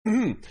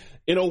In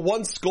a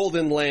once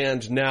golden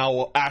land,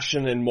 now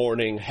ashen and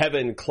mourning,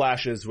 heaven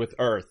clashes with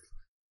earth,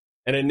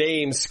 and a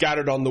name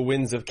scattered on the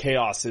winds of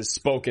chaos is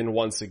spoken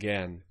once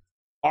again.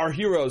 Our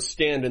heroes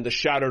stand in the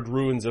shattered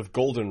ruins of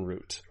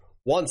Goldenroot.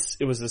 Once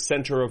it was the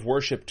center of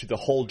worship to the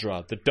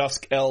Huldra, the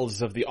dusk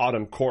elves of the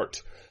Autumn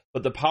Court,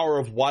 but the power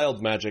of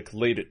wild magic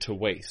laid it to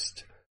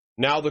waste.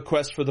 Now the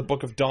quest for the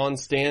Book of Dawn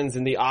stands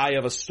in the eye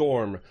of a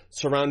storm,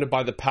 surrounded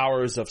by the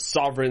powers of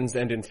sovereigns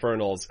and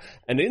infernals,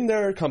 and in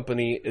their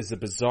company is a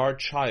bizarre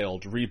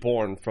child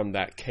reborn from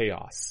that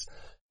chaos.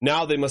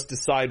 Now they must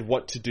decide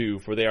what to do,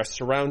 for they are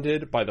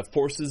surrounded by the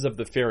forces of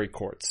the fairy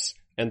courts,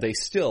 and they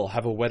still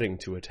have a wedding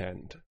to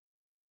attend.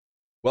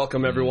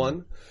 Welcome,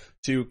 everyone,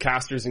 to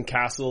Casters and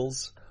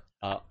Castles,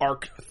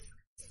 Arc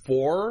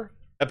 4,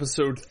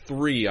 Episode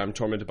 3. I'm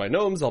Tormented by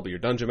Gnomes. I'll be your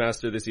Dungeon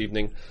Master this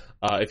evening.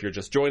 If you're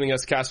just joining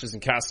us, Casters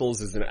and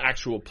Castles is an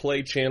actual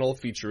play channel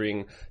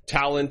featuring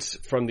talent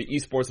from the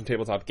esports and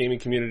tabletop gaming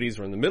communities.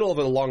 We're in the middle of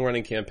a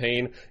long-running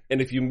campaign,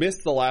 and if you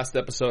missed the last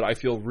episode, I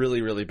feel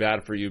really, really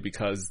bad for you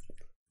because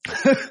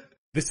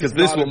this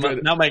will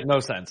now make no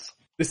sense.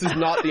 This is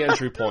not the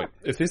entry point.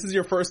 If this is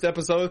your first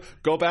episode,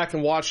 go back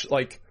and watch,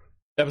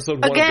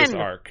 episode 1 of this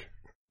arc.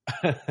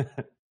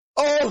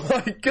 Oh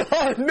my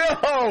god,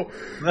 no!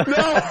 No!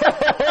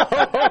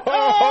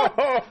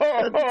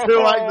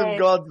 Two active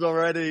gods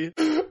already.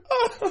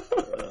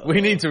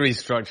 We need to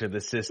restructure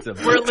the system.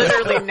 We're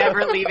literally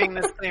never leaving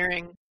this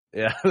clearing.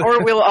 Yeah.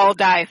 Or we'll all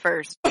die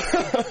first.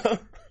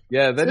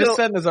 Yeah, they're just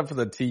setting us up for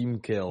the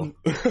team kill.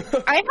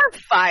 I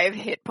have 5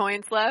 hit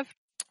points left.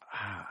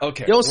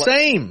 Okay. You're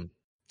same!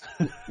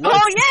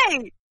 Oh,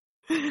 yay!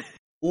 And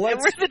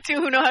Let's we're the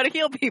 2 who know how to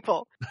heal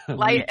people.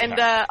 Light and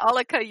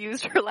Alika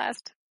used her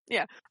last.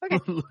 Yeah, okay.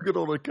 Look at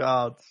all the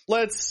cards.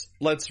 let's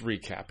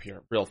recap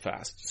here real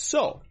fast.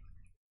 So,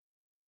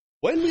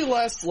 when we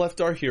last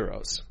left our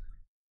heroes,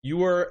 you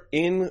were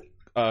in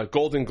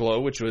Golden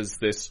Glow, which was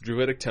this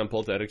druidic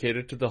temple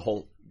dedicated to the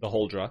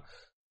Huldra.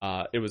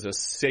 It was a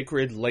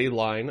sacred ley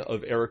line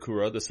of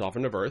Arakura, the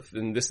Sovereign of Earth,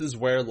 and this is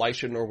where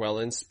Lisha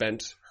Norwellen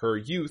spent her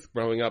youth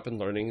growing up and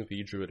learning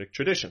the druidic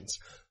traditions.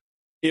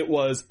 It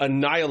was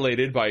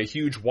annihilated by a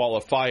huge wall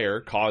of fire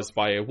caused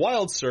by a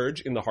wild surge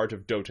in the heart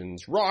of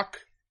Dotan's Rock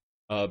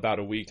about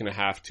a week and a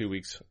half, 2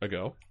 weeks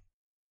ago.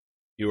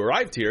 You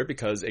arrived here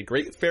because a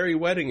great fairy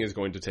wedding is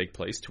going to take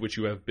place to which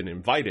you have been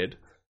invited,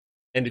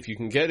 and if you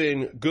can get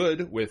in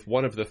good with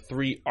one of the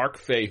 3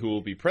 Archfey who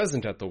will be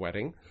present at the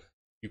wedding,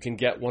 you can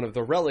get one of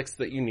the relics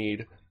that you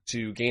need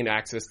to gain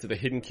access to the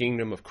hidden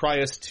kingdom of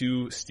Cryas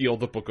to steal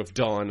the Book of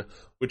Dawn,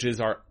 which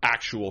is our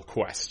actual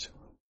quest.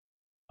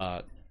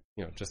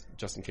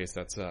 Just in case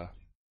that's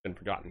been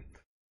forgotten.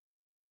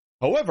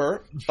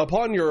 However,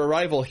 upon your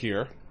arrival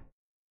here,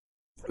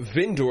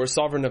 Vindur,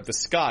 Sovereign of the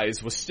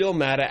Skies, was still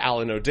mad at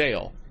Alan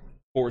O'Dale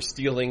for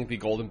stealing the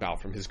golden bough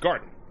from his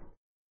garden.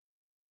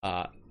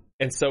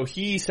 And so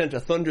he sent a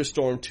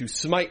thunderstorm to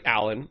smite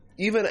Alan,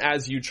 even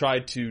as you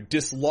tried to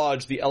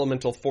dislodge the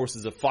elemental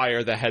forces of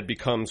fire that had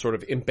become sort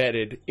of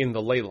embedded in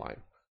the ley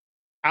line.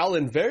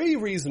 Alan, very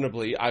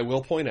reasonably, I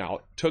will point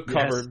out, took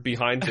cover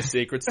behind the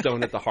sacred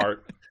stone at the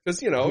heart,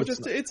 because,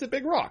 it's a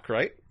big rock,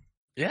 right?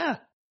 Yeah.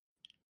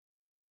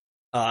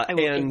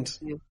 And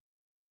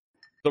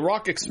the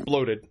rock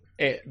exploded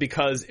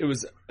because it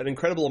was an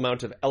incredible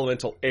amount of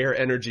elemental air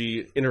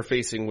energy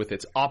interfacing with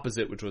its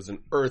opposite, which was an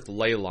earth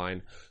ley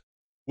line,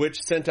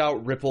 which sent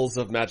out ripples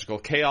of magical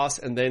chaos,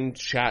 and then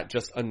chat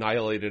just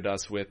annihilated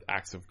us with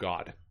acts of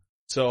God.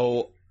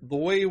 So the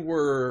way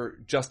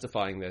we're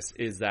justifying this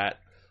is that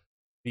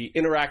the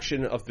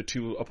interaction of the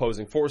 2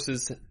 opposing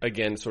forces,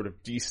 again, sort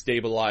of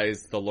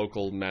destabilized the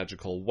local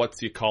magical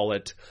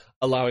what's-you-call-it,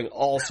 allowing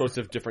all sorts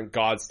of different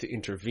gods to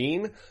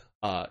intervene.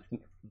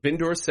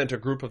 Vindur sent a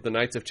group of the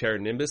Knights of Terra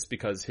Nimbus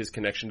because his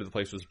connection to the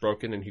place was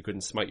broken and he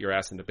couldn't smite your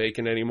ass into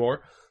bacon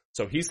anymore.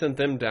 So he sent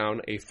them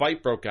down, a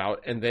fight broke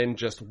out, and then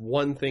just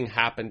one thing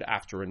happened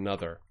after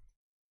another.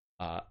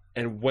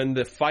 And when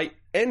the fight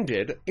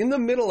ended, in the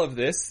middle of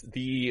this,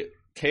 the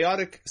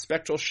chaotic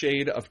spectral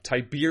shade of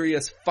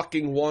Tiberius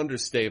fucking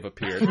Wanderstave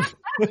appeared.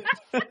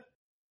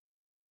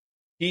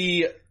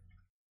 He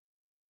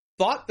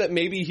thought that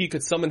maybe he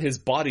could summon his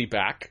body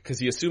back, because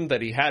he assumed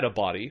that he had a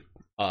body,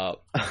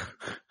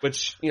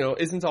 which,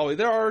 isn't always...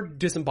 There are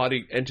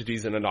disembodied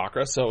entities in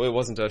Anakra, so it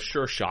wasn't a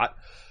sure shot.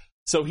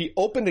 So he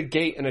opened a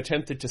gate and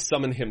attempted to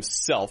summon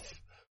himself,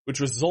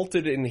 which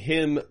resulted in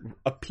him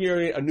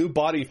appearing, a new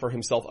body for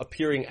himself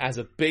appearing as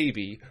a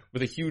baby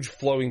with a huge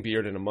flowing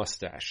beard and a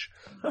mustache.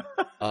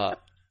 The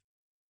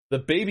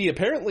baby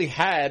apparently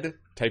had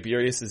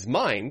Tiberius's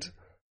mind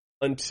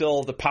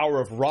until the power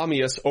of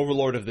Ramius,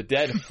 Overlord of the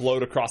Dead,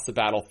 flowed across the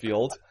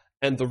battlefield,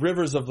 and the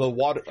waters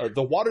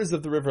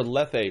of the river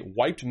Lethe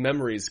wiped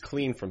memories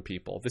clean from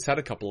people. This had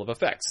a couple of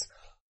effects.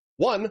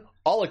 One,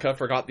 Alika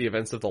forgot the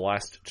events of the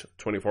last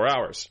 24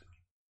 hours.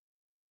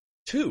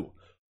 2,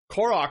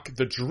 Korok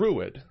the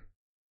Druid,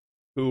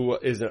 who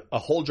is a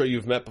Huldra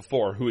you've met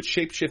before, who had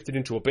shapeshifted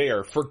into a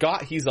bear,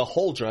 forgot he's a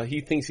Huldra. He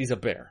thinks he's a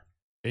bear.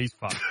 He's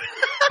fine.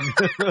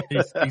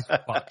 He's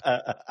fucked.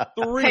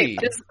 3. Hey,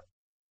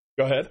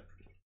 Go ahead.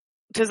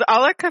 does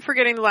Alika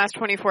forgetting the last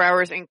 24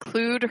 hours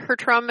include her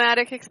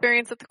traumatic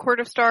experience at the Court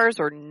of Stars,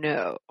 or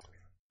no?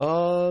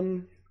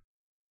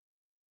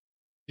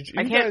 Did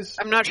you guys...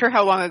 I'm not sure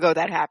how long ago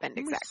that happened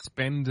Didn't we exactly.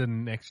 spend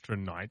an extra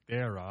night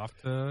there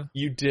after?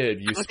 You did.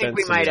 You I think spent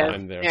we some might have.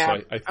 time there, Yeah. so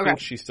I think Okay.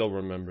 she still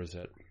remembers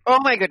it. Oh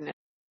my goodness.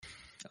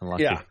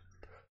 Unlucky. Yeah.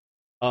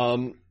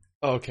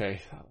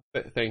 Okay.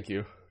 Thank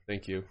you,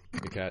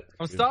 Kat.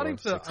 I'm starting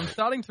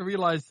to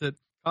realize that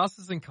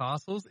Castles and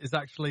Castles is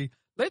actually,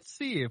 let's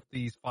see if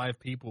these 5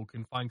 people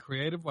can find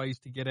creative ways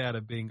to get out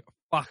of being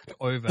fucked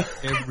over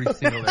every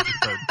single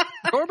episode.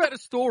 Or about a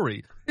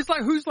story. It's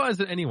like, whose line is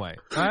it anyway?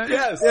 Right?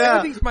 Yes.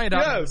 Everything's made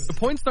up. Yes. The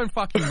points don't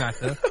fucking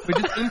matter.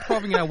 We're just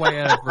improving our way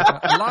out of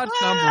a large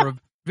number of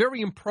very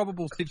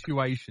improbable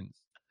situations.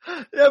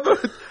 Yeah,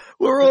 but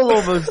we're all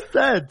almost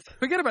dead.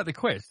 Forget about the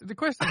quest. The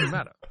quest doesn't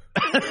matter.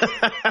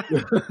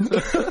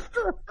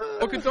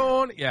 Book of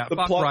Dawn, yeah, The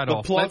fuck plot- right the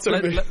off. plots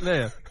Let's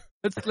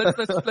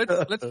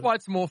are- let's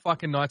fight some more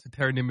fucking knights of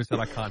Terra Nimbus that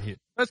I can't hit.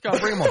 Let's go,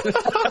 bring them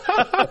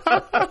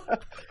on.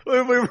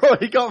 We've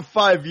already got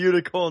 5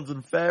 unicorns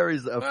and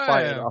fairies that are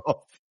fighting Yeah.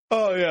 off.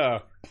 Oh yeah.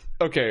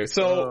 Okay,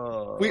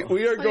 so we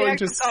are The going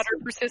to Exothought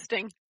are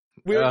persisting.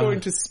 we are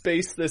going to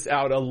space this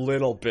out a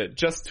little bit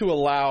just to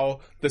allow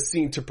the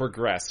scene to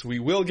progress. We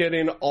will get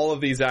in all of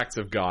these acts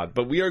of God,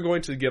 but we are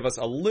going to give us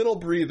a little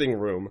breathing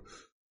room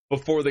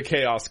before the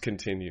chaos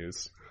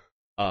continues.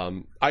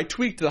 I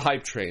tweaked the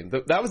hype train.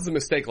 That was the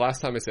mistake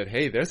last time I said,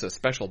 hey, there's a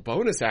special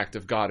bonus act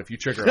of God if you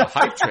trigger a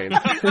hype train.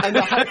 And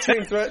the hype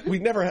train threat,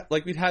 we'd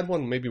had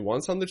one maybe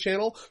once on the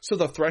channel, so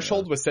the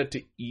threshold was set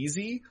to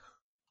easy.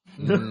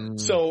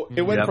 So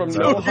it went from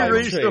no So hype we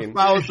reached train.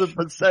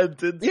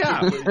 1,000% into Yeah,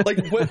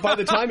 like by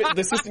the time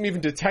the system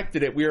even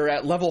detected it, we were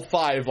at level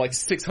 5, like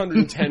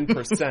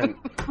 610%.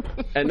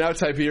 And now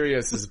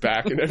Tiberius is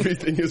back and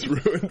everything is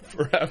ruined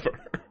forever.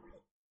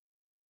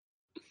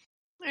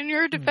 In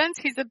your defense,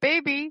 he's a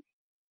baby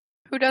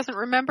who doesn't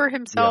remember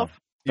himself.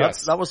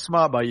 Yes. That was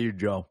smart by you,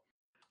 Joe.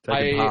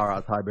 Taking I- power out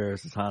of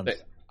Tiberius' hands.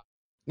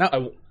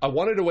 I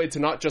wanted a way to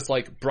not just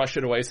like brush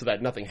it away so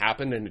that nothing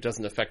happened and it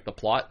doesn't affect the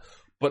plot,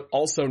 but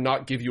also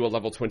not give you a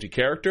level 20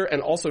 character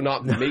and also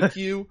not make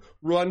you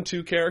run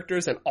 2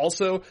 characters and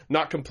also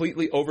not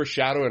completely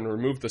overshadow and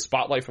remove the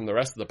spotlight from the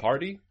rest of the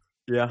party.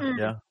 Yeah, Mm.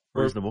 yeah.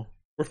 Reasonable.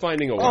 We're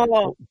finding a way.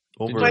 Oh,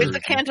 Over- wait, it's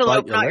a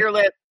cantaloupe, not your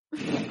lip.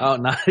 Oh,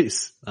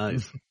 nice.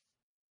 Nice.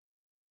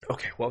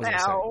 Okay, what was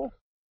Ow.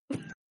 I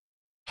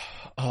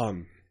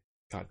saying?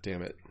 God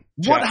damn it.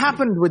 What Jack-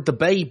 happened with the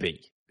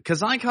baby?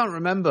 Because I can't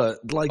remember.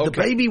 Like, the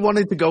Okay. baby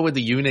wanted to go with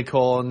the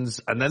unicorns,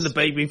 and then the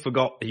baby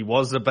forgot he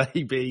was a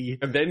baby.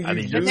 And then you And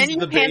he use just- And then you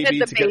the handed baby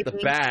the to get the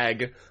baby.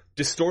 bag,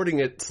 distorting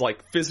its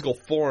like physical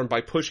form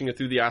by pushing it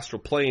through the astral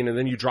plane, and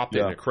then you dropped it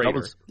in a crater.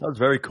 That was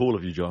very cool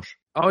of you, Josh.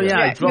 Oh, Yeah, yeah,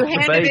 I You dropped the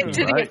handed baby, it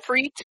to right? the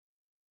Ifrit,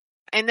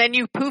 and then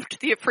you poofed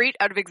the Ifrit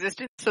out of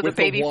existence, so With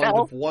the baby the wand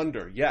fell. of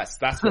wonder. Yes,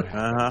 that's what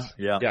happened. Uh-huh,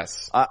 yeah.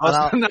 Yes.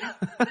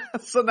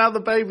 So now the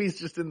baby's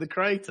just in the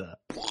crater.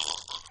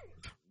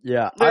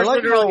 Yeah, I There's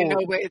like literally how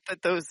no way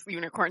that those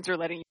unicorns are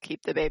letting you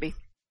keep the baby.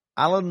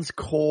 Alan's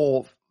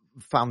core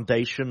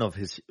foundation of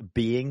his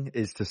being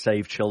is to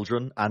save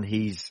children, and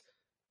he's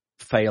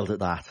failed at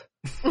that.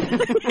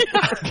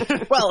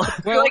 Well,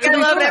 Like, to I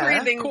be love fair,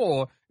 everything.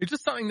 Core, it's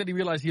just something that he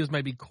realized he was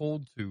maybe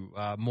called to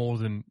more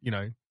than,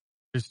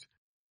 just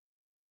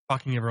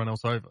fucking everyone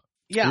else over.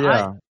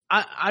 yeah.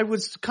 I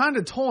was kind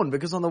of torn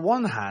because on the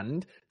one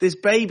hand, this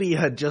baby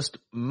had just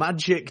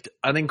magicked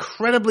an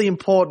incredibly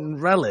important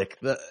relic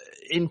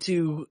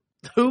into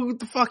who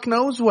the fuck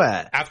knows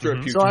where. After it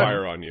Mhm. puked So I'm-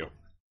 fire on you.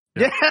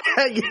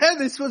 Yeah,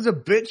 this was a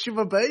bitch of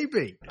a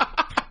baby.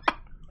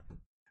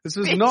 This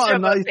was Bitch not a of a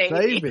nice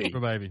baby. baby. For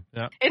baby,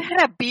 yeah. It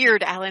had a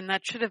beard, Alan.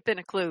 That should have been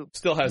a clue.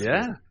 Still has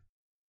Yeah. to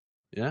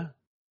Yeah.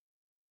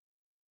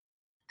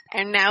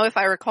 And now, if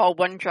I recall,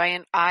 one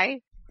giant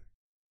eye.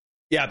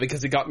 Yeah,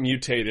 because it got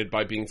mutated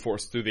by being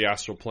forced through the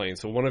astral plane.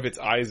 So one of its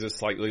eyes is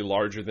slightly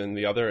larger than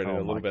the other and Oh a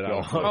little my bit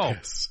out of God.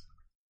 focus.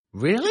 To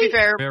be Really?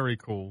 fair, Very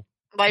cool.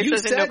 life You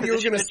is in no said you were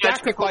position going to to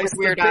judge people sacrifice with the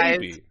weird eyes.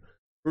 baby.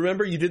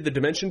 Remember, you did the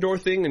dimension door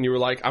thing, and you were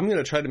like, I'm going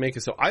to try to make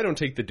it so I don't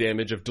take the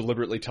damage of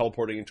deliberately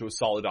teleporting into a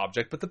solid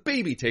object, but the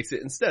baby takes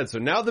it instead. So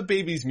now the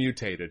baby's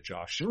mutated,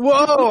 Josh.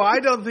 Whoa, I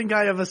don't think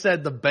I ever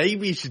said the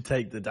baby should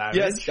take the damage.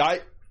 Yes,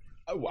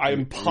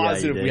 I'm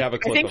positive did. we have a I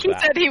clip think of he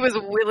that. said he was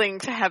willing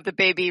to have the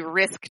baby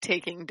risk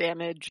taking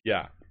damage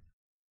Yeah.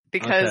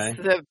 because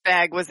Okay. the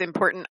bag was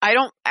important. I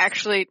don't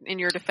actually, in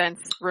your defense,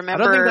 I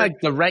remember. don't think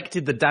I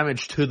directed the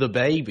damage to the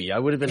baby. I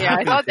would have been Yeah, I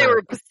happy thought they to-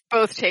 were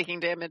both taking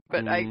damage,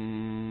 but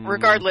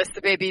regardless,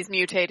 the baby's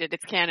mutated.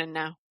 It's canon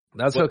now.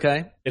 That's Well,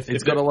 okay. if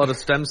It's got a lot of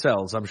stem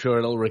cells. I'm sure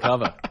it'll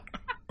recover.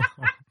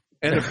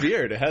 And a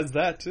beard. It has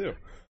that too.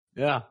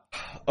 Yeah.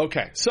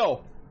 Okay,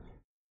 so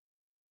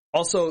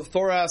also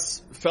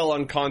Thoras fell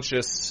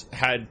unconscious,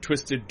 had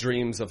twisted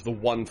dreams of the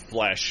one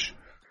flesh.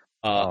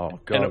 Oh,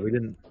 God. and- We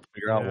didn't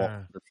figure out Yeah.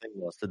 what the thing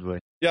was, did we?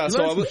 Yeah, You so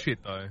learned I some was, shit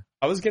though.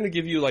 I was going to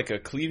give you like a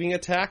cleaving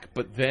attack,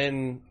 but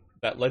then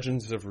that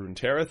Legends of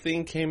Runeterra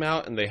thing came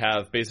out, and they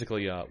have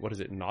basically,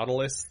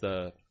 Nautilus,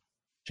 the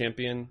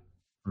champion.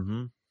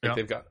 Mm-hmm. Like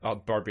they've got a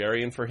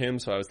barbarian for him,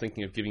 so I was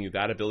thinking of giving you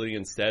that ability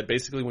instead.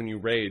 Basically, when you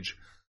rage,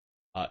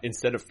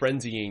 instead of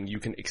frenzying, you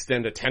can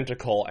extend a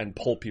tentacle and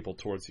pull people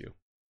towards you.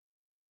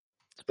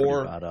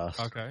 Or badass.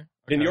 Okay.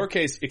 in your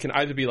case, it can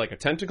either be like a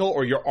tentacle,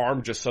 or your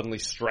arm just suddenly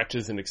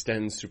stretches and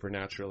extends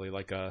supernaturally,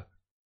 like a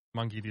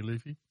Monkey D.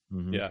 Luffy.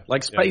 Mm-hmm.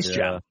 Like Space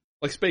Jam.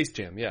 like Space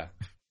Jam. Yeah.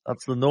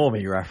 That's the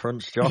normie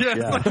reference, Josh. Yes,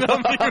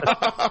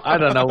 Yeah. I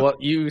don't know what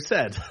you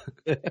said.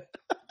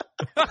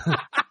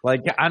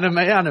 Like anime.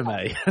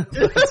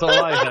 That's all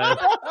I heard.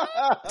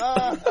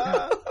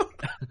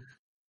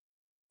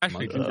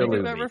 Actually, Monkey can D. you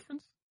get that Luffy.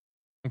 reference?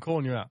 I'm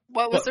calling you out.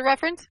 What was the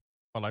reference?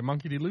 I like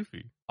Monkey D.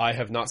 Luffy. I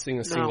have not seen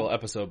a single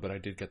episode, but I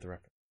did get the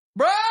reference.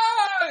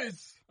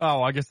 Bryce!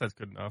 Oh, I guess that's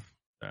good enough.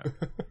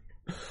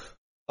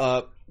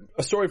 Yeah.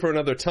 A story for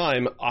another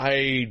time.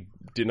 I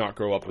did not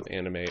grow up with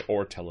anime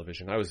or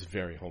television. I was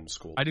very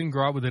homeschooled. I didn't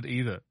grow up with it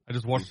either. I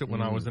just watched it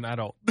when I was an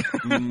adult.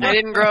 I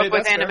didn't grow up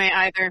with anime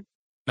either.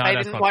 No, I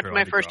that's didn't not watch true. I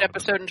my did first grow up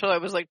with episode until I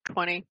was like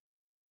 20.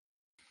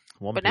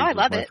 One But Piece now I was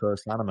love my it.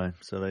 first anime,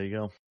 so there you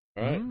go.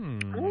 All right.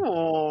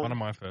 Ooh. One of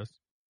my first.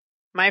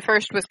 My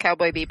first was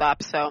Cowboy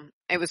Bebop, so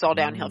it was all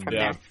downhill from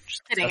Yeah. there.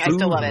 Just kidding, I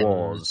still love it.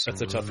 Wars.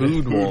 That's a tough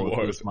Food one.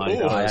 Wars was my Ooh.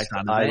 first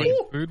anime.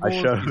 Food I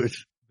Wars showed.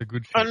 is the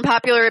good shit.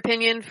 Unpopular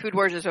opinion, Food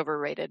Wars is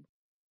overrated.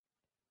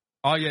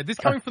 Oh yeah, this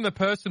coming from the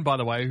person, by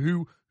the way,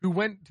 who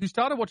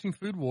started watching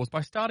Food Wars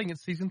by starting at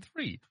season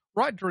 3,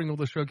 right during all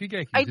the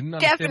Shokugeki. I Didn't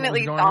understand what definitely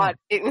was going thought on.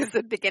 it was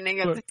the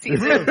beginning of the Look.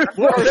 season.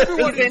 Well, First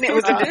everyone season, it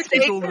was a connected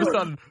mistake. all of a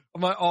sudden.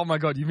 I'm like, oh my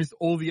god, you missed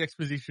all the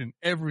exposition,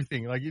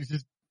 everything. Like, it's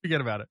just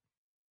forget about it.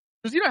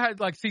 Because you know how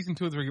like season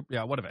 2 or 3,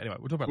 yeah, whatever. Anyway,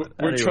 we'll talk about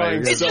that. We're Anyway,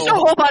 trying yeah. It's so just a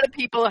whole lot of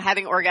people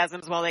having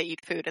orgasms while they eat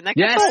food, and that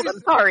gets Yes. old. I'm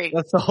sorry.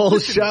 That's the whole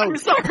show. I'm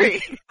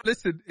sorry.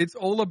 Listen, it's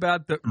all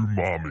about the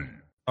umami.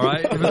 All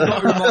right, if it's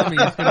not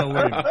umami, it's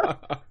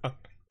gonna win.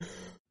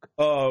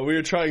 Oh, we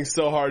are trying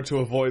so hard to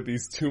avoid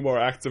these 2 more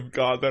acts of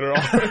God that are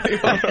already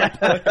on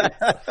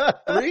our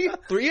plate.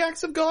 Three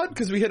acts of God?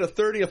 Because we hit a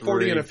 30, a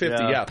 40, and a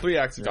 50. Yeah, 3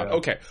 acts of God. Yeah.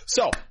 Okay,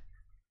 so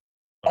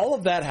all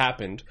of that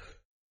happened.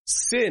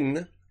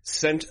 Sin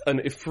sent an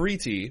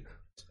Ifriti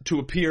to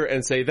appear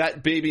and say,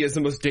 that baby is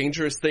the most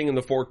dangerous thing in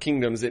the 4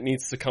 kingdoms. It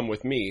needs to come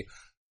with me.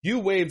 You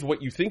waved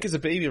what you think is a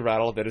baby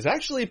rattle that is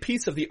actually a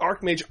piece of the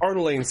Archmage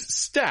Arnolane's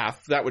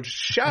staff that was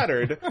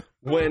shattered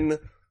when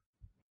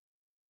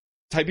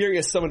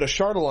Tiberius summoned a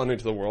Chardalon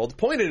into the world,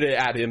 pointed it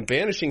at him,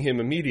 banishing him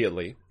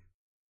immediately.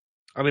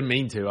 I didn't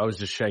mean to. I was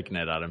just shaking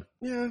it at him.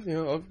 Yeah,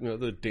 you know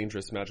the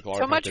dangerous magical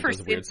So artifact much that for does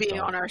Sid weird being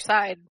stuff. on our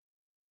side.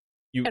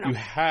 You know. you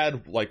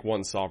had like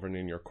 1 sovereign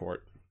in your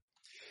court.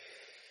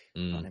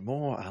 Not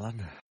anymore,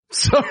 Alan.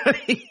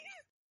 Sorry.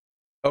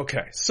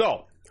 Okay,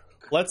 so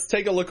let's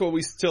take a look at what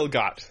we still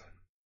got.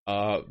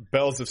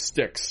 Bells of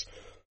Styx.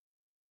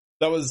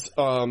 That was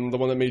the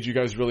one that made you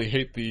guys really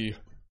hate the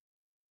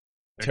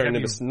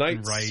Terranibus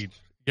Knights. Enraged.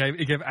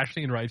 It gave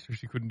Ashley enraged so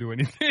she couldn't do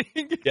anything.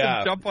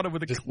 Yeah, Jump on it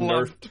with a just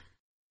club.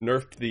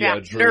 nerfed the Yeah,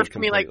 druid nerfed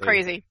me like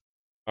completely. crazy.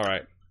 All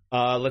right,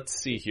 let's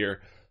see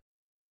here.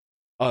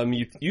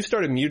 You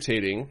started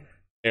mutating,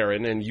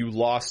 Aaron, and you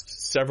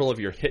lost several of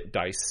your hit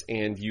dice,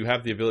 and you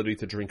have the ability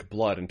to drink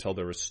blood until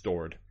they're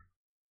restored.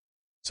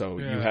 So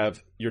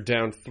you're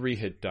down 3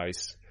 hit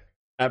dice.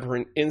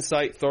 Aberrant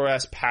Insight,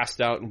 Thoras passed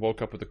out and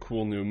woke up with a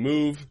cool new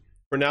move.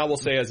 For now, we'll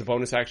say as a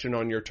bonus action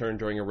on your turn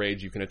during a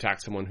rage, you can attack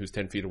someone who's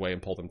 10 feet away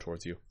and pull them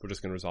towards you. We're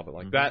just going to resolve it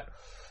like that.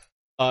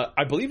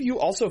 I believe you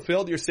also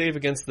failed your save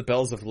against the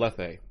Bells of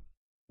Lethe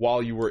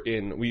while you were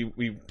in.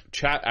 We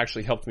chat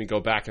actually helped me go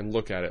back and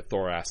look at it,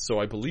 Thoras. So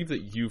I believe that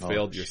you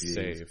failed your jeez.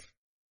 save.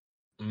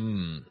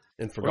 Mm.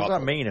 And What forgot. does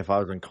that mean if I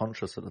was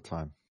unconscious at the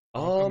time?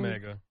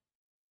 Omega.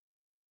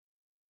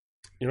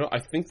 You know, I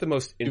think the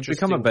most You've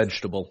interesting... become a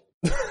vegetable.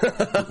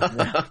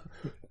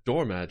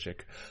 Door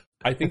magic.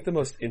 I think the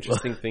most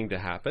interesting thing to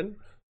happen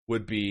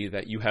would be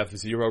that you have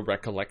 0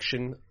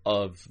 recollection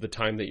of the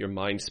time that your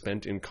mind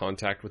spent in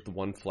contact with the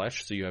One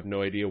Flesh, so you have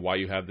no idea why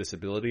you have this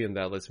ability, and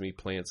that lets me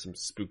plant some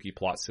spooky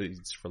plot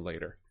seeds for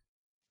later.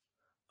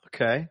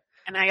 Okay.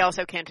 And I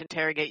also can't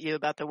interrogate you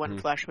about the One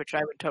Flesh, which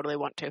I would totally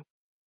want to.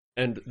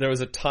 And there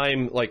was a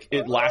time, like,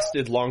 it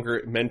lasted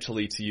longer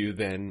mentally to you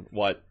than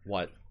what?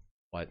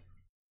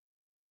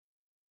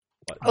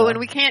 Oh, and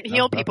we can't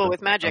heal no, people no,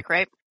 with magic,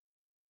 right?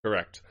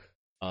 Correct.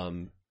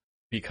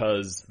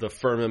 Because the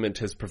firmament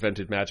has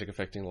prevented magic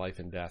affecting life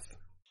and death.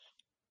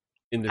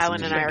 In this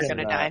Alan and I are instance.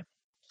 going to die.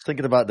 Just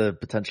thinking about the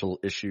potential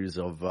issues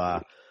of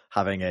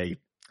having a,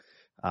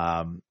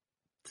 I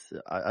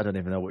don't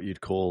even know what you'd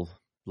call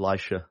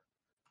Lisha.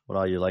 What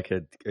are you, like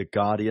a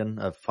guardian,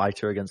 a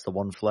fighter against the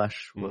One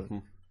Flesh?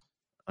 Mhm.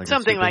 Like a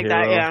Something like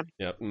that, superhero?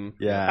 yeah. Yep. Mm.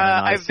 Yeah. and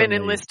I I've been suddenly-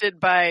 enlisted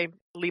by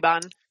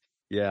Liban.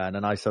 Yeah, and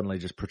then I suddenly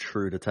just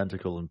protrude a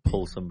tentacle and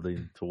pull somebody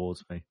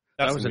towards me.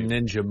 That was a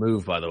ninja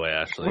move, by the way,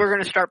 Ashley. We're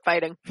going to start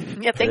fighting.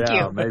 Yeah, thank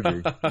yeah, you.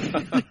 maybe.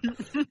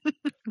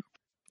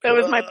 That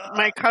was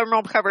my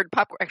caramel covered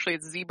popcorn. Actually,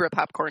 it's zebra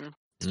popcorn.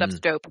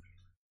 Stuff's dope.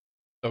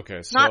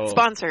 Okay, so Not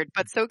sponsored,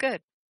 but so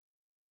good.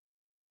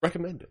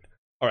 recommended.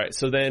 All right,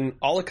 so then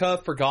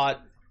Alika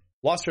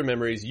lost her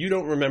memories. You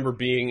don't remember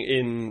being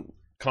in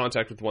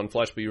contact with One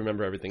Flesh, but you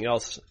remember everything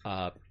else.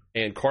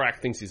 And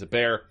Korak thinks he's a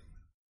bear,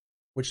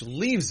 which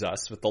leaves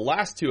us with the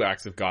last two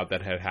acts of God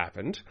that had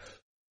happened,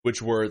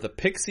 which were the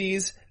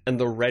Pixies and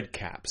the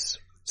Redcaps.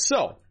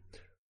 So,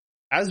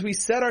 as we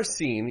set our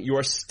scene, you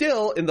are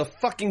still in the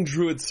fucking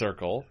Druid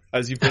Circle,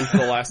 as you've been for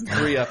the last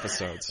 3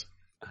 episodes.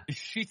 A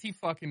shitty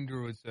fucking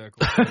Druid Circle.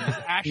 This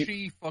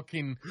ashy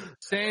fucking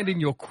sand in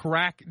your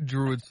crack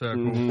Druid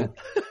Circle.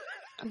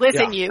 Mm-hmm.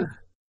 Listen, you.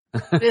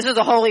 This is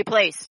a holy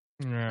place.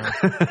 Yeah.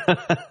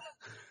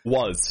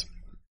 Was.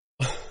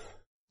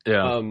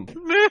 Yeah.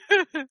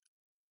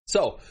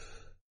 So,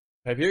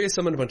 Tiberia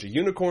summoned a bunch of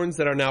unicorns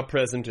that are now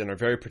present and are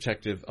very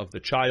protective of the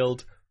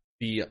child.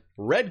 The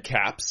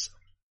Redcaps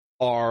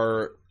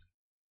are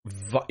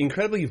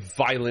incredibly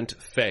violent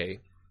fae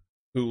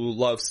who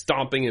love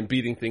stomping and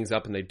beating things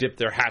up, and they dip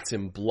their hats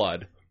in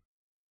blood.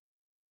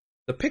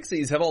 The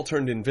Pixies have all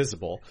turned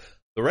invisible.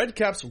 The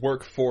Redcaps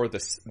work for the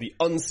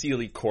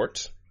Unseelie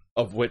Court,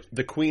 of which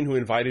the queen who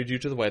invited you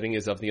to the wedding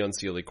is of the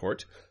Unseelie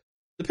Court.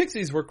 The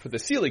Pixies work for the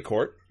Seelie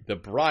Court. The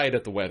bride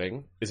at the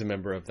wedding is a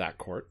member of that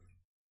court.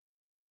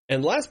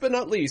 And last but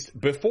not least,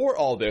 before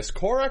all this,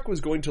 Korak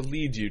was going to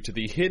lead you to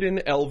the hidden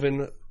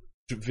elven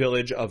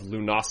village of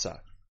Lunasa,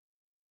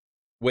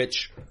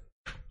 which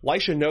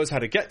Lisha knows how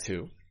to get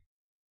to,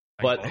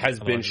 but has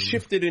been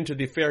shifted into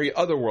the fairy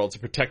otherworld to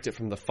protect it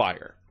from the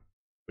fire,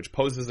 which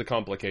poses a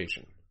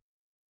complication.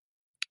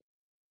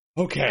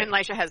 Okay. And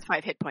Lisha has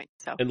 5 hit points,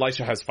 so. And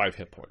Lisha has 5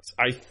 hit points.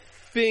 I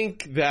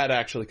think that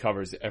actually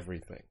covers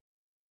everything.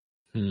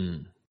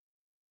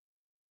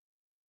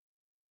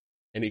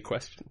 Any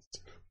questions?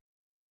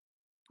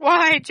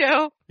 Why,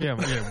 Joe? Yeah,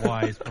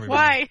 why is probably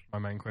Why? my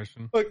main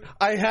question. Look,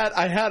 I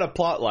had a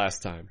plot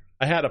last time.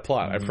 I had a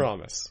plot, I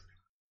promise.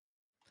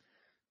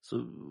 So,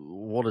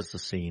 what is the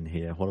scene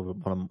here?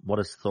 What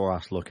is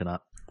Thoras looking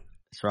at?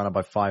 Surrounded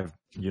by 5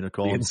 The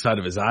unicorns. inside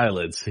of his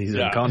eyelids. He's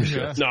Yeah.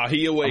 unconscious. No,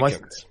 he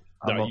awakened.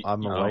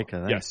 I'm awake, I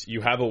think. Yes,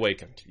 you have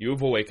awakened.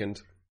 You've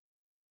awakened.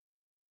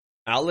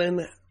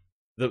 Alan,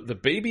 the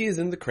baby is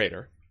in the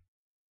crater.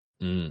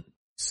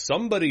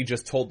 Somebody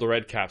just told the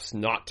Redcaps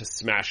not to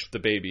smash the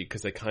baby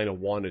because they kind of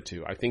wanted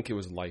to. I think it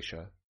was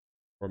Lisha.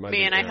 Or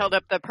Me and I held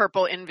up the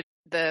purple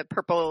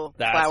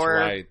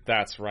flower.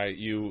 That's right.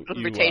 You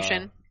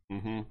invitation.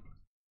 Mm-hmm.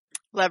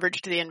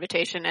 Leveraged the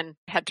invitation and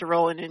had to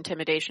roll an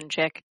intimidation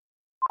check.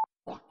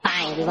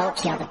 Fine, we won't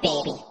kill the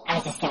baby. I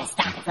was just gonna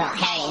stop his little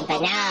herring,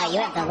 but now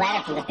you have the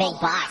letter from the big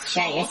boss.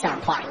 Sure, you're so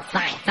important.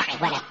 Fine,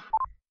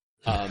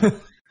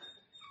 whatever.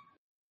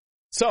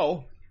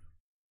 So,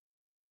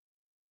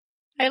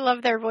 I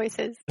love their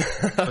voices. So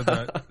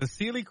the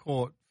Seelie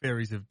Court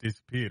fairies have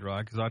disappeared,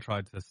 right? Because I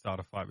tried to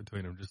start a fight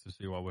between them just to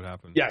see what would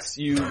happen. yes,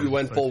 you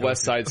went So full chaotic.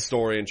 West Side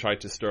Story and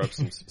tried to stir up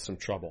some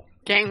trouble.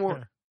 Gang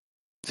war.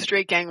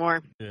 Straight gang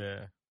war.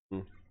 Yeah.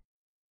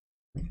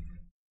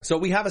 So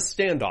we have a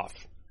standoff.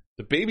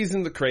 The baby's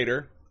in the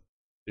crater.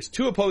 There's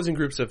 2 opposing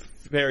groups of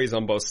fairies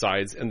on both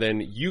sides, and then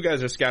you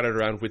guys are scattered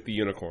around with the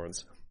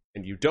unicorns.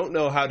 And you don't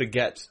know how to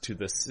get to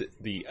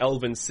the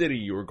elven city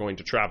you were going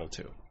to travel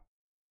to.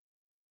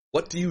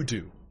 What do you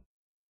do?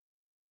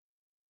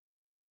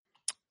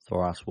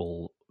 Thoras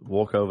will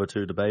walk over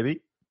to the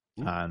baby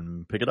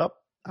and pick it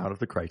up out of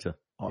the crater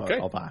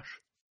of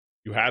ash.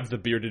 You have the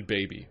bearded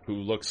baby who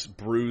looks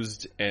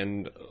bruised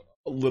and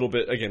a little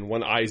bit, again,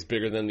 one eye's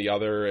bigger than the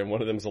other, and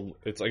one of them's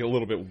it's like a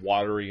little bit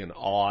watery and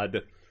odd.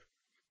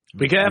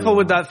 Be careful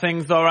with that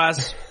thing,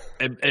 Thoras.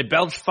 It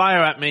belched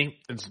fire at me.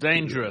 It's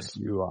dangerous.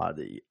 You are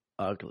the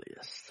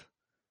ugliest.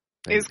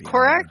 Is baby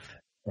Korak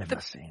I've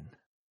ever seen.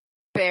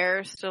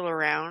 bear still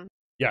around?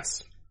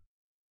 Yes.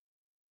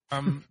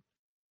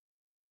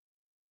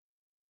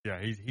 Yeah,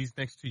 he's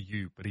next to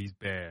you, but he's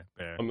bear.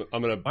 I'm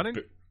going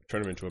to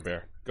turn him into a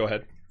bear. Go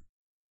ahead.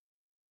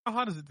 How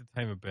hard is it to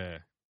tame a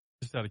bear?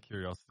 Just out of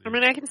curiosity. I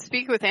mean, I can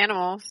speak with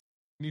animals.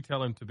 Can you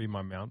tell him to be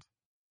my mount?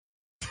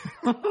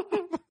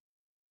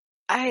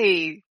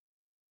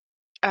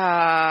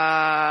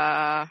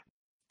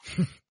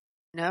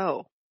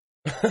 No.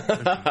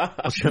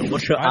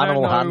 What's your I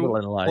animal don't know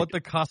handling like? what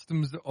the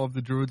customs of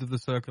the Druids of the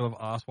Circle of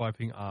Ass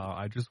Wiping are.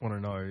 I just want to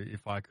know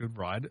if I could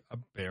ride a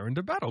bear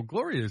into battle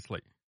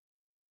gloriously.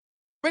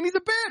 I mean, he's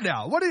a bear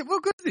now. What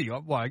good is he?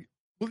 I'm like,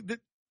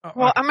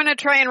 Well, I'm going to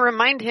try and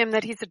remind him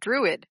that he's a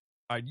druid.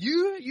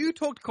 you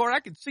talk to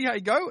Korak and see how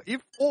you go.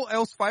 If all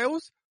else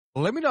fails,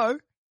 let me know,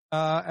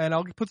 and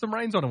I'll put some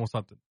reins on him or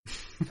something.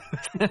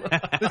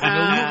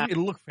 Listen,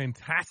 it'll look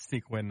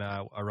fantastic when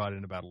I ride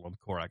into battle on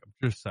Korak. I'm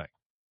just saying.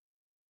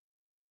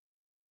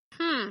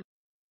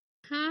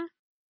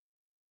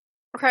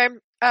 Okay.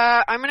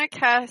 I'm going to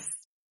cast,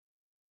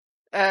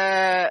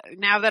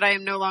 now that I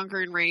am no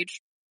longer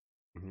enraged,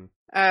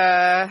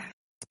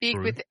 speak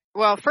with,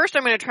 first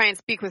I'm going to try and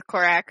speak with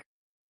Korak,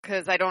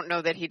 because I don't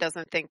know that he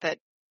doesn't think that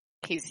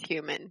he's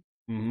human.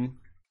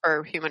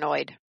 Or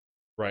humanoid.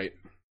 Right.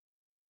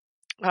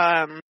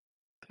 So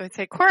I'd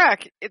say,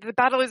 Korak, the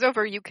battle is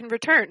over, you can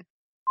return.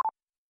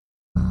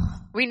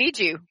 We need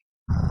you.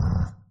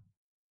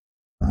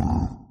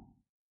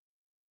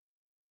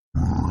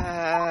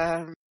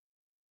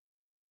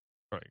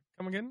 Sorry,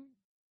 come again?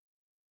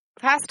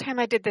 Last time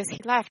I did this, he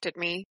laughed at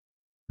me.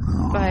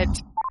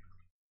 But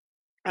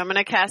I'm going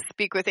to cast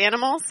Speak with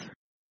Animals.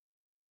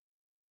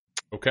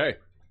 Okay.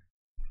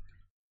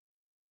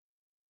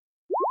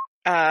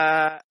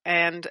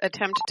 And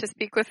attempt to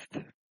speak with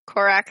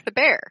Korak the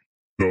bear.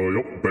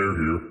 Yep, bear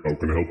here. How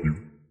can I help you?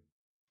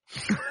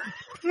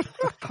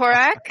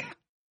 Korak?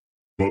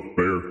 But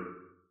bear.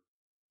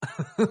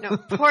 No,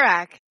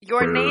 Korak.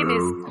 Your name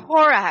is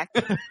Korak.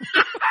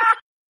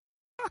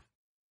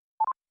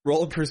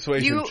 Roll a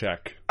persuasion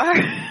check. Oh,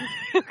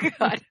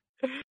 God.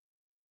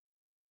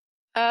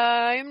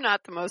 I'm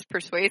not the most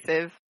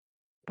persuasive,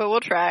 but we'll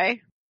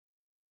try.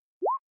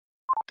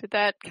 Did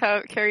that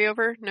carry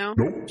over? No?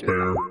 Nope,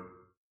 bear.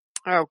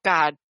 Oh,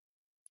 God.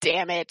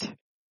 Damn it.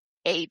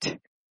 8.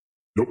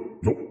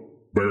 Nope,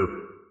 bear.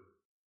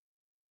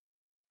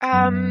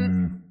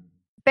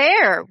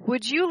 Bear,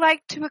 would you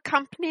like to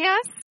accompany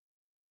us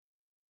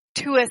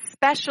to a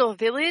special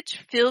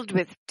village filled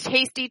with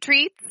tasty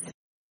treats?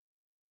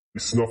 He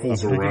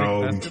snuffles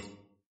around.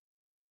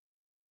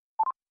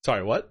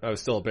 Sorry, what? I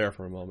was still a bear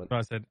for a moment. No,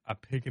 I said a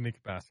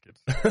picnic basket.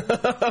 Hey,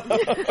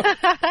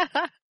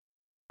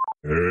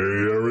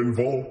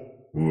 Erinvol,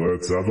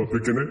 let's have a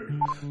picnic.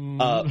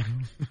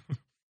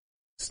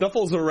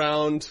 Snuffles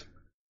around,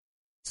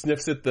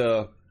 sniffs at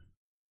the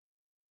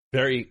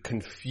very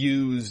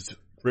confused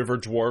river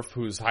dwarf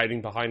who's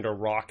hiding behind a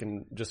rock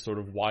and just sort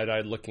of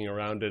wide-eyed looking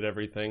around at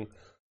everything.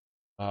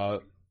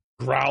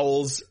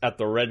 Growls at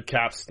the red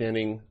cap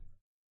standing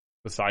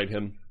beside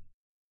him.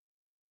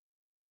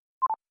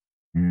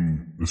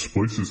 This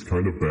place is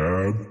kind of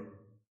bad.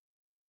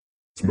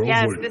 It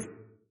smells like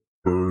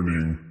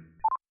burning.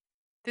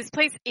 This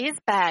place is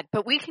bad,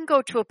 but we can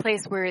go to a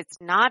place where it's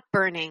not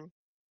burning.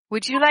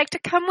 Would you like to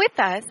come with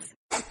us?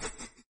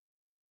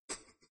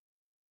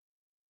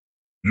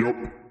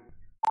 Yep.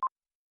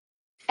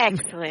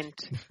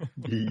 Excellent.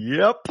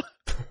 Yep.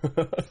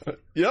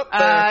 Yep.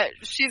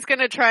 She's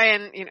gonna try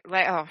and,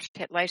 oh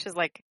shit, Lisha's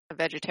like a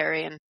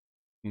vegetarian.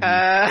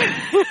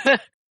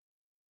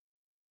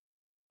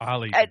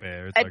 I'll eat the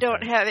bear. It's I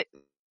don't have it.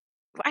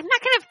 I'm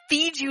not gonna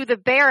feed you the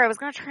bear. I was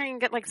gonna try and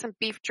get like some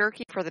beef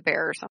jerky for the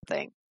bear or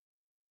something.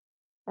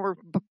 Or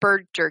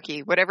bird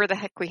jerky, whatever the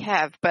heck we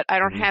have. But I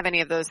don't have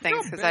any of those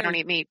things because I don't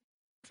eat meat.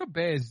 So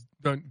bears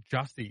don't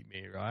just eat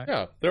meat, right?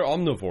 Yeah, they're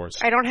omnivores.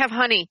 I don't have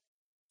honey.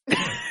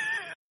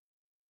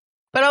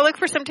 But I'll look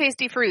for some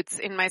tasty fruits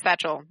in my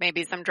satchel.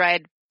 Maybe some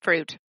dried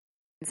fruit.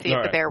 And see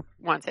if the bear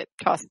wants it.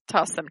 Toss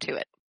some to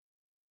it.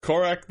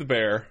 Korak the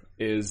bear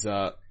is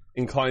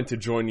inclined to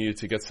join you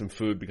to get some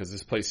food because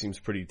this place seems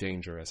pretty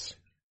dangerous.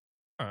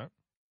 All right.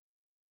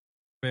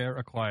 Bear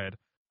acquired.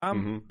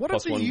 What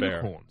Plus are the one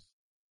unicorns?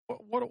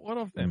 What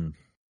of them?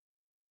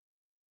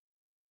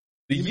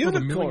 The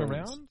unicorns,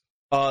 around?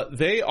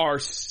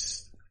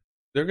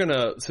 they're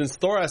gonna, since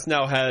Thoras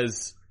now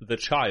has the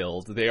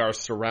child, they are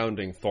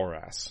surrounding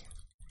Thoras.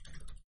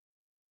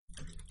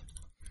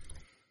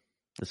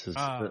 This is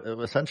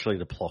essentially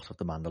the plot of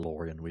The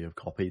Mandalorian we have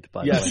copied,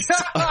 by yes.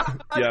 the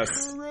way.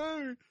 Yes.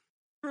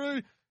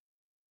 True.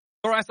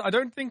 Thoras, I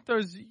don't think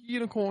those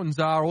unicorns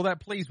are all that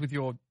pleased with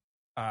your...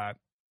 are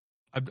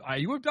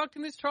you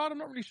abducting this child? I'm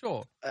not really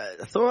sure.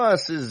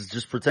 Thoras is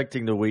just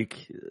protecting the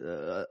weak.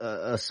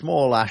 A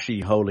small,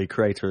 ashy, holy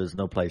crater is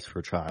no place for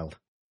a child.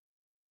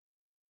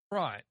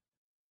 Right.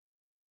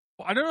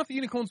 Well, I don't know if the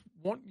unicorns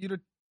want you to...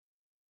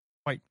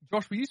 Wait,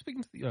 Josh, were you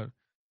speaking to the...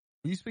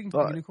 Were you speaking to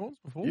the unicorns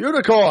before?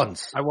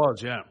 Unicorns! I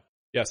was, yeah.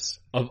 Yes.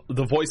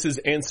 The voices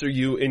answer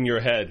you in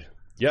your head.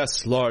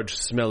 Yes, large,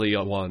 smelly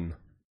one.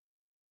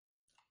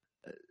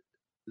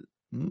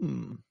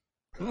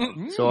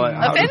 So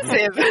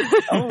offensive.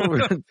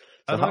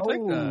 How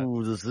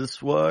does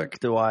this work?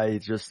 Do I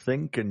just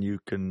think and you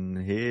can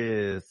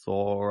hear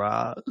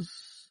Thoras?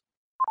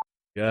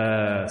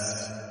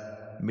 Yes.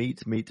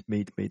 Meat.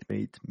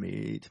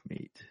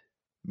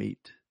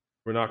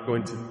 We're not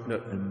going to...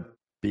 No. And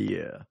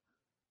beer.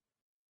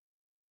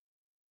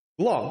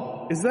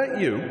 Glom, is that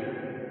you?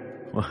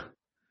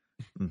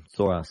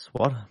 Thoras,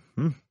 what?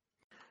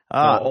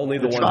 Only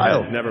the one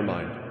child. head. Never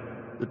mind.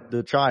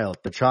 The child.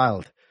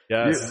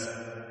 Yes.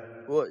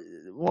 What?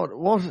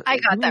 I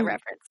got that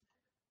reference.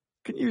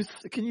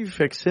 Can you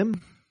fix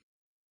him?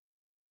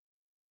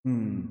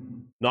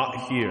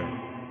 Not here.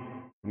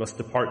 We must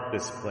depart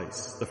this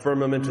place. The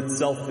firmament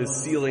itself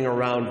is sealing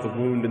around the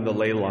wound in the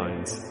ley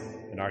lines,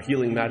 and our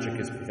healing magic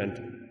is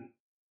prevented.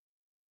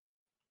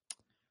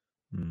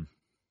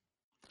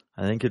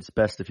 I think it's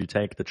best if you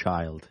take the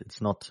child.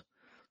 It's not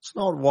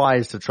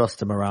wise to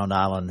trust him around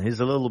Alan. He's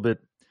a little bit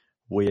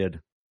weird.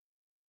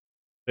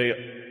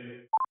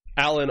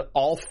 Alan,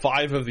 all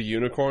 5 of the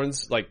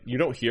unicorns, you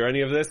don't hear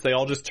any of this. They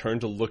all just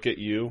turn to look at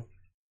you,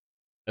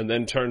 and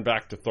then turn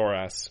back to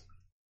Thoras.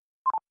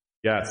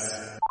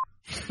 Yes.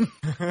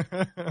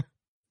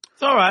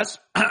 Thoras,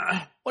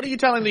 what are you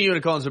telling the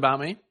unicorns about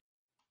me?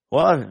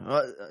 What?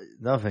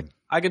 Nothing.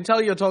 I can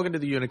tell you're talking to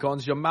the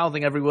unicorns. You're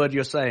mouthing every word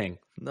you're saying.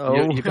 No.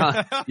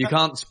 You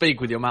can't speak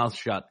with your mouth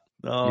shut.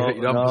 No.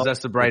 You don't possess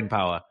the brain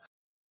power.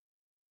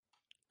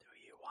 Do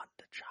you want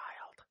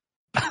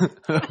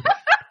a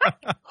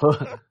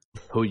child?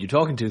 Who are you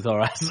talking to,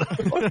 Thoras?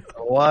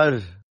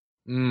 What?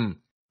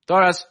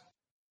 Thoras,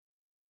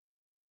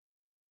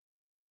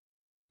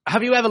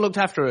 have you ever looked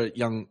after a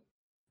young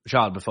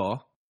child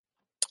before?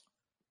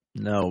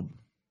 No.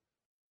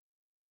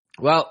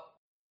 Well,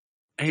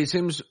 he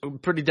seems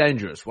pretty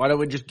dangerous. Why don't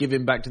we just give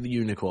him back to the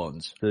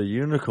unicorns? The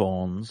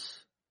unicorns,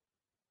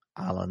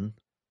 Alan,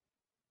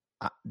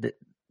 the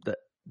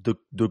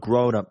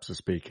grown-ups are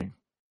speaking.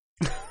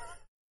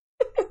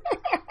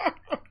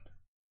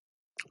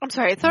 I'm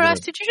sorry,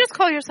 Thoras, did you just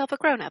call yourself a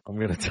grown-up? I'm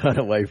going to turn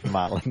away from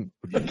Alan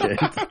with the kid.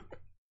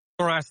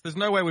 Thoras, there's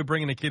no way we're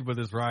bringing a kid with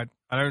us, right?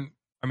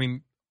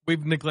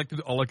 We've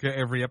neglected Olika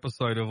every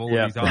episode of all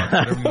of these arcs.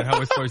 I don't know how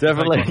we're supposed to take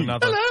on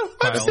another. Hello,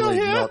 I'm still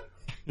here.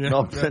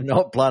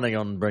 Not planning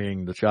on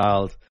bringing the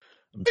child.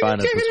 I'm trying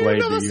to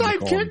persuade the unicorn.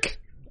 Sidekick.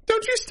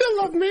 Don't you still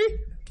love me?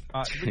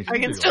 I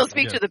can still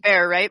speak to the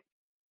bear, right?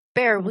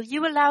 Bear, will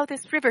you allow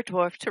this river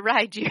dwarf to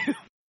ride you?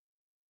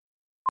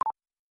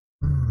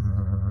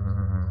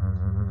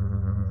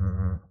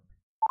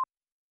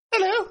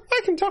 Hello,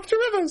 I can talk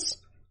to rivers.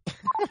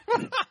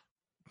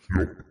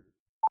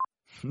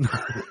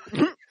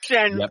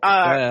 Jen,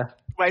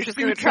 We're just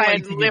going to try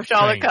and lift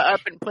Olika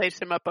up and place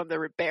him up on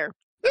the bear.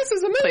 This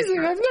is amazing.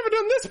 I've never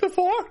done this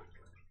before.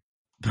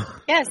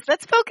 Yes,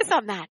 let's focus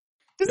on that.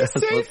 Is it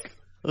safe?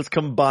 Let's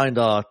combine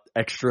our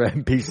extra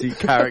NPC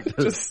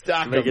characters Just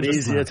stack to make them, it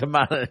easier to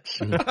manage.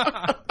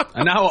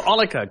 And now,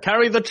 Olika,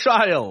 carry the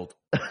child.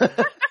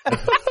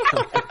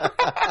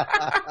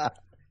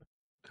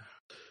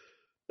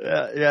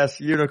 Yes,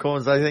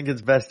 unicorns, I think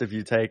it's best if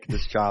you take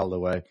this child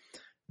away.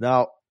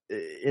 Now,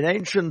 in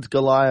ancient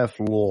Goliath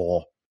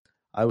lore,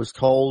 I was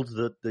told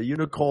that the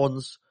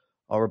unicorns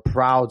are a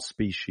proud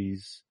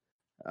species,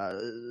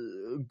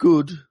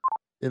 good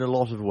in a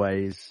lot of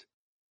ways.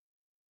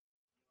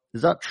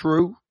 Is that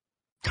true?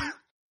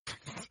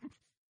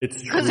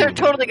 It's true. Because they're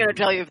totally going to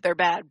tell you if they're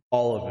bad.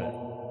 All of it.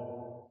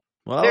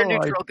 Well, They're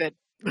neutral good.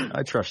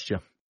 I trust you.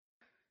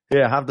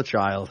 Here, have the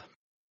child.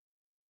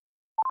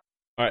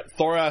 All right,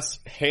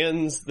 Thoras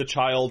hands the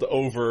child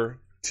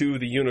over to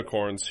the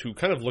unicorns, who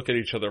kind of look at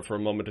each other for a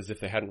moment as if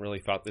they hadn't really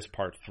thought this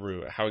part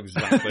through. How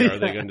exactly are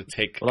they going to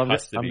take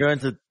custody? I'm going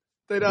to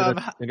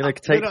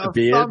take the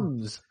beard.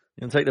 Thumbs.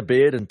 I'm going to take the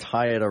beard and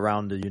tie it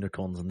around the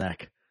unicorn's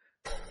neck.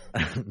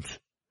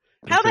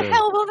 How the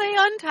hell will they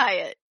untie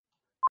it?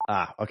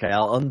 Okay,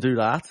 I'll undo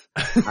that,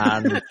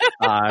 and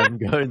I'm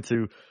going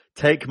to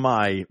take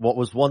what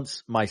was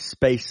once my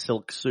space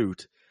silk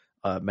suit,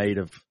 made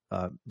of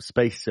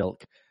space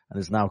silk, and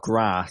is now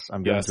grass.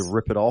 I'm going to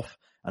rip it off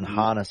and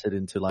harness it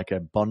into like a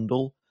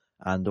bundle,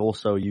 and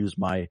also use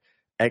my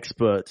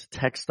expert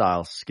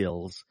textile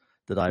skills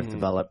that I've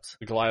developed.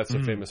 The Goliaths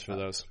are famous for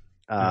those.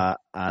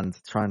 And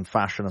try and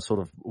fashion a sort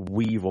of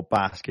weave or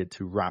basket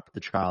to wrap the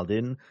child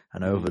in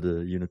and over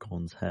the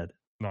unicorn's head.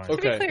 Nice. To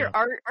be clear,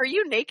 are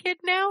you naked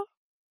now?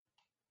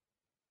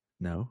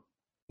 No.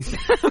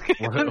 Okay.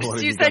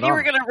 You said you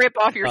were going to rip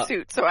off your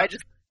suit, so I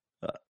just...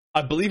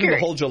 I believe in the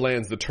Holja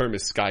lands, the term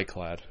is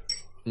skyclad.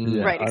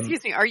 Yeah, right,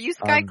 excuse me. Are you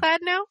skyclad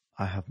now?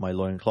 I have my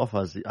loincloth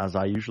as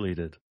I usually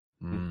did.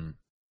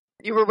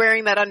 You were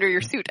wearing that under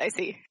your suit, I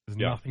see. There's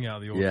nothing out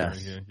of the ordinary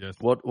here. Yes.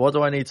 What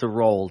do I need to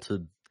roll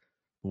to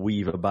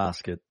weave a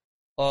basket?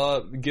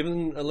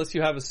 Unless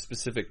you have a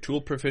specific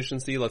tool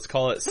proficiency, let's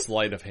call it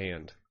sleight of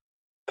hand.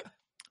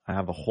 I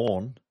have a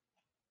horn.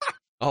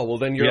 Oh, well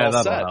then you're all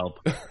set. Help.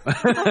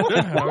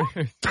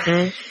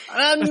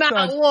 And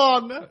not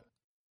one.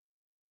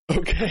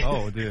 Okay.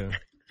 Oh dear.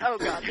 Oh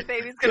god, the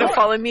baby's going to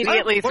fall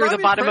immediately through the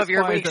bottom of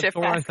your makeshift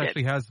basket. Thoras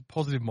actually has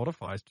positive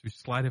modifiers to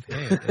sleight of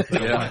hand.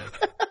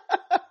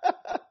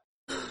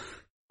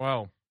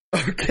 Wow.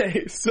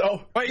 Okay,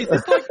 so wait,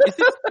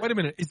 wait a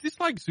minute. Is this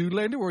like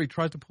Zoolander where he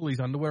tries to pull his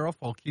underwear off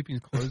while keeping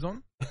his clothes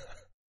on?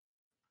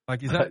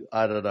 Like, is that?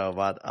 I don't know,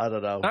 man. I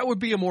don't know. That would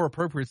be a more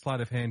appropriate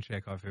sleight of hand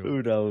check, I feel.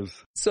 Who knows?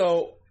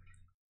 So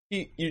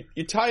you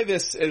tie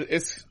this.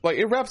 It's like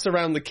it wraps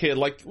around the kid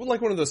like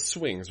one of those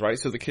swings, right?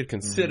 So the kid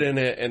can sit in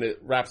it, and it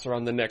wraps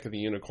around the neck of the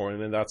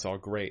unicorn, and that's all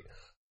great.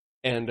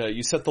 And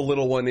you set the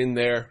little one in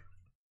there,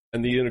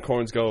 and the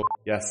unicorns go,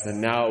 "Yes,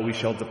 and now we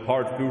shall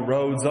depart through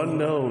roads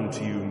unknown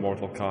to you,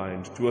 mortal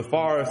kind, to a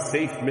far,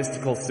 safe,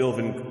 mystical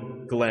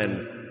sylvan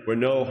glen, where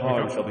no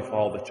harm shall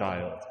befall the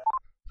child."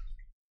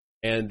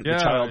 And the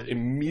child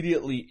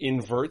immediately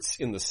inverts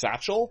in the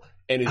satchel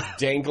and is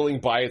dangling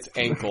by its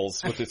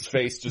ankles with its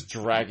face just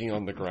dragging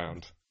on the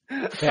ground.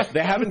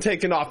 They haven't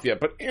taken off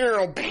yet, but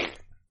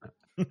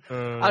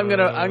I'm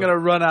gonna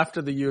run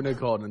after the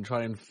unicorn and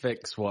try and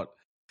fix what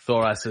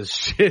Thoras has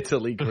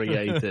shittily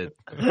created.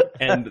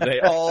 And they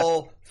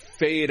all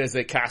fade as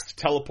they cast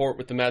teleport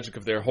with the magic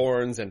of their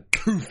horns, and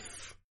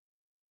poof,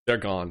 they're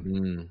gone.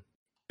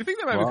 You think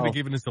they maybe could have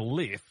given us a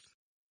lift?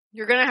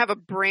 You're gonna have a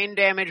brain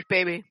damaged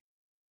baby.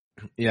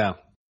 Yeah.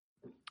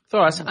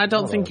 Thoras, I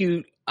don't think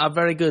you are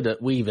very good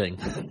at weaving.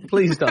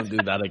 Please don't do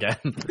that again.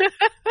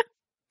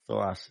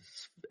 Thoras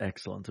is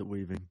excellent at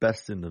weaving.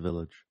 Best in the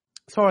village.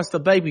 Thoras, the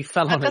baby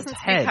fell on its That doesn't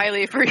head. speak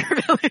highly for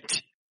your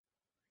village.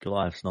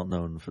 Goliath's not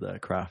known for their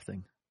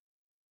crafting.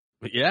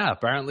 Yeah,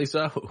 apparently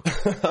so.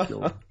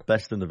 Still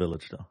best in the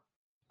village, though.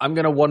 I'm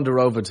going to wander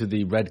over to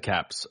the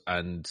Redcaps,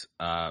 and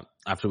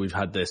after we've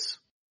had this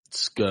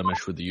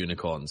skirmish with the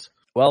unicorns.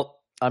 Well,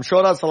 I'm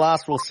sure that's the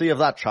last we'll see of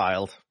that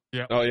child.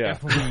 Yeah. Oh, yeah.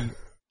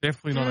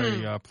 Definitely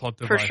not a plot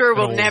device. For sure, at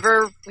will all.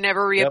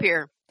 never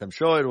reappear. I'm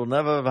sure it will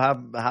never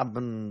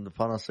happen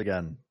upon us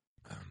again.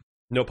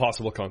 No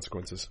possible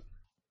consequences.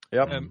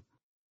 Yep.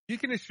 You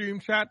can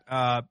assume, chat,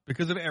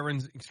 because of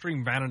Aaron's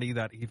extreme vanity,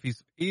 that if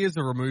his ears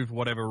are removed for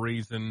whatever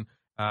reason,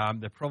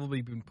 they've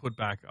probably been put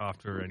back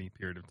after any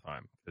period of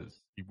time, because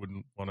he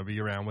wouldn't want to be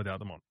around without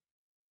them on.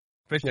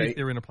 Especially if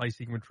they're in a place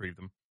he can retrieve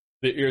them.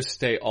 The ears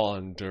stay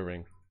on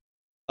during.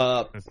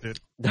 That's it.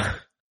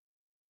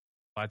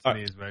 Lights and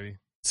ears, baby.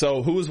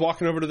 So who was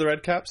walking over to the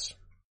Redcaps?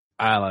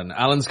 Alan.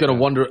 Alan's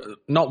going to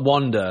not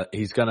wander,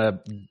 he's going to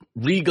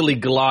regally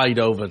glide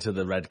over to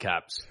the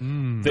Redcaps,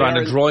 trying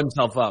to draw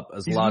himself up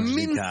as large as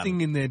he can.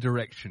 Mincing in their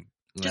direction.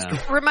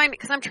 Just remind me,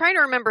 because I'm trying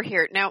to remember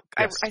here. Now,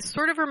 yes. I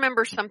sort of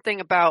remember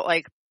something about,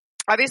 like,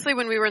 obviously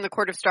when we were in the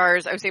Court of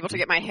Stars, I was able to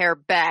get my hair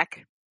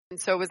back,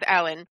 and so was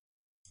Alan.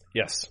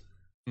 Yes.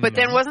 But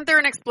then wasn't there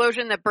an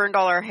explosion that burned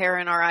all our hair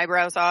and our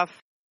eyebrows off?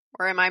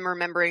 Or am I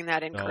remembering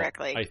that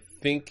incorrectly? No, I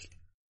think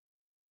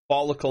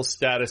follicle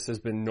status has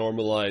been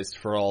normalized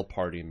for all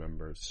party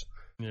members.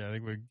 Yeah, I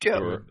think we're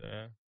good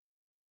there.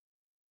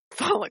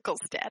 Follicle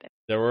status.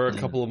 There were a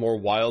couple of more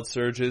wild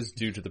surges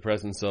due to the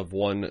presence of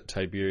one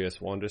Tiberius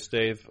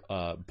Wanderstave,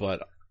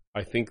 but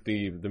I think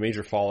the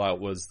major fallout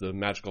was the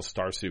magical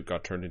starsuit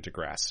got turned into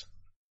grass.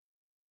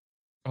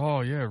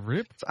 Oh, yeah,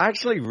 rip. It's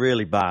actually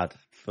really bad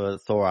for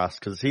Thoras,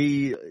 because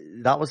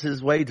that was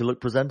his way to look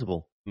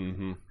presentable.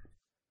 Mm-hmm.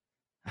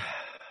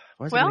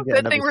 Well,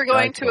 good thing we're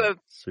going to a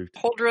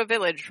Holdra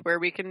village where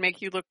we can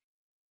make you look,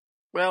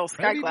 well,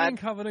 sky-clad. Maybe being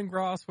covered in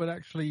grass would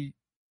actually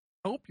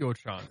help your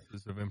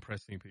chances of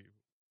impressing people.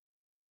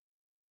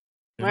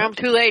 Well, I'm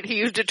too late. He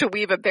used it to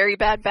weave a very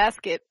bad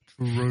basket.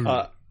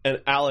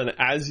 And Alan,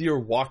 as you're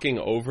walking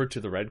over to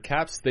the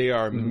Redcaps, they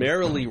are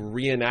merrily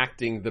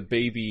reenacting the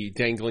baby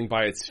dangling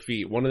by its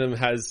feet. One of them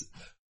has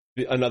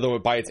another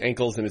one by its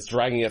ankles and it's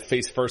dragging it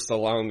face first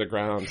along the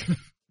ground.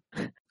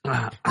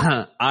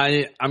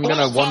 I'm going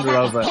to wander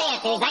over.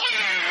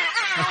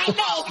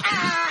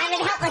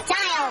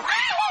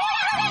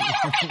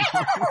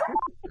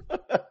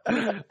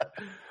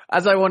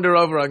 As I wander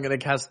over, I'm going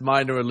to cast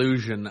Minor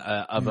Illusion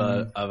of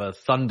a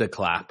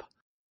thunderclap.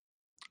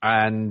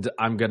 And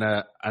I'm going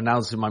to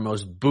announce in my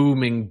most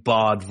booming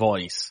bard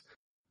voice.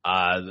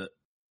 Yeah,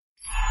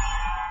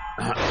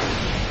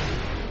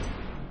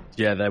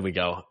 there we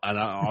go. And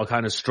I'll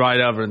kind of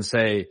stride over and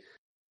say,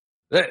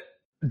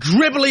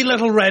 dribbly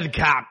little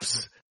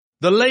Redcaps,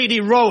 the Lady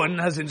Rowan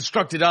has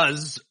instructed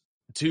us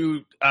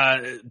to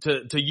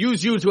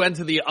use you to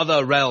enter the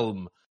other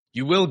realm.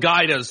 You will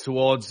guide us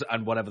towards,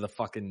 and whatever the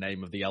fucking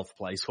name of the elf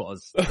place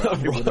was.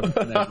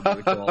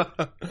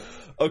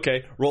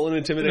 Okay, roll an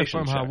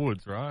intimidation check. Fomar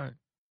Woods, right?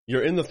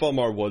 You're in the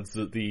Fomar Woods.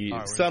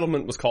 The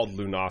settlement was called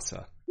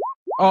Lunasa.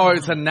 Oh,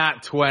 it's a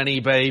nat 20,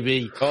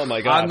 baby. Oh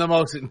my god. I'm the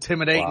most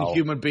intimidating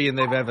human being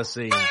they've ever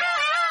seen.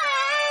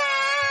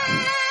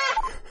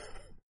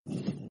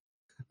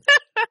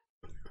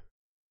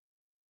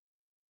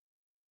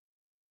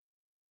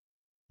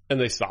 And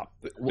they stop.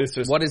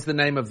 What is the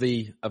name of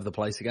the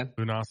place again?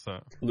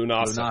 Lunasa.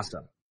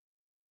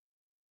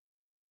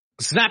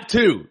 Snap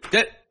 2.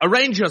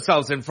 Arrange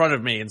yourselves in front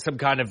of me in some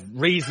kind of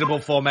reasonable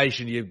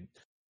formation, you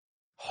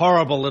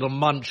horrible little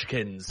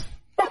munchkins.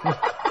 No,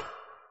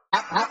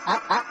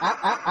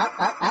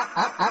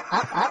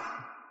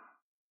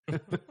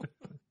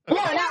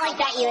 not like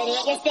that, you idiot.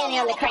 You're standing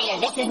on the crater.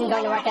 This isn't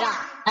going to work at all.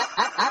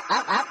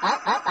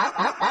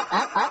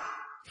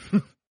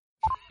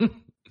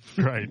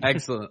 Great.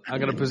 Excellent. I'm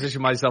going to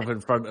position myself in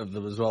front of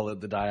them as well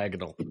at the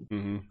diagonal.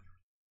 Mm-hmm.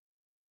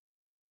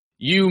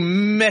 You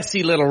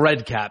messy little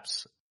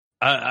Redcaps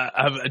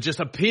have just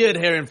appeared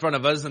here in front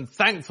of us, and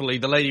thankfully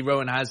the Lady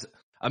Rowan has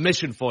a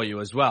mission for you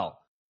as well.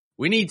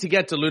 We need to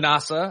get to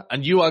Lunasa,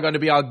 and you are going to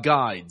be our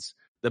guides.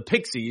 The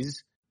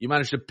pixies, you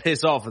managed to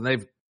piss off, and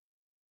they've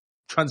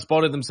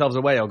transported themselves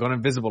away or gone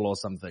invisible or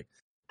something.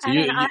 So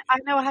I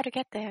know how to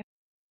get there.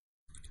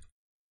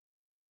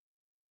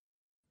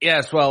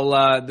 Yes, well,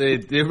 the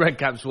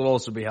Redcaps will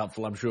also be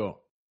helpful, I'm sure.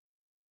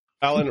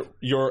 Alan,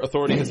 your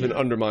authority has been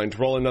undermined.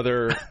 Roll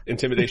another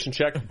intimidation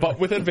check, but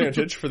with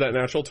advantage for that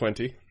natural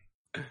 20.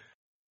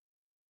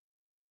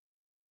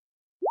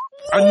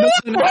 Another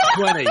nat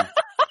 20.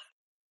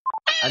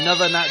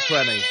 Another nat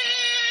 20.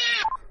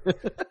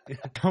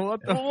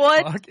 What the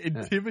fuck?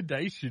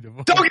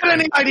 Intimidation. Don't get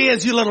any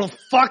ideas, you little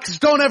fucks.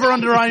 Don't ever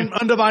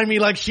undermine me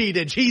like she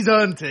did. She's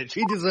earned it.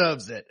 She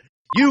deserves it.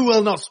 You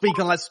will not speak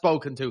unless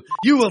spoken to.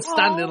 You will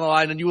stand in the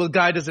line and you will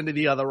guide us into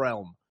the other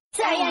realm.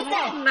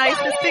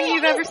 Nicest thing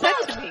you've ever said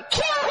to me.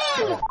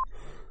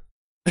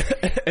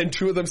 And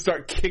two of them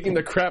start kicking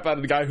the crap out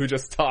of the guy who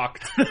just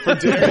talked for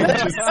daring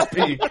to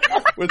speak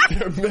with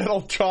their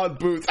metal trod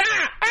boots. No,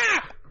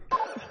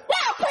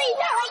 please,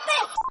 not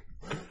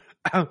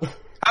like this!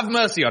 Have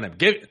mercy on him.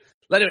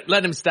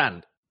 Let him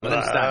stand. Let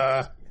him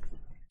stand.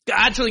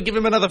 Actually, give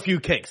him another few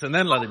kicks and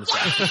then let him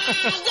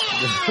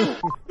stand.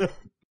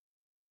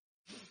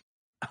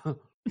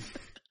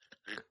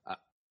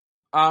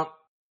 I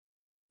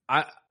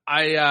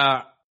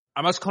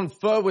must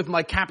confer with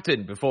my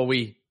captain before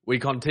we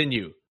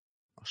continue.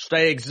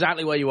 Stay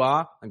exactly where you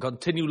are and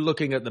continue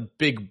looking at the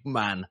big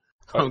man.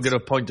 I'm going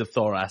to point to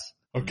Thoras.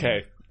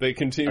 Okay, they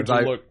continue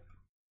to look.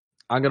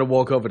 I'm going to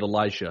walk over to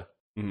Lisha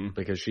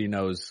because she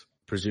knows,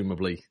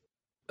 presumably,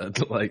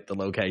 like the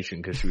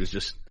location because she was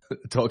just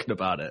talking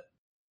about it.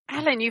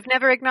 Alan, you've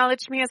never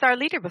acknowledged me as our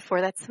leader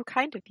before. That's so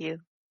kind of you.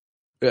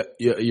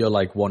 You're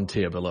like one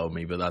tier below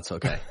me, but that's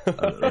okay.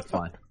 That's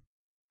fine.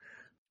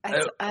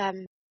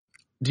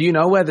 Do you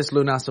know where this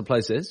Lunasa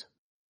place is?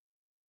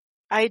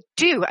 I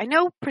do. I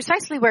know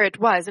precisely where it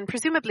was, and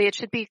presumably it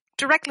should be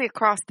directly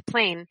across the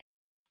plain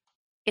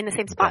in the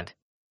same spot. Okay.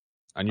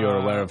 And you're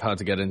aware of how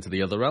to get into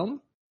the other realm?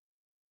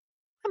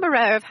 I'm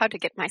aware of how to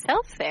get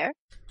myself there.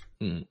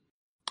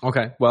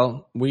 Okay,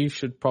 well, we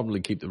should probably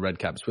keep the red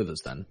caps with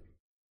us then.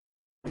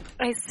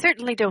 I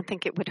certainly don't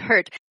think it would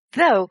hurt,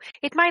 though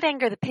it might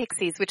anger the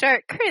pixies, which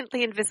are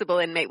currently invisible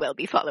and may well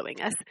be following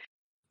us.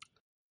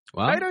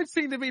 Well, they don't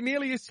seem to be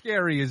nearly as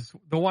scary as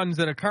the ones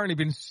that have currently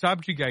been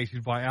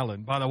subjugated by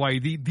Alan. By the way,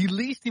 the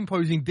least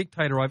imposing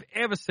dictator I've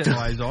ever set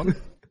eyes on.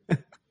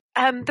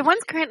 The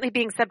ones currently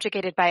being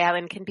subjugated by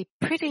Alan can be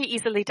pretty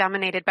easily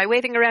dominated by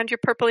waving around your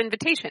purple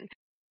invitation.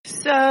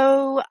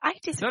 So, I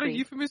disagree. Is that a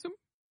euphemism?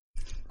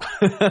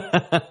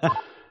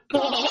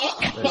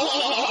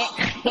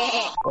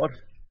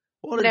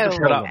 What no, is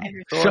the problem?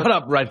 Shut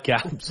up, red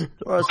caps.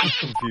 I was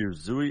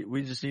confused. Do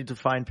we just need to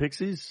find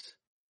pixies?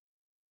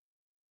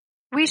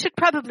 We should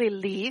probably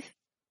leave.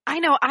 I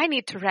know I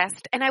need to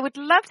rest, and I would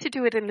love to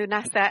do it in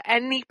Lunasa,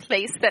 any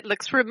place that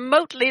looks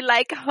remotely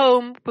like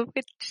home,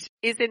 which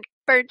isn't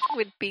burnt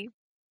would be.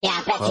 Yeah,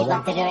 I bet you'd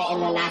love to do it in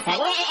Lunasa.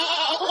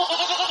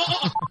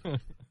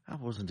 I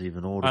wasn't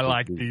even ordered. I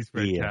like these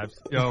red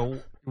caps. Yo,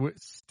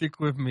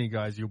 stick with me,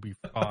 guys. You'll be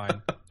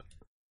fine.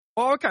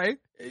 Well, okay.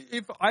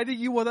 If either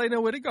you or they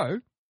know where to go,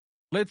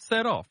 let's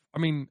set off. I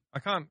mean,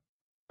 Can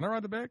I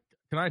ride the bear?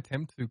 Can I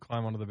attempt to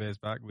climb onto the bear's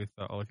back with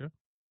Olika?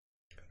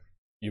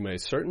 You may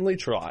certainly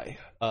try.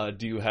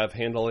 Do you have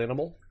handle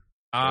animal?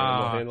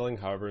 Animal handling,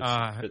 however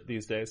it's fit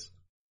these days.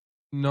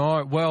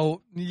 No.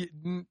 Well,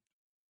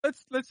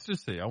 let's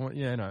just see. I mean,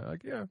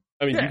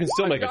 you can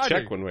still make a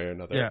check one way or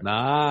another. Yeah.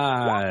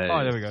 Nice.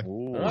 Oh, there we go.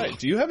 Ooh. All right.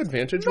 Do you have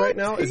advantage right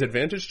now? Is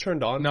advantage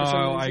turned on? No, for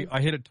some reason?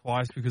 I hit it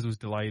twice because it was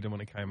delayed and when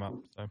it came up.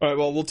 So. All right.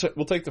 Well, we'll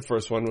take the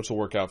first one, which will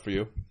work out for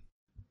you.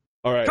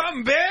 All right.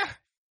 Come bear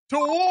to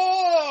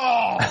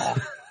war.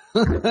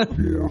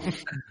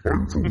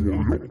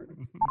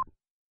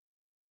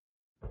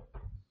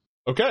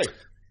 Okay.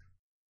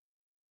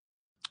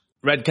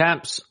 Red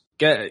caps,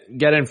 get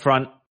in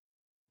front.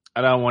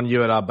 I don't want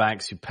you at our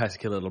backs, you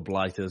pesky little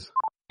blighters.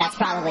 That's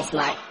probably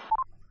smart.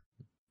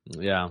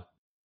 Yeah.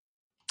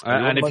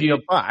 And if you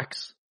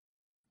backs,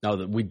 no,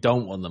 that we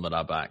don't want them at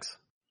our backs.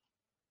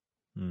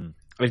 And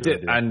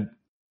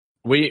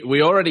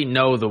we already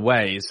know the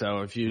way. So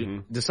if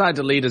you decide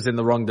to lead us in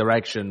the wrong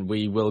direction,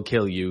 we will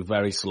kill you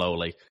very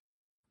slowly.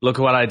 Look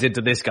at what I did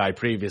to this guy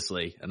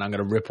previously, and I'm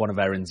going to rip one of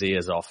Erin's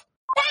ears off.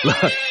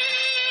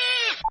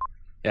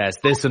 Yes,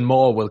 this and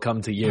more will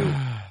come to you.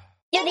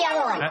 You're the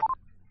other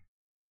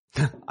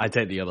one. I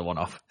take the other one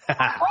off.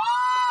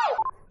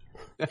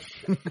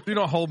 Do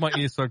not hold my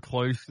ear so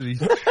close to these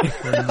morons.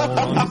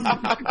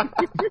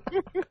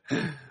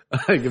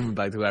 I give him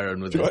back to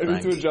Erin with Do this. I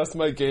need to adjust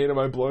my gain? Am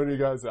I blowing you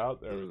guys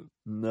out there?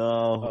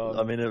 No,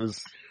 I mean that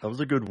was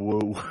a good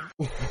woo.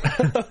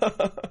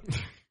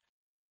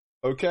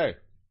 Okay.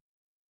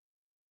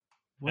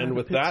 Where And are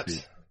with the that,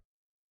 pixies?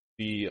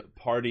 the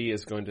party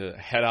is going to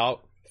head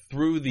out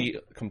through the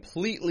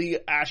completely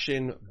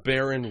ashen,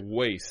 barren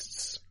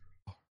wastes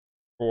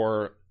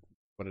for,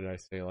 what did I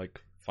say, like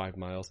 5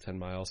 miles, 10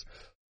 miles,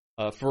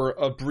 for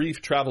a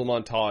brief travel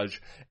montage.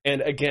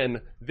 And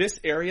again, this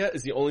area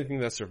is the only thing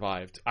that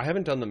survived. I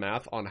haven't done the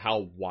math on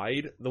how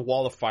wide the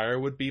wall of fire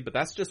would be, but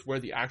that's just where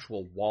the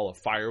actual wall of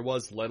fire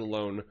was, let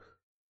alone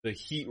the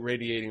heat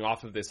radiating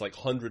off of this like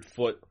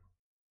 100-foot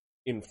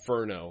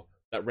inferno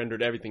that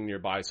rendered everything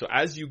nearby. So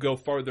as you go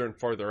farther and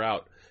farther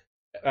out,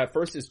 at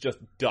first it's just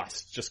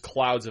dust, just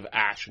clouds of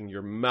ash, and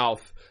your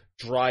mouth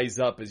dries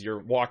up as you're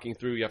walking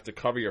through. You have to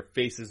cover your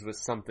faces with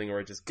something, or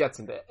it just gets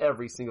into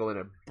every single, and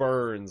it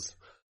burns.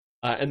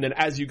 And then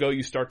as you go,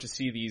 you start to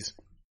see these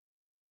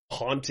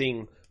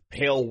haunting,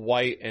 pale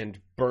white and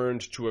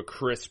burned to a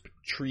crisp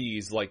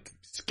trees, like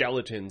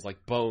skeletons,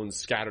 like bones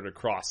scattered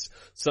across.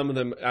 Some of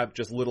them have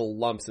just little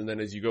lumps, and then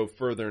as you go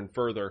further and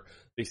further,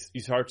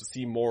 you start to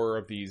see more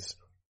of these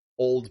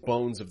old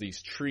bones of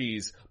these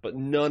trees, but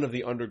none of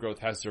the undergrowth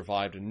has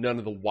survived, and none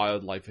of the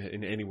wildlife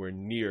in anywhere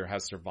near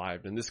has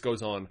survived. And this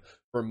goes on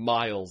for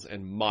miles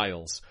and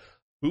miles.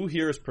 Who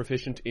here is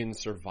proficient in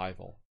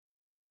survival?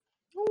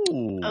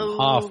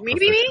 Oh,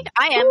 maybe me?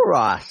 I am.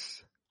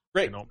 Ross.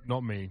 Great. No,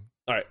 not me.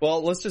 All right,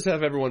 well, let's just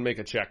have everyone make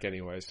a check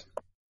anyways.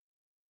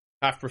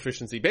 Half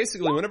proficiency.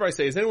 Basically, whenever I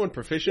say, is anyone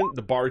proficient,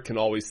 the bard can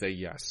always say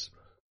yes.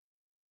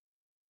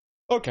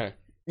 Okay.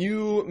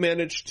 You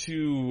managed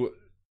to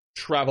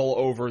travel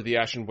over the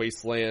Ashen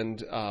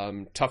Wasteland,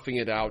 toughing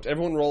it out.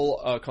 Everyone roll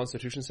a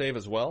Constitution save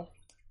as well.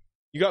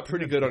 You got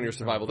pretty good on your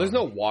survival. There's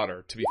no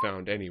water to be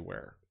found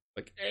anywhere.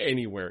 Like,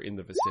 anywhere in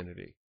the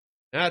vicinity.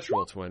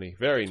 Natural 20.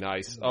 Very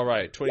nice. All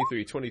right,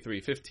 23,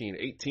 23, 15,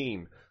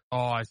 18. Oh,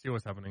 I see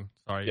what's happening.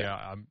 Sorry, Yeah.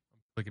 I'm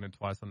clicking it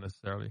twice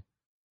unnecessarily.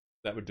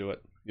 That would do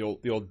it.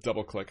 The old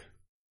double click.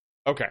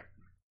 Okay.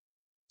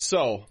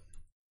 So,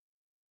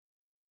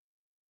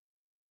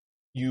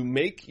 you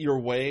make your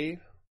way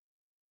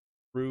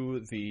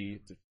through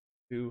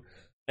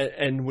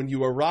and when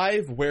you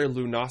arrive where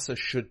Lunasa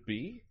should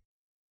be,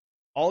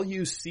 all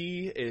you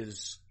see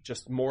is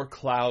just more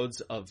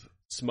clouds of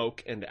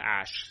smoke and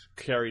ash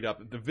carried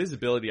up. The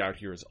visibility out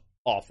here is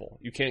awful.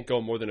 You can't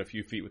go more than a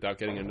few feet without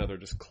getting another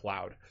just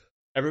cloud.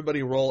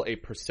 Everybody roll a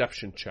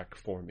perception check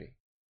for me.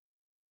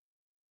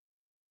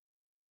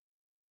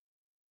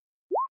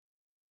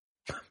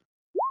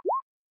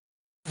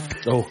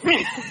 Oh.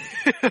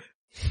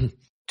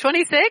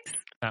 26?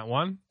 That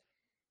one?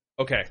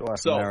 Okay,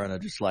 So Aaron are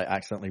just like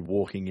accidentally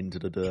walking into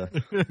the dirt.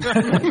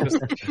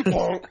 just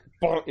bonk,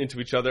 bonk into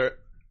each other.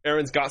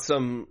 Aaron's got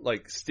some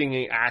like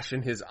stinging ash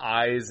in his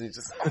eyes, and he's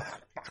just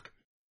fuck.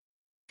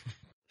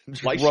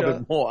 Just Lisha.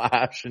 rubbing more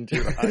ash into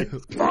your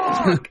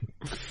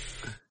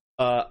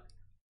eyes.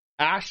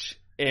 Ash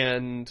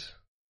and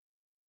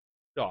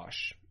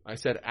Josh. I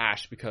said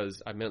Ash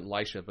because I meant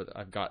Lisha, but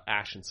I've got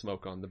ash and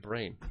smoke on the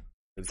brain.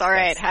 It's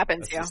alright, it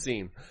happens, that's the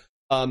scene.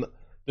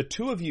 The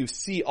two of you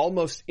see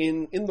almost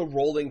in the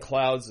rolling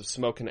clouds of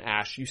smoke and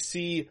ash, you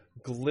see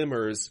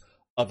glimmers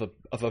of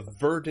a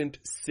verdant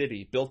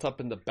city built up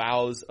in the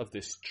boughs of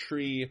this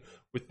tree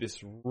with this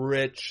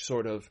rich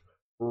sort of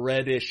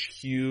reddish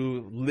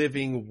hue,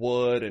 living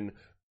wood and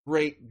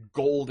great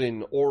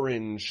golden,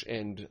 orange,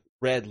 and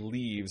red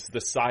leaves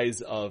the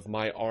size of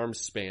my arm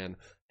span,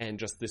 and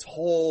just this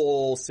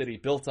whole city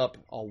built up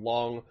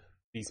along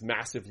these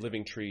massive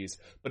living trees,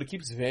 but it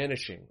keeps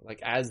vanishing, like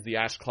as the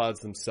ash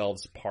clouds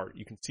themselves part.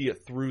 You can see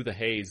it through the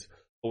haze,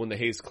 but when the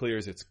haze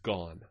clears, it's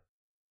gone.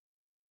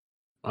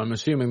 I'm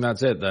assuming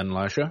that's it then,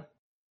 Lisha.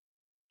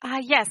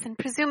 Yes, and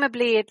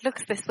presumably it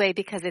looks this way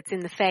because it's in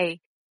the Fae.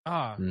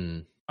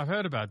 I've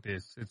heard about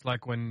this. It's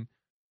like when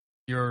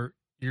you're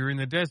in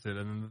the desert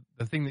and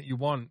the thing that you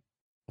want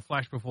will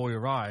flash before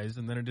your eyes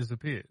and then it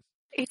disappears.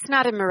 It's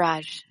not a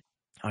mirage.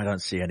 I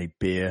don't see any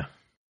beer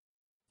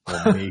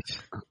or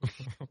meat.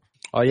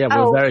 Oh yeah,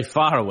 we're very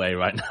far away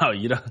right now.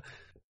 You know.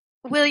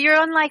 Well, you're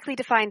unlikely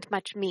to find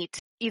much meat,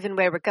 even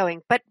where we're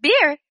going. But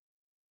beer?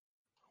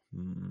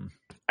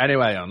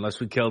 Anyway, unless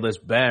we kill this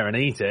bear and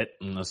eat it,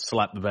 and let's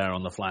slap the bear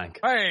on the flank.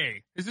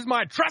 Hey, this is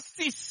my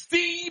trusty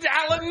steed,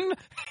 Alan.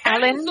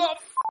 Alan, Hands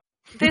off.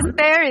 This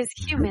bear is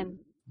human.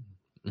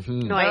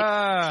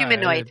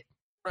 Humanoid.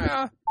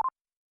 Yeah.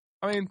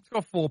 I mean, it's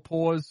got 4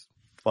 paws.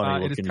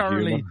 Funny it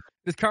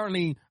is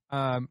currently,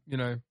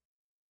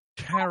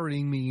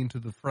 carrying me into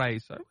the fray.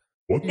 So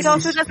it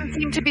also doesn't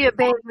seem to be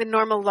obeying the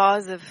normal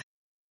laws of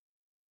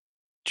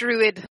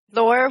druid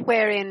lore,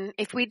 wherein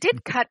if we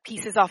did cut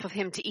pieces off of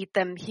him to eat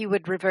them, he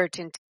would revert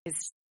into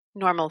his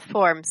normal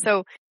form.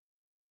 So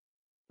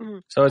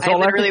it's all I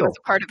literally ethical. was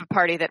part of a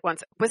party that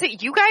once... Was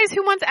it you guys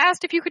who once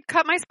asked if you could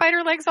cut my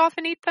spider legs off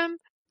and eat them?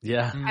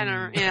 Yeah. I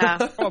don't know. Yeah.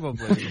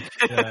 Probably.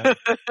 Yeah.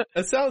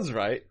 That sounds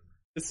right.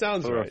 It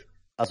sounds right.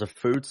 As a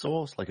food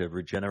source, like a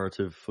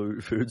regenerative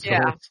food source.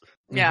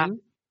 Yeah.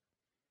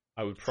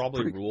 I would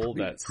probably rule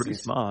that pretty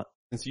smart.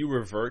 Since you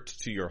revert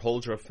to your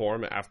Huldra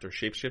form after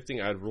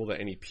shapeshifting, I'd rule that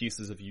any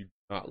pieces of you do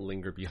not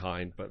linger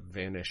behind, but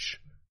vanish.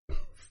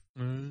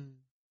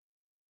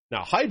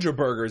 Now, Hydra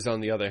burgers,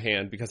 on the other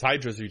hand, because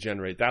Hydras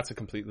regenerate, that's a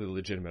completely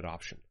legitimate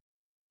option.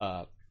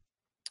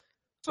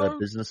 So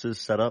businesses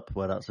set up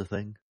where that's a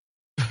thing?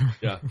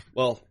 Yeah,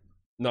 well,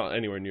 not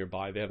anywhere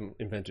nearby. They haven't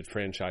invented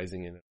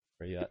franchising in it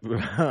yet. You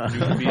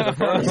could be the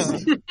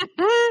first.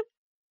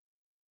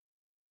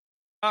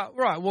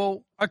 Right,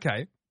 well,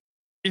 okay.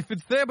 If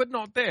it's there but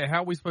not there,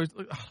 how are we supposed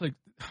to... Like,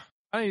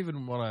 I don't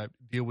even want to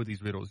deal with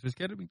these riddles. Just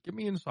get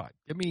me inside.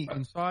 Get me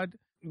inside.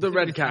 The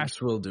red caps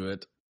will do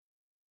it.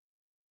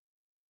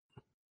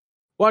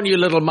 One, you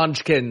little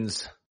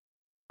munchkins.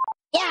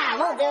 Yeah,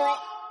 we'll do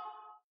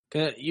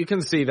it. You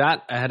can see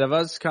that ahead of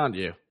us, can't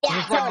you?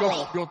 Yeah, It's like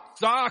totally. your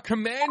Tsar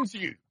commands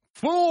you.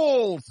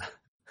 Fools!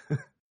 All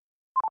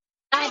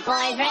right,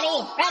 boys,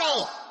 ready?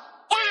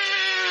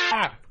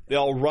 Yeah! They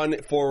all run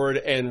forward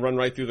and run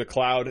right through the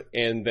cloud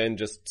and then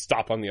just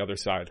stop on the other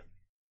side.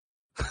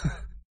 It's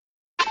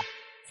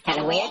kind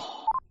of weird.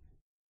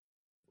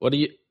 What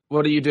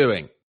are you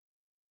doing?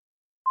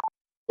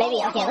 Maybe,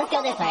 okay, let's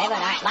go this way.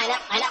 Everyone, all right, line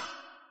up.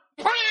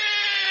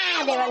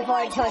 Ah! They run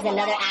forward towards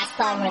another ash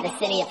cloud where the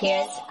city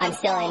appears. I'm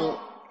still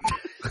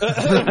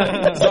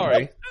in...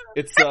 Sorry.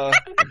 It's,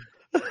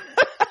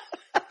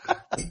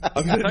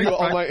 I'm gonna do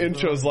all my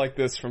intros like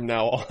this from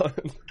now on.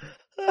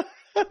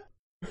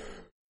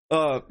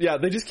 Yeah,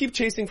 they just keep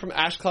chasing from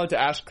ash cloud to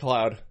ash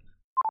cloud.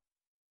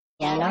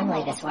 Yeah,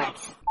 normally this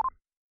works.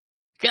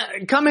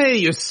 Come here,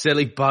 you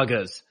silly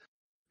buggers.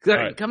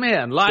 Right. Come here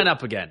and line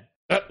up again.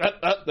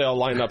 They all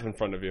line up in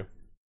front of you.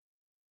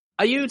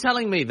 Are you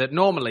telling me that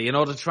normally, in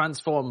order to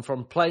transform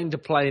from plane to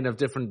plane of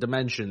different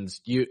dimensions,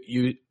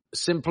 you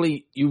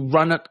simply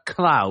run at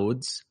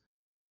clouds?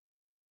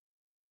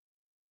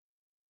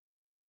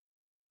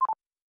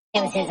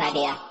 It was his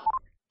idea.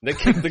 They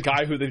kick the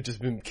guy who they've just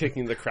been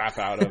kicking the crap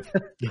out of.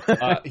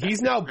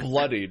 He's now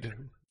bloodied.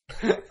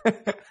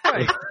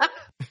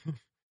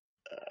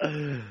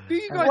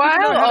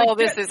 While all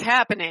this is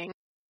happening,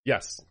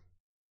 Yes.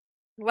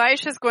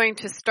 Laisha's going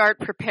to start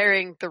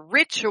preparing the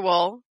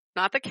ritual,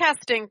 not the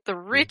casting, the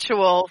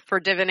ritual for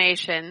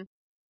divination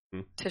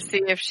to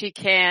see if she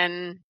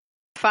can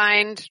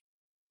find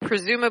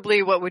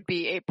presumably what would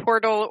be a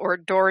portal or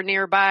door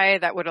nearby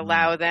that would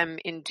allow them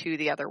into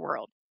the other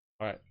world.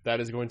 All right. That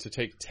is going to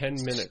take 10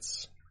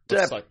 minutes.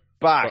 Step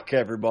back,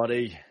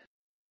 everybody.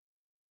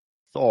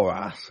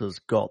 Thoras has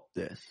got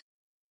this.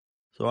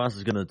 Thoras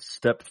is going to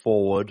step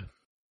forward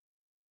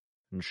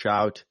and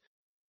shout,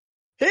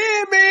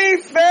 "Hear me,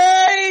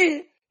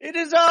 Fae! It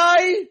is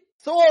I,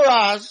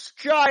 Thoras,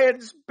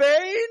 Giant's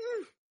Bane,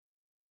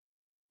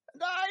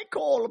 and I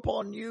call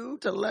upon you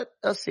to let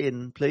us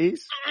in,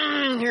 please."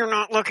 You're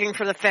not looking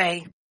for the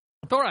Fae.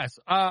 Thoras,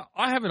 I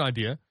have an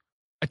idea.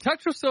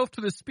 Attach yourself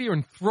to the spear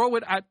and throw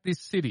it at this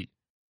city.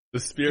 The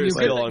spear is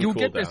still on You'll cooldown.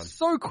 get there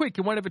so quick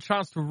you won't have a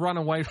chance to run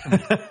away from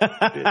it.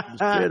 The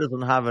spear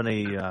doesn't have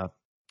any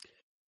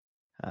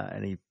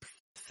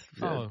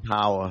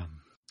power.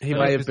 He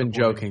may have been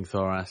joking,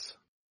 Thoras.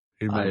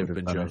 He may have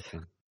been understand.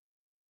 joking.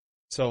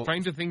 So,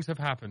 Stranger things have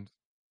happened.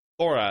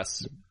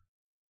 Thoras,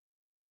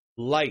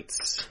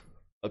 lights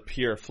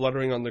appear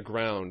fluttering on the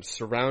ground,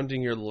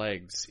 surrounding your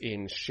legs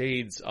in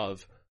shades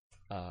of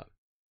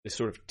the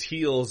sort of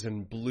teals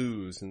and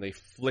blues, and they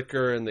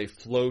flicker and they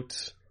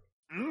float.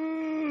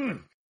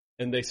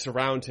 And they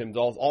surround him,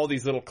 all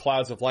these little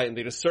clouds of light, and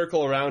they just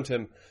circle around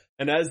him.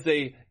 And as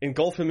they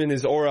engulf him in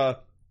his aura,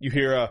 you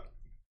hear a...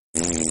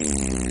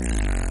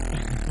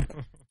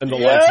 and the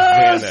lights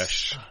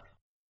vanish.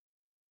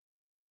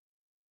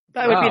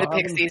 That would be the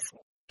pixies.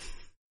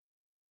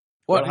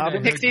 What The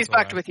happened? pixies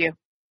fucked with you.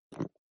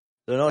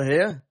 They're not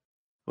here?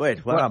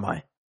 Wait, where am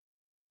I?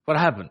 What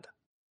happened?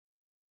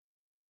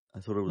 I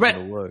thought it was Red.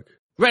 going to work.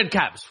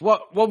 Redcaps,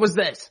 what was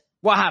this?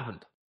 What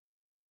happened?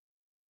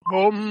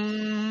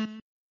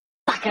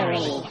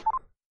 Fuckery.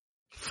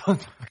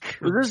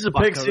 This is the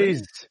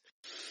Pixies.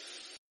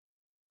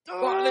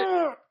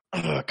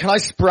 Can I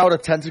sprout a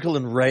tentacle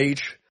in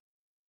rage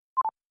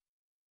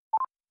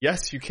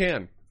Yes, you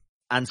can.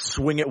 and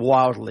swing it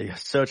wildly,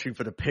 searching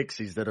for the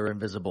Pixies that are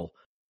invisible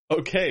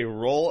Okay,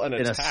 roll an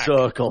in a attack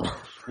circle?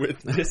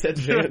 with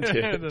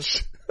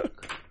disadvantage.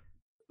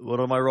 What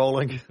am I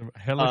rolling?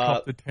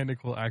 Helicopter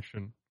tentacle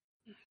action.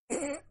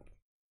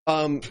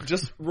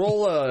 Just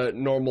roll a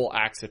normal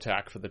axe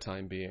attack for the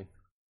time being.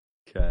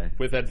 Okay.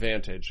 With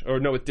advantage. Or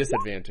no, with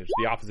disadvantage.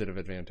 The opposite of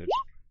advantage.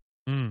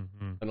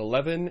 Mm-hmm. An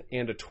 11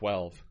 and a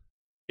 12.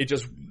 It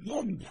just...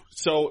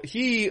 So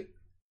he...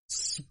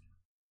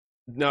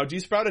 Now, do you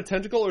sprout a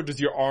tentacle, or does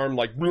your arm,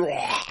 like...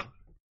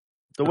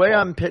 The way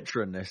I'm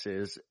picturing this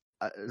is,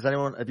 have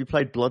you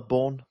played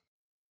Bloodborne?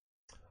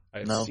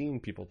 I've No. seen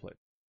people play.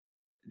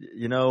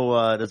 You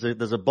know,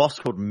 there's a boss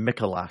called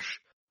Mikolash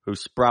who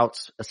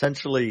sprouts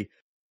essentially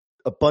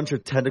a bunch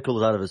of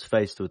tentacles out of his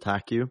face to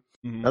attack you.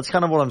 Mhm. That's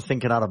kind of what I'm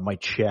thinking out of my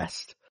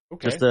chest.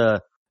 Okay. Just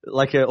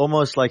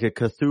almost like a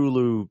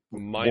Cthulhu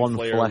Mind one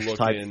Flayer flesh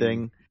type looking-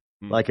 thing.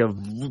 Mhm. Like a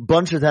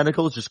bunch of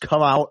tentacles just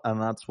come out,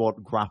 and that's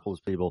what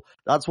grapples people.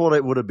 That's what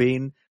it would have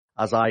been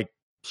as I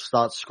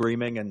start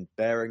screaming and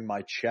baring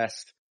my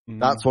chest. Mhm.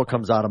 That's what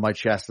comes out of my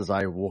chest as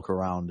I walk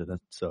around in a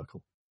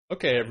circle.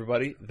 Okay,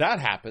 everybody. That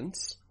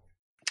happens.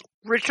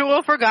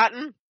 Ritual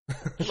forgotten.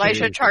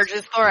 Laisha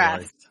charges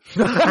Thoras.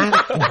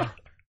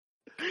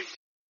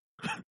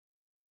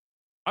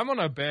 I'm on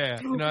a bear.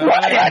 You know,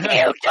 What have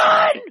you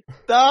done?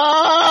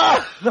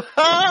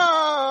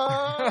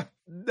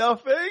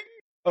 Nothing.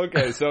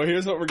 Okay, so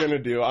here's what we're gonna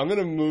do. I'm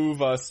gonna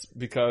move us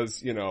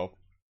because,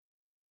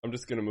 I'm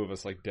just gonna move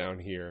us, like, down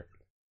here.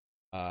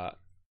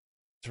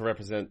 To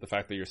represent the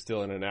fact that you're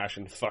still in an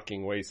ashen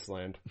fucking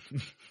wasteland.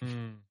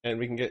 And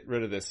we can get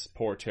rid of this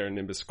poor Terra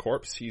Nimbus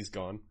corpse. He's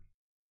gone.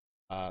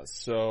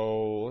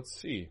 So, let's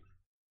see.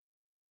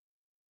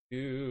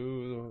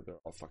 They're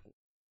all fucking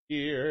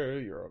here.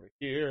 You're over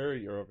here.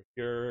 You're over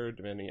here.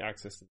 Demanding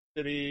access to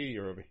the city.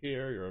 You're over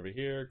here. You're over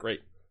here.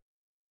 Great.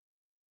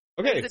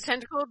 Okay. Has the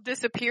tentacle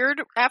disappeared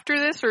after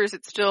this, or is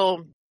it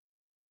still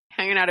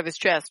hanging out of his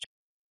chest?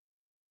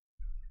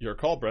 Your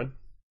call, Bren.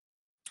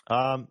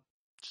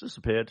 It's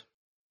disappeared.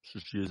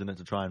 Just using it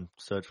to try and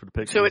search for the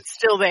pictures. So it's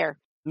still there.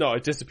 No,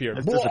 it disappeared.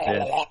 It's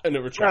disappeared. And it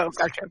Oh, retracts.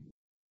 gotcha.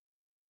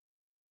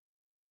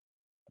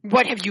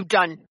 What have you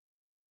done?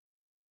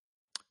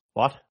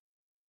 What?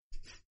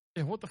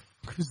 Yeah, what the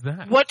fuck is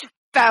that? What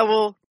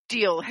foul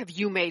deal have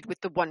you made with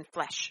the One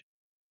Flesh?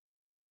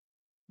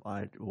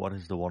 What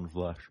is the One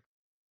Flesh?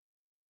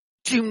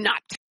 Do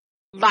not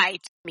lie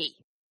to me.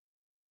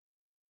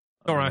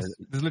 Thoras,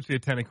 there's literally a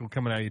tentacle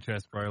coming out of your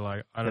chest, bro.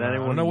 Like, I don't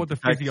anyone know what the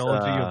detect,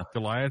 physiology of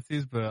Goliath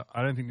is, but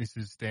I don't think this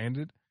is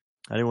standard.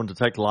 Anyone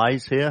detect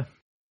lies here?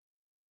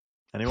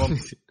 Anyone?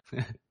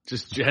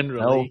 Just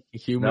generally,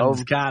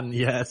 humans can,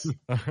 yes.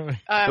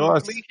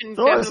 Thoras, We can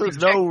Thoras definitely has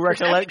no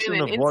check recollection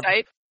perception of and what.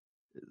 insight.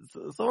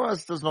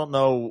 Thoras does not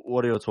know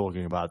what you're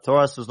talking about.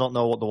 Thoras does not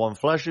know what the One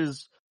Flesh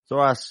is.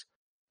 Thoras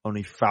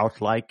only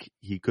felt like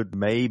he could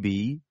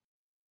maybe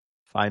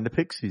find the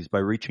pixies by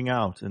reaching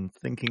out and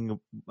thinking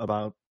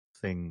about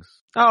things.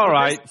 All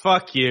right,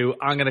 fuck you.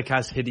 I'm going to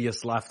cast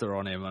Hideous Laughter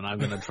on him, and I'm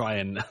going to try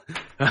and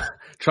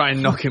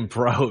knock him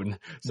prone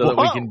so that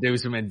we can do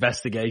some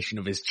investigation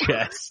of his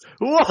chest.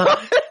 What?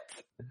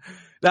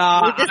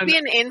 Would this be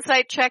an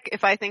insight check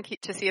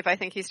to see if I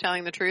think he's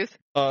telling the truth?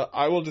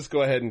 I will just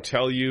go ahead and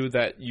tell you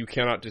that you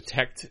cannot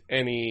detect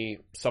any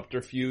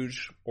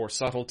subterfuge or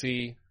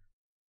subtlety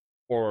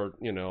or,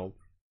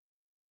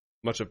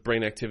 much of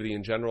brain activity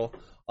in general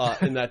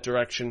in that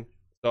direction.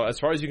 So as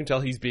far as you can tell,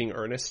 he's being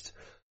earnest.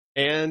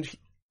 And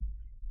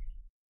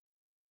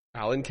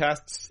Alan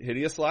casts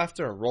Hideous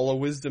Laughter. Roll a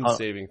wisdom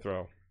saving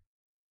throw.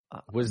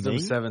 Wisdom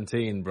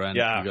 17, Brent.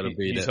 Yeah, you gotta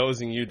beat he's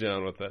hosing you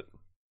down with it.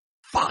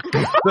 Fuck.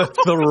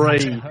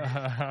 3.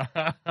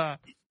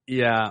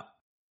 Yeah.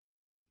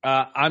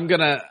 I'm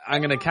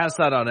gonna cast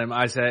that on him.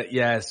 I say,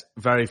 yes,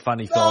 very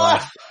funny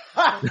thought.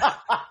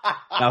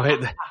 Now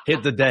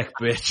hit the deck,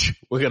 bitch.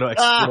 We're gonna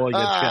explore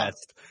your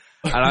chest.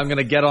 And I'm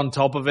gonna get on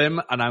top of him,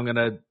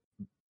 and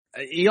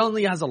he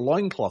only has a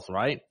loincloth,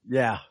 right?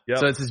 Yeah. Yep.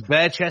 So it's his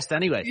bare chest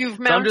anyway. You've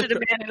mounted a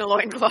man in a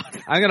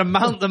loincloth. I'm going to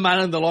mount the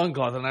man in the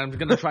loincloth, and I'm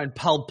going to try and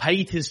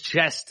palpate his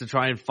chest to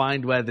try and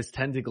find where this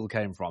tentacle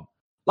came from.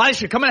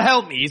 Lisha, come and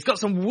help me. He's got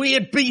some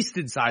weird beast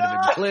inside of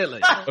him,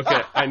 clearly.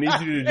 Okay, I need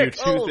you to do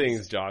 2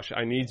 things, Josh.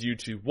 I need you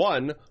to,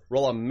 1,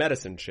 roll a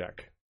medicine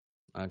check.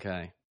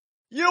 Okay.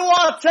 You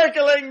are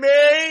tickling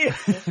me!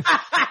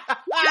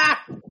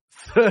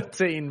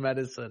 13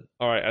 medicine.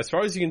 Alright, as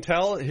far as you can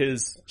tell,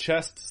 his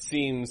chest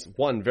seems,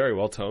 1, very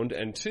well toned,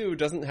 and 2,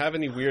 doesn't have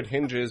any weird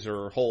hinges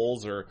or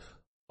holes or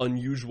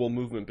unusual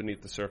movement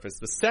beneath the surface.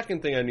 The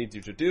second thing I need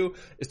you to do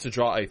is to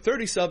draw a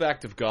 30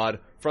 sub-act of God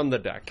from the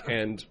deck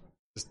and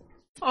just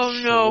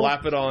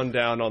slap it on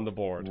down on the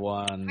board.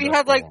 Wonderful. We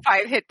have 5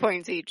 hit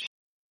points each.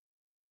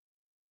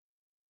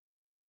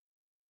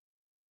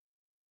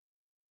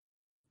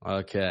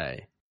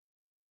 Okay.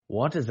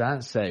 What does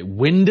that say?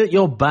 Wind at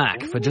your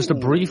back. For just a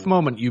brief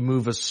moment, you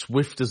move as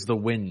swift as the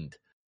wind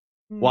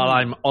while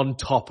I'm on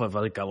top of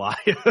a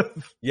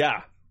Goliath.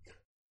 Yeah.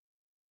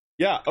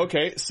 Yeah,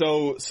 okay.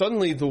 So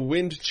suddenly the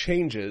wind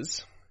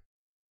changes.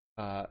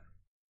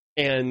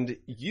 And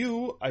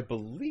you, I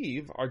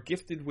believe, are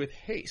gifted with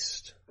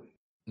haste.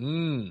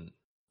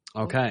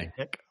 Okay.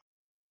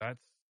 That's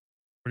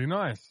pretty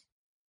nice.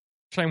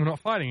 Shame we're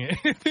not fighting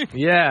it.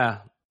 Yeah.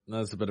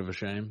 That's a bit of a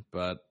shame,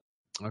 but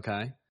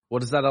okay. What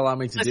does that allow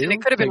me to do?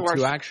 It could have been worse.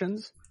 2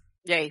 actions?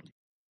 Yay.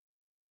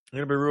 I'm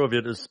going to be real with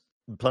you. There's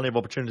plenty of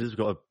opportunities. We've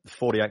got a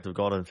 40 active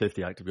God and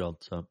 50 active God.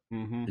 So.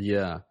 Mm-hmm.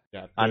 Yeah.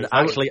 And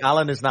actually,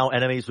 Alan is now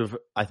enemies with,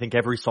 I think,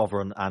 every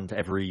sovereign and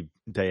every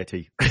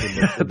deity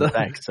in the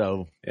deck.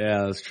 So.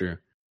 Yeah, that's true.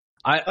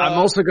 I'm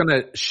also going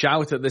to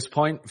shout at this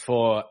point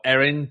for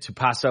Erin to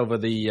pass over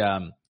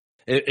the,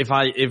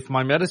 if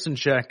my medicine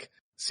check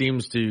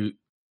seems to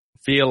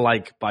feel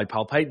like by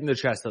palpating the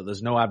chest that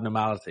there's no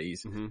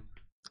abnormalities,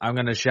 I'm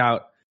going to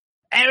shout,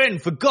 Erin,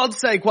 for God's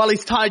sake, while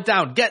he's tied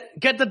down, get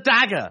the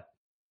dagger.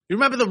 You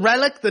remember the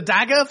relic, the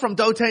dagger from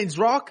Dotane's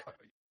Rock?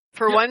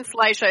 For once,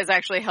 Lisha is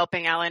actually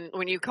helping Alan.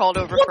 When you called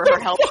over for her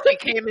help, she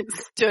came and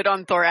stood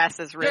on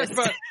Thoras's wrist.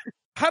 Yes, but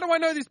how do I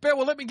know this bear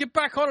will let me get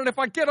back on it if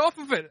I get off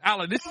of it?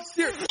 Alan, this is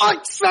serious.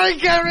 Fuck's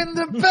sake, Erin,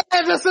 the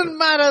bear doesn't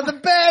matter. The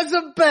bear's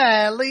a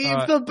bear.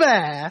 Leave the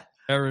bear.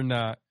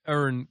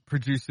 Erin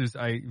produces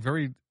a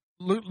very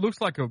looks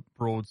like a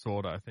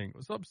broadsword, I think. It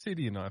was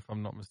obsidian, if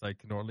I'm not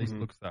mistaken, or at least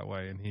looks that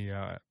way. And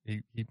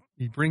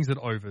he brings it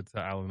over to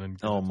Alan. And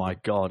oh my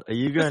God, are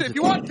you going? Listen, if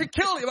you want to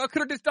kill him, I could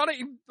have just done it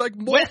in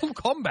Mortal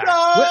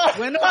Kombat.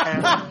 We're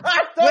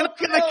not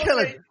going to kill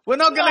him. We're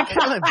not going to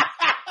kill him.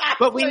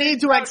 But we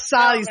need to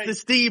excise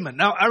this demon.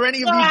 Now, have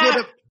any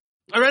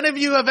of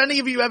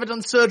you ever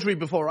done surgery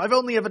before? I've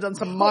only ever done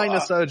some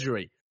minor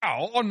surgery.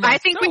 I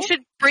think we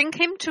should bring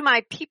him to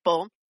my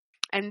people,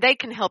 and they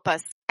can help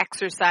us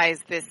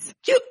exercise this.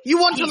 You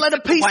want to let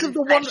a piece of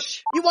the one?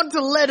 You want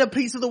to let a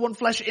piece of the One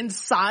Flesh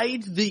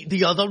inside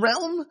the other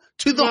realm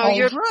to the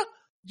Haldra?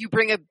 You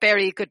bring a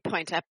very good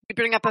point up. You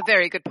bring up a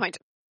very good point.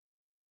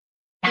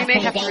 That's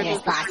pretty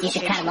dangerous, boss. You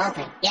should cut him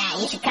open.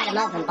 Yeah, you should cut him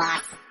open,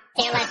 boss.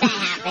 Can't let that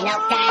happen.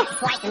 Okay,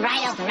 slice him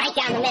right open, right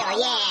down the middle.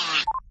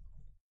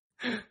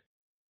 Yeah.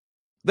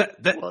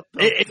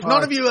 If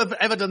none of you have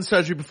ever done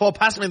surgery before,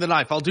 pass me the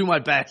knife. I'll do my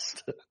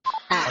best.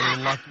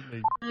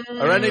 Luckily,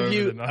 are any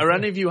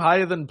of you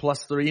higher than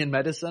 +3 in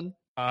medicine?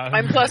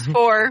 I'm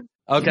 +4.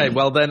 Okay,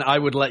 well then I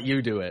would let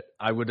you do it.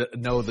 I would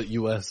know that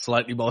you were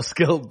slightly more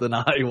skilled than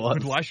I was.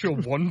 Would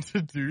Lisha want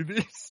to do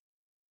this?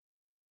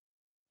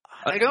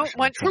 I don't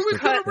want to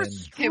cut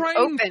him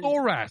open.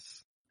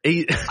 Thoras?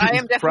 I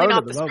am definitely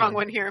not the strong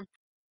one here.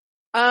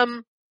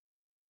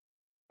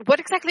 What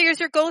exactly is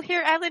your goal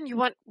here, Alan? You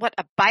want,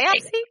 a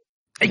biopsy?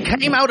 It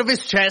came out of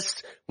his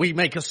chest. We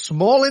make a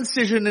small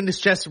incision in his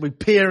chest and we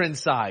peer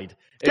inside.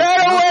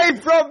 Get away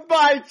from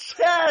my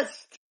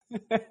chest!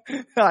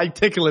 I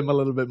tickle him a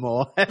little bit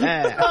more.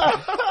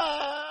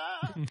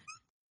 I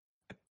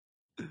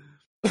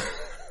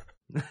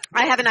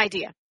have an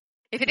idea.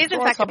 If it is in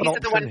fact a piece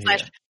of the one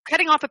flesh,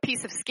 cutting off a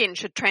piece of skin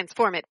should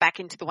transform it back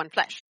into the one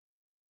flesh.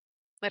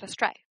 Let us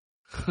try.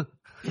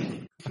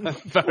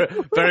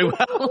 Very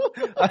well.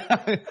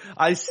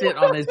 I sit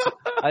on his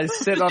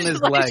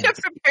legs. Elijah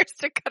prepares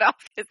to cut off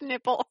his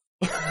nipple.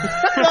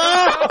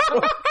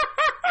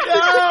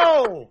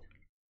 No!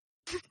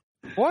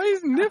 Why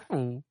his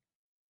nipple?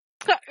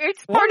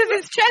 It's part of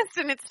his chest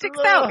and it sticks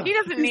out. He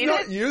doesn't need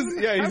it.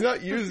 He's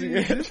not using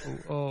it.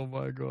 Oh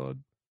my god.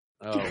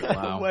 Oh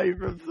wow. Away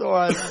from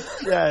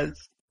Thoras'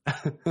 chest.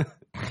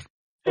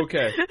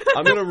 Okay,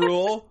 I'm gonna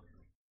rule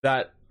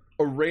that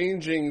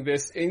arranging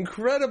this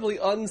incredibly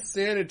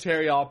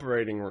unsanitary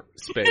operating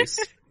space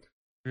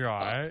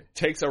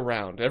takes a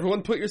round.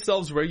 Everyone put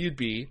yourselves where you'd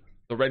be.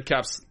 The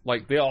Redcaps,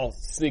 they all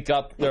sneak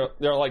up.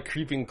 They're like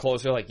creeping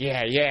closer, like,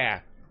 yeah. Yeah,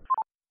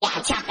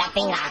 chop that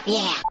thing off,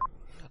 yeah.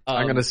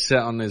 I'm gonna sit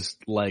on his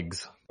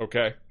legs.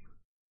 Okay.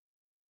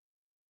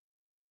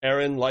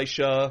 Aaron,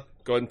 Lisha,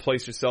 go ahead and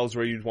place yourselves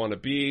where you'd want to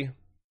be.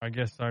 I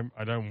guess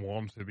I don't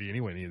want to be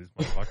anywhere near this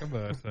motherfucker,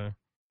 but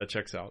that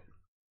checks out.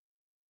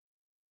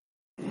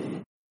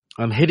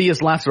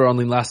 Hideous laughter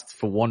only lasts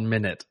for 1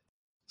 minute,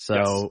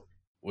 so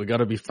we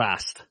gotta be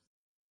fast.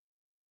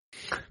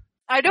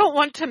 I don't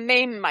want to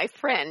maim my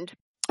friend.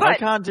 But I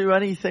can't do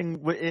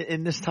anything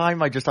in this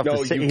time. I just have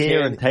to sit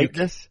here and take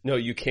this. No,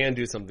 you can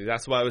do something.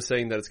 That's why I was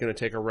saying that it's going to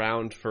take a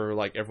round for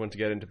everyone to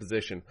get into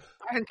position.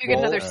 I think you get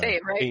another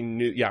save, right?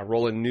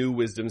 Roll a new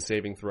wisdom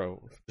saving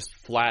throw. Just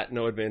flat,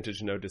 no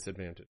advantage, no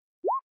disadvantage.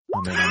 I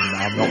mean,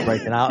 I'm not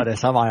breaking out of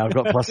this, am I? I've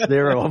got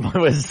 +0 on my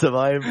wisdom.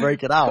 I ain't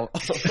breaking out.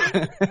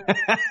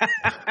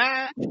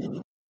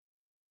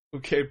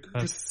 Okay,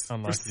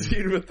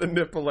 proceed with the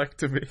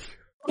nippelectomy.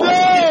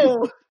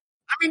 No!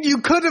 I mean, you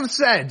could have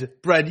said,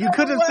 Brad,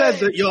 said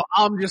that your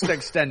arm just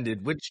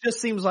extended, which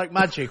just seems like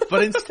magic,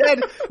 but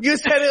instead you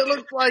said it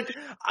looked like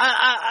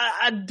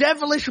a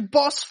devilish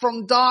boss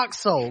from Dark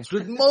Souls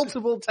with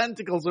multiple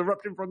tentacles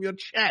erupting from your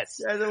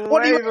chest. Get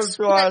away from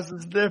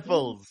Thoras'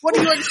 nipples. What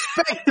do you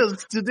expect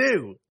us to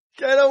do?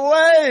 Get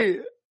away!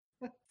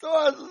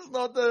 Thoras has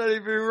not done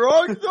anything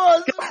wrong.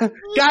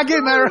 Gag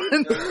him,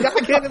 Aaron.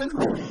 Gag him.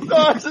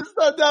 Thoras has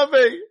done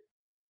nothing.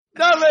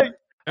 Nothing.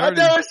 I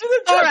never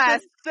should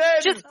have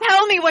just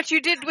tell me what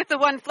you did with the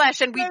one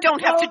flesh and we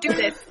don't have to do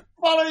this.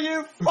 Follow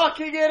you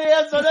fucking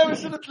idiots. I never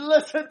should have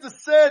listened to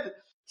Sid.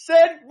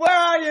 Sid, where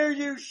are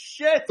you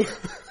shit?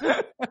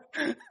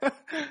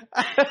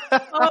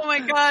 Oh my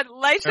god.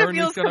 Lisha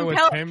feels compelled.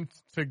 To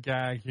attempt to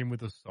gag him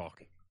with a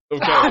sock.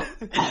 Okay.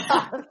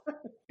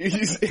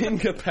 He's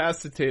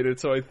incapacitated,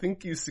 so I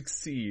think you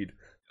succeed.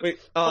 Wait,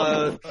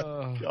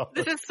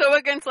 this is so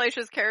against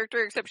Lisha's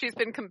character, except she's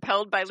been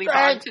compelled by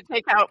Liban to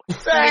take out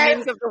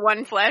minions of the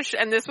one flesh,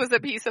 and this was a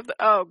piece of the...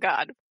 Oh,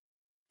 God.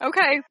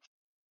 Okay.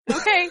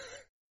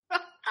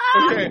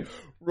 Okay,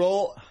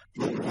 roll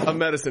a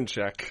medicine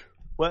check.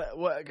 What,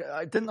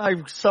 didn't I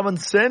summon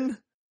Sin?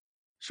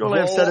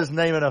 Surely I've said his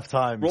name enough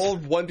times. Roll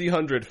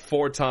 1d100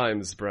 4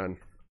 times, Bren.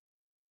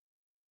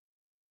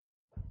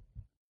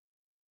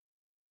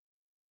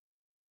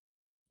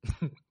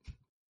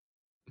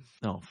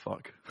 Oh,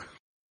 fuck.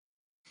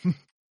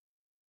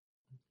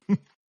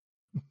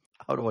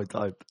 How do I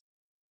type?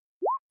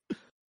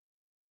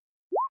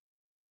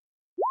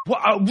 What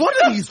are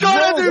these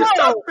rolls? Do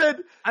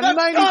something! A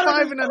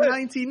 95 and a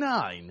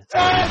 99.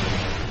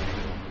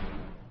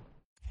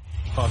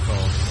 Fuck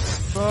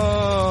off.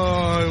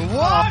 Oh,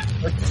 what?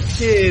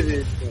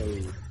 Kidding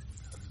me.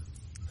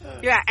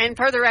 Yeah, and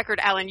for the record,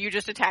 Alan, you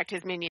just attacked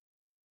his minion.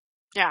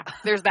 Yeah,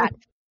 there's that.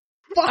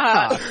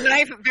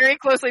 Knife very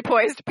closely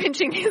poised,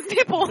 pinching his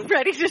nipple,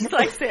 ready to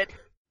slice it.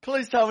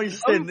 Please tell me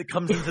Sin that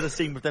comes into the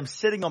scene with them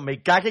sitting on me,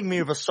 gagging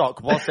me with a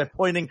sock whilst they're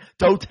pointing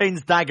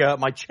Dotane's dagger at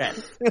my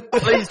chest.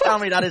 Please tell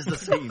me that is the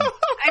scene.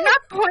 I'm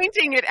not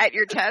pointing it at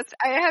your chest.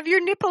 I have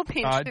your nipple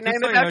pinched and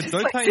I'm about to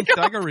slice it Dotane's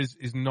dagger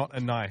is not a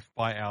knife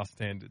by our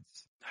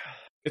standards.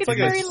 It's like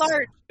very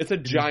large. It's a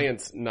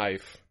giant's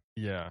knife.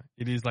 Yeah,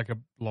 it is like a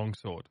long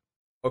sword.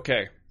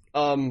 Okay.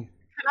 Can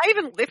I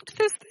even lift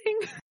this thing?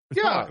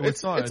 Yeah,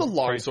 it's a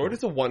long sword.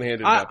 It's a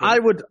one-handed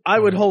weapon. I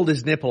would hold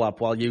his nipple up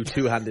while you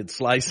two-handed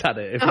slice at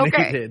it if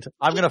needed.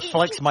 I'm going to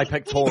flex my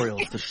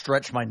pectorials to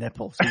stretch my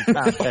nipple so you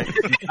can't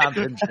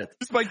pinch it.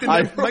 Just make sure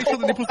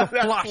the nipples are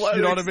flush,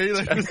 you know what I mean?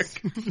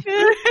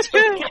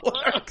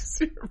 Flex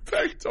your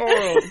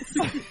pectorals.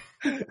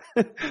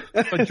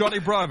 Like Johnny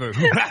Bravo.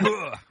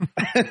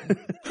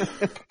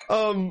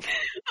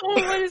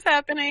 What is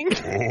happening?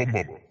 Oh,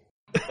 mama.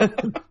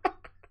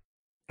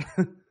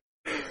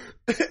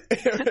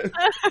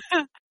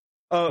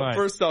 Aaron,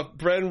 first off,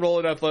 Bren, roll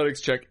an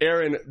athletics check.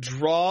 Aaron,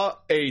 draw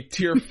a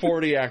tier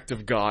 40 act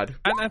of God.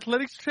 An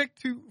athletics check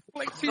to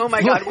flex. Oh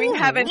my god, we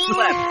haven't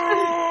slept.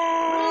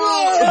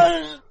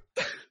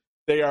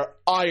 They are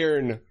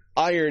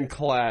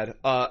ironclad.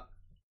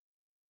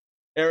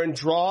 Aaron,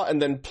 draw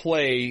and then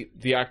play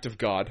the act of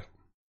God.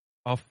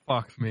 Oh,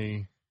 fuck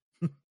me.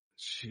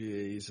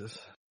 Jesus.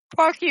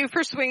 Fuck you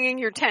for swinging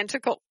your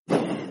tentacle.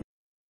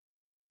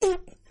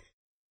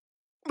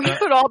 We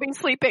could all be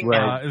sleeping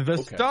now. The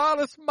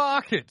Starless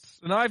Markets,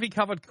 an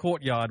ivy-covered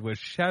courtyard where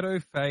Shadow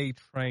Fae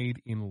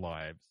trade in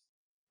lives.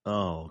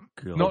 Oh,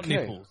 God. Not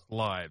nipples,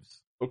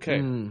 lives. Okay.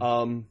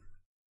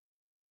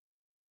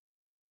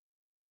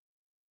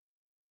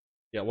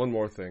 Yeah, one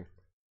more thing.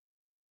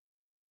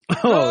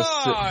 Dude,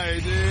 you're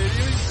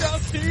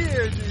just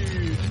here,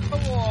 dude.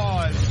 Come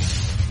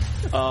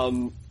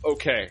on.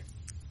 Okay.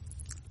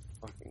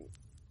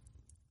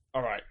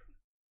 All right.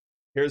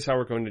 Here's how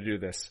we're going to do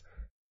this.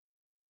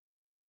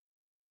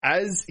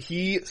 As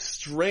he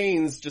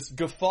strains, just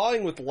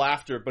guffawing with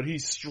laughter, but he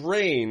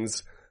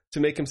strains to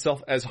make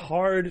himself as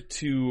hard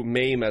to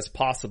maim as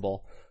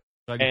possible.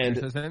 And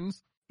as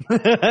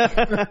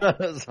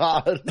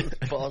hard as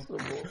possible.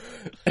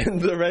 And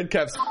the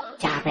Redcaps.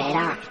 Chop it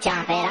off,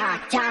 chop it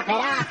off, chop it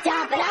off,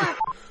 chop it off.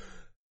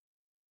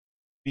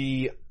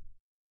 The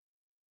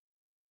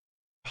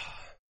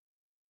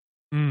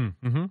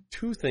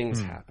two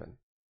things happen.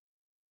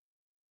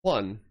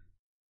 One,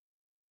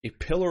 a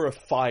pillar of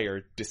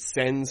fire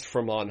descends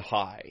from on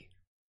high,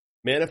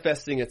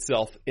 manifesting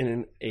itself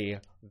in a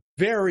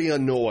very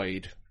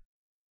annoyed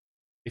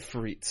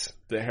Ifrit,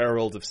 the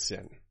Herald of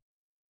Sin,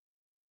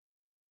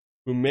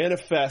 who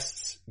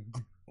manifests,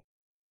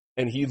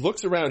 and he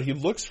looks around, he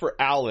looks for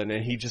Alan,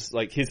 and he just,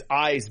 like, his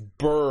eyes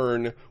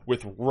burn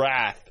with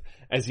wrath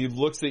as he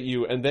looks at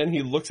you, and then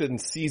he looks at and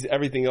sees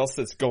everything else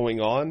that's going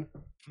on.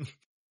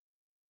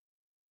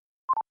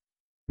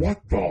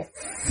 What the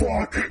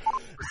fuck?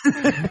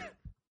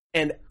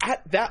 And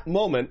at that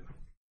moment,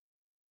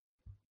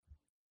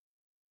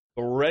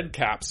 the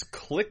Redcaps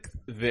click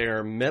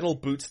their metal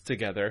boots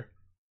together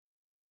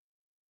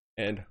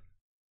and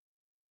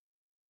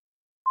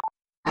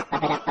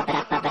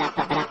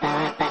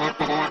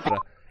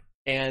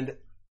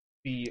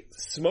the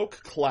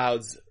smoke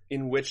clouds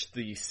in which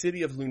the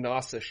city of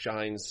Lunasa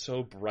shines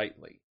so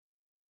brightly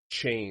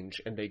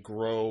change, and they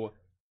grow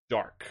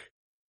dark,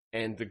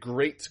 and the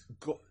great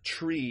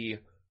tree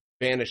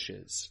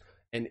vanishes.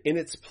 And in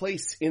its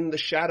place, in the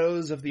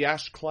shadows of the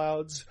ash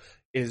clouds,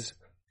 is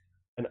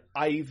an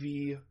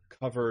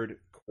ivy-covered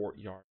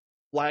courtyard.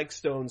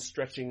 Flagstones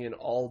stretching in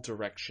all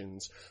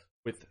directions.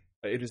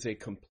 It is a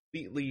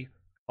completely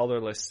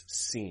colorless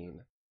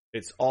scene.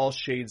 It's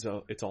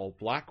all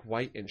black,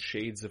 white, and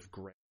shades of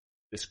gray.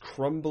 This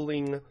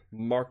crumbling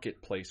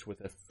marketplace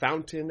with a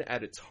fountain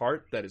at its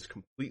heart that is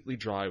completely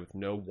dry with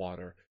no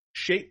water.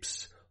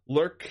 Shapes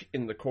lurk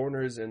in the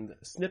corners, and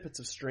snippets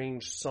of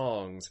strange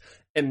songs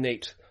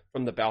emanate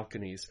from the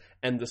balconies,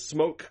 and the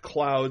smoke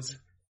clouds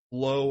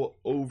blow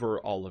over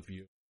all of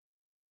you.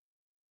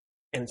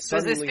 And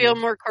suddenly, does this feel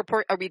more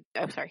corporeal?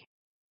 Sorry.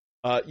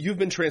 You've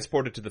been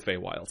transported to the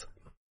Feywild.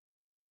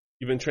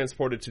 You've been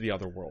transported to the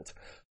other world.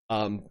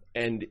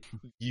 And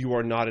you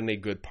are not in a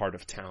good part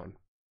of town.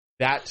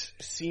 That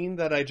scene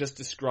that I just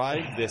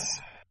described, this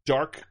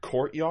dark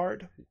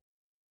courtyard,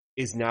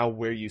 is now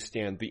where you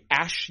stand. The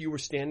ash you were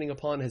standing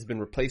upon has been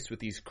replaced with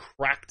these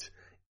cracked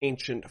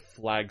ancient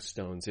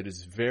flagstones. It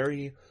is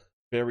very,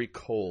 very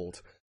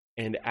cold.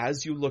 And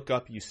as you look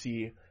up, you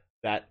see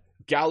that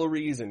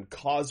galleries and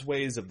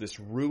causeways of this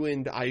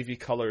ruined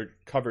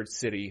ivy-covered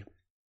city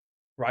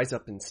rise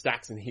up in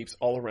stacks and heaps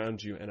all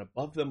around you. And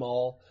above them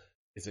all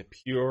is a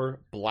pure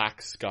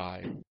black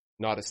sky.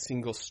 Not a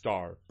single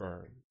star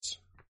burns.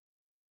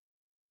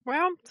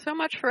 Well, so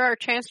much for our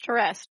chance to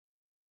rest.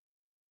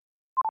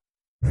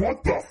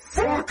 What the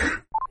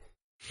fuck?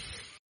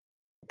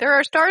 There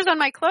are stars on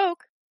my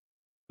cloak.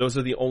 Those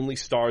are the only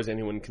stars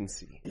anyone can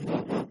see.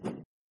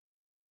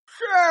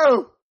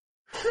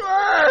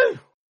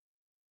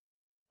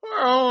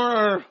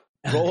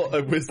 Roll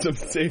a wisdom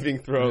saving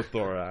throw,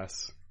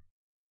 Thoras.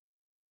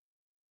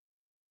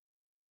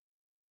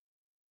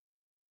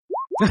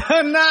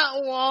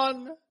 Not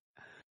one.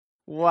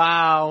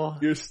 Wow.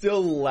 You're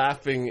still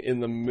laughing in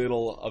the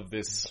middle of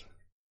this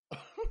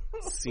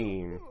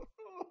scene.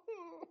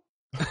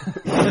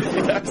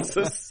 That's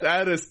the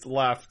saddest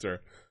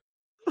laughter.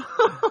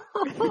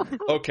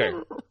 Okay.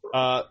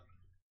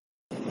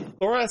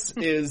 Thoras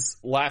is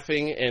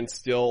laughing and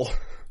still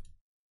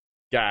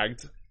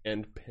gagged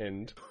and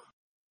pinned.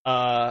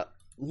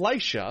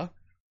 Lisha,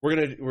 we're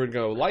gonna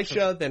go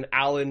Lisha, then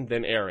Alan,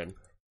 then Aaron.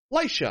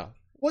 Lisha,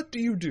 what do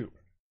you do?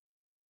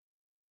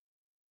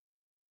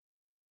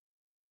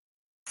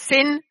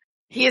 Sin,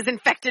 he is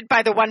infected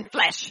by the one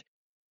flesh.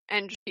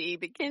 And she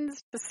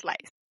begins to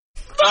slice.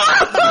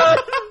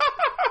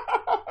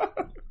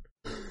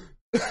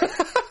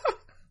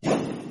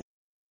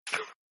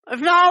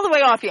 It's not all the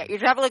way off yet. You're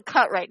definitely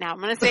cut right now. I'm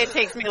going to say it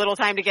takes me a little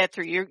time to get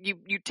through.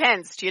 You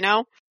tensed, you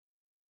know?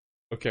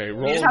 Okay,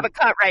 You just have a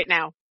cut right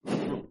now.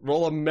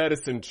 Roll a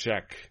medicine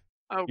check.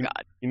 Oh,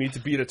 God. You need to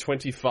beat a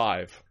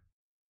 25.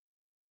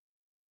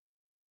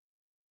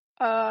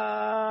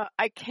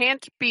 I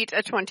can't beat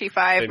a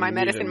 25. My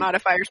medicine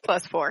modifier's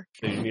 +4.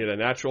 So you need a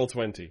natural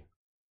 20.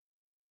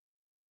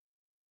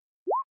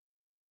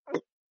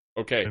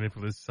 Okay.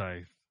 Nipple is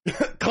safe.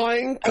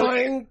 Clang,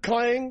 clang,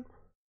 clang.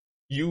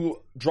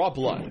 You draw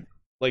blood.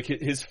 Like,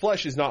 his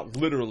flesh is not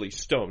literally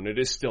stone. It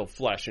is still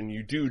flesh, and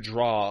you do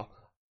draw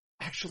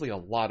actually a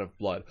lot of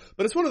blood.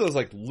 But it's one of those,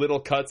 like, little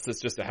cuts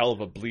that's just a hell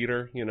of a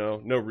bleeder, you know?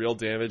 No real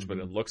damage, but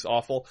it looks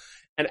awful.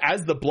 And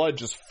as the blood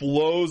just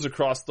flows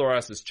across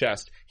Thoras'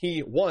 chest, he,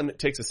 1,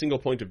 takes a single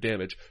point of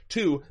damage.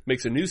 2,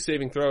 makes a new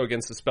saving throw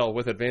against the spell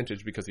with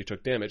advantage because he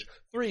took damage.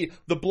 3,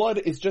 the blood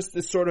is just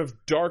this sort of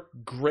dark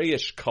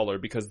grayish color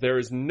because there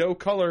is no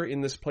color in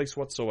this place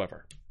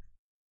whatsoever.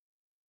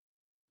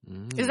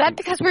 Is that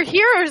because we're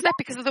here, or is that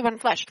because of the one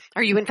flesh?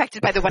 Are you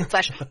infected by the one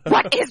flesh?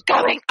 What is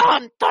going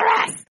on,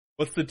 Thoras?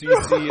 What's the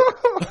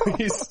DC?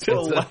 He's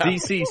still laughing.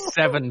 DC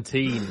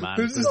 17, man.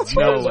 There's just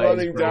tears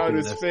running down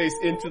his face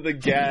into the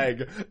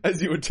gag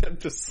as you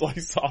attempt to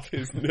slice off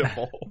his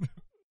nipple.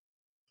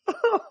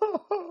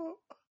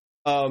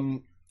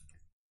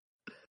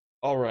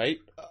 All right,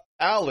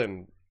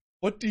 Alan,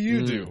 what do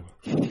you do?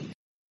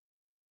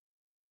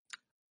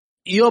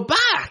 You're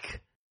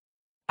back.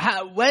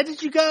 Where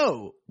did you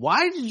go?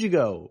 Why did you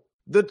go?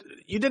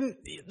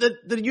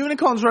 The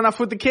unicorns ran off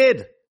with the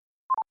kid.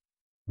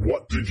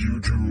 What did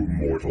you do,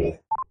 mortal?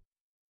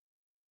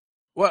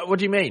 What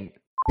do you mean?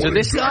 What to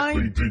this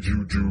exactly guy? Did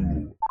you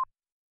do?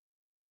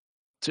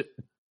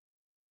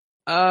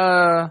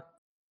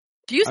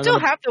 Do you still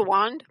have the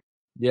wand?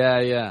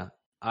 Yeah.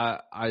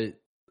 I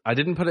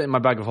didn't put it in my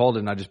bag of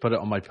holding. I just put it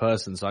on my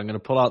person. So I'm going to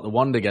pull out the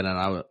wand again,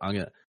 and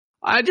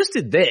I just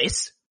did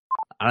this,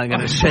 and I'm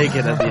going to shake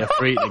it at the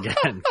Ifrit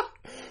again.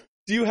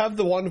 Do you have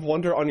the Wand of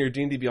Wonder on your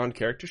D&D Beyond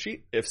character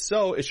sheet? If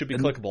so, it should be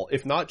clickable.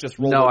 If not, just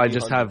roll. No, I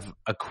just have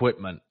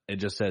equipment. It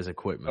just says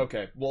equipment.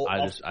 Okay, well,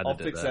 I'll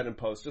fix that in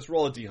post. Just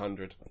roll a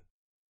D100.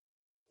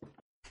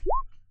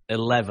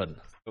 11.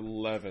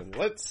 11.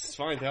 Let's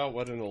find out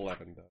what an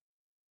 11 does.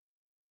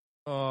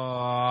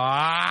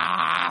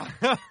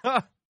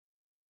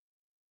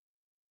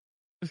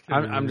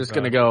 I'm just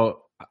going to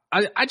go,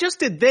 I just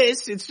did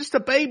this. It's just a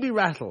baby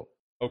rattle.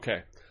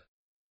 Okay.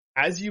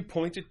 As you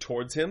pointed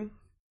towards him,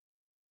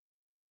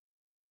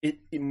 it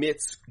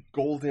emits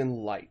golden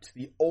light.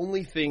 The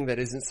only thing that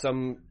isn't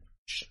some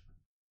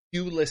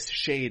hueless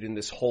shade in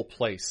this whole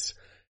place.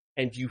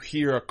 And you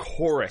hear a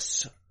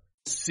chorus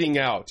sing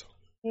out.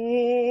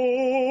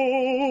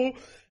 Oh!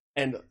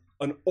 And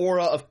an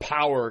aura of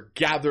power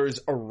gathers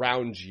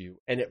around you,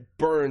 and it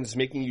burns,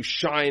 making you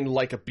shine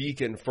like a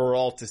beacon for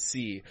all to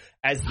see,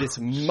 as this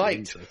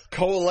might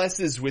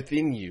coalesces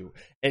within you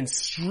and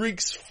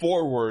streaks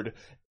forward,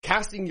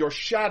 casting your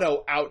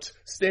shadow out,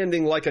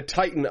 standing like a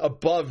titan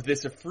above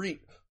this Ifrit,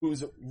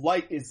 whose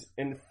light is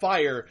and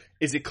fire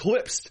is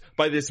eclipsed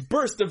by this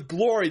burst of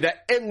glory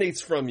that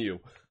emanates from you.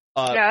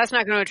 Yeah, that's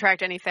not going to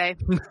attract any fae.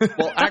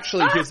 Well,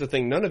 actually, here's the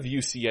thing. None of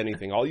you see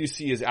anything. All you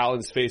see is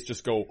Alan's face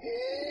just go...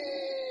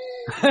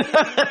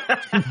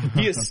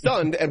 He is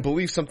stunned and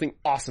believes something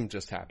awesome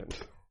just happened.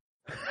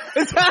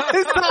 Is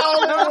that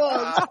all it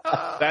was?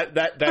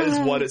 That is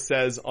what it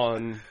says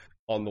on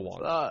the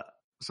wand.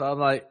 So I'm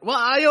like, well,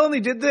 I only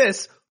did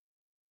this.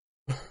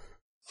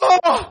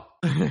 Oh!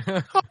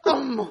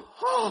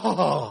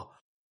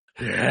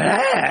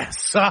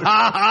 Yes!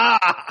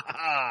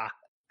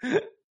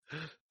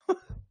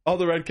 All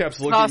the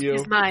redcaps look at you.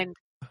 His mind.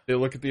 They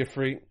look at the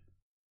Ifrit.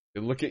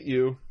 They look at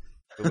you.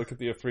 They look at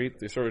the Ifrit.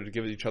 They sort of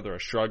give each other a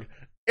shrug.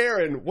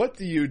 Aaron, what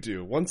do you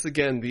do? Once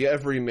again, the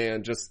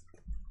everyman just...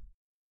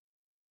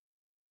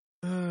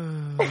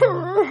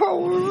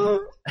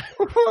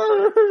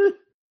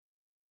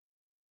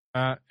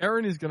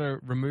 Aaron is going to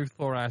remove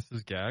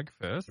Thoras' gag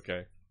first.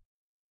 Okay.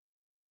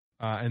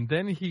 And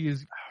then he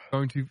is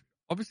going to,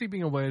 obviously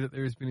being aware that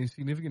there has been a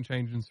significant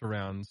change in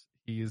surrounds,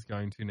 he is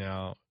going to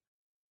now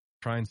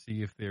try and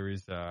see if there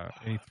is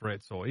any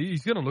threats, or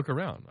he's going to look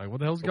around. Like, what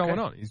the hell's going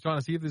on? He's trying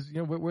to see if there's,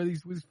 where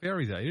these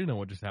fairies are. He didn't know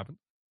what just happened.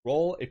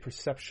 Roll a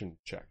perception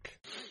check.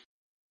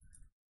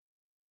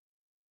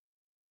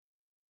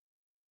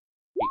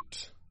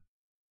 8.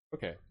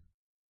 Okay.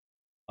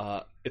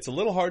 It's a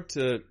little hard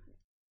to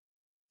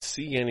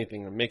see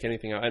anything or make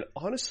anything out. And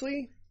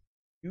honestly,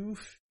 you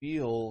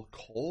feel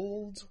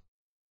cold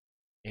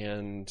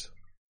and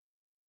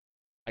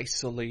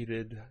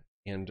isolated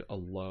and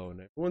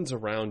alone. Everyone's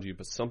around you,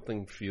 but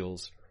something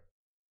feels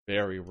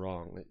very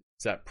wrong.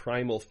 It's that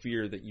primal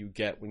fear that you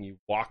get when you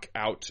walk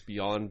out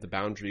beyond the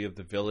boundary of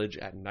the village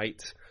at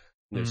night.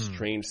 And there's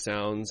strange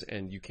sounds,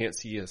 and you can't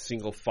see a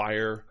single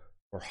fire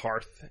or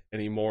hearth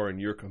anymore,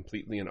 and you're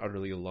completely and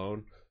utterly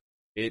alone.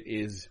 It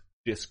is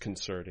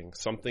disconcerting.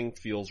 Something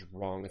feels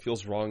wrong. It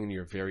feels wrong in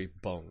your very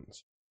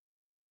bones.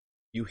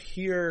 You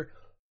hear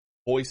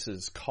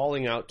voices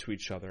calling out to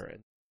each other,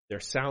 and Their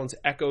sounds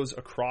echoes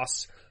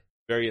across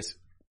various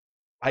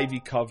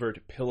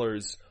ivy-covered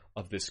pillars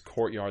of this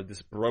courtyard,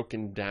 this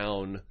broken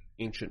down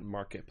ancient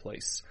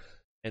marketplace.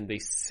 And they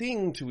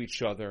sing to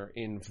each other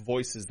in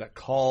voices that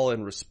call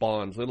and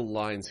respond, little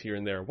lines here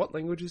and there. What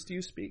languages do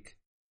you speak?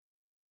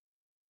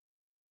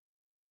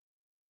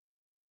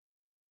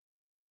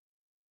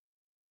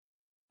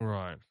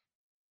 Right.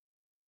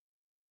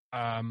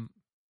 Can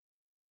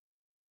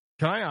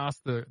I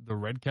ask the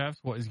red caps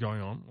what is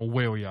going on, or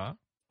where we are?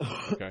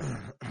 Okay.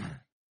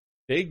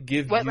 They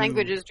give What you...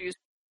 languages do you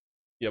speak?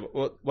 Yeah,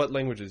 but what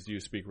languages do you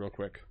speak, real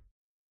quick?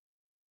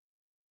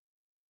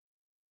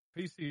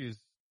 PC is...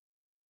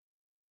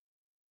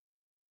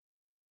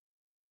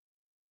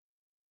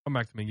 Come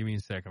back to me, give me a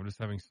sec. I'm just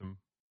having some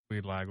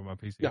weird lag with my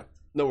PC. Yeah,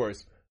 no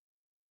worries.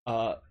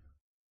 The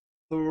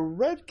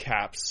red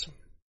caps,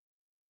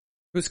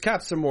 whose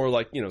caps are more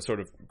like, sort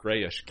of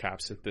grayish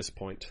caps at this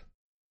point,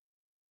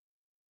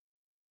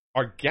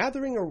 are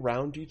gathering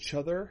around each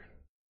other,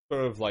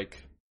 sort of like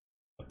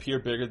appear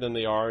bigger than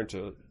they are, and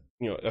to,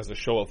 as a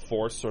show of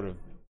force, sort of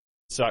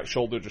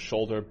shoulder to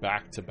shoulder,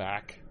 back to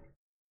back.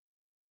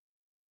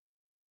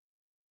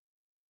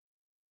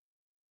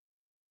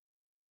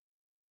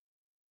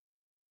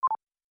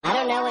 I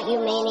don't know what you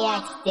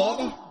maniacs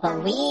did,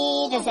 but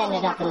we just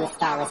ended up in the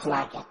Starless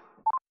Market.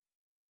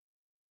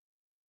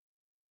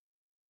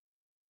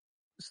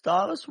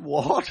 Starless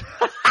what?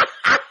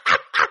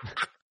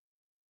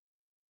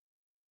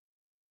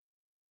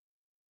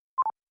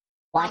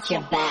 Watch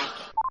your back.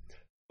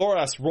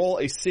 Thoras, roll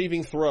a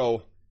saving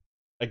throw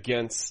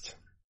against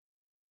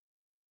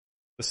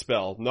the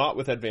spell. Not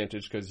with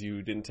advantage, because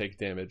you didn't take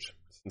damage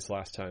since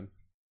last time.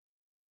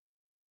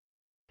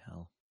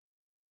 Hell.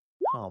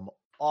 Come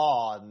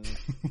on.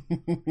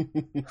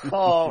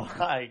 Oh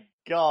my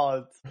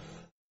god.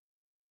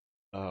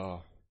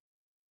 Oh.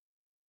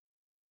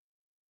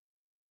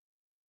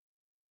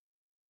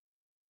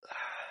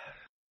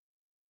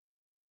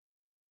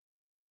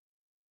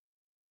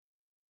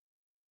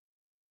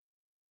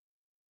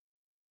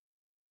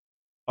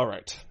 All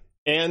right.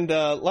 And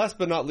last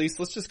but not least,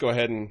 let's just go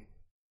ahead and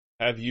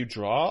have you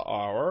draw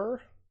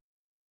our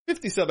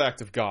 50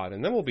 sub-act of God,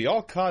 and then we'll be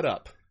all caught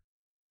up.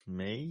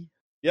 Me?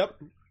 Yep.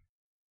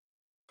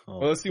 Oh,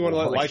 Well, let's see, you want to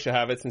let boy. Elisha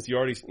have it, since you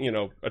already,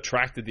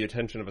 attracted the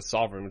attention of a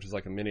sovereign, which is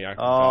like a mini act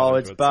of God Oh, unto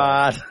it's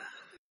itself. bad.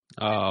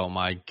 Oh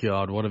my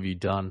god, what have you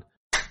done?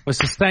 It's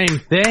the same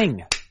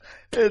thing.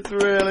 It's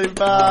really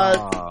bad.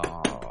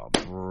 Oh,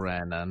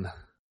 Brennan.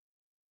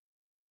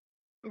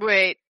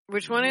 Wait,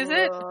 which one is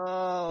it?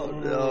 Oh,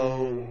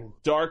 no.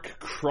 Dark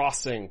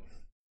Crossing.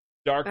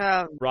 Dark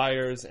Oh.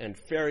 briars and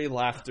fairy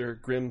laughter,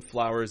 grim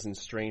flowers and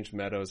strange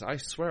meadows. I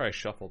swear I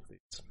shuffled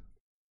these.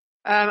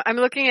 I'm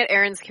looking at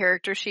Aaron's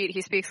character sheet.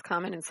 He speaks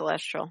Common and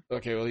Celestial.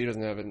 Okay, well, he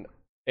doesn't have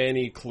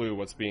any clue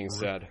what's being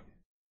said.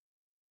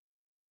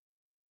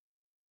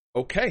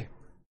 Okay.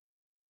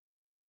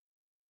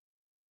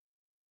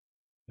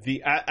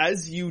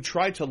 As you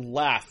try to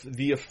laugh,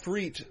 the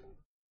Efreet...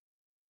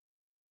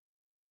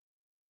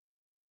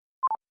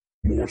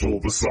 Mortal,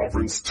 the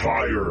sovereigns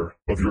tire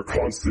of your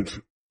constant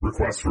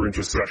request for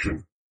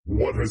intercession.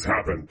 What has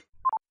happened?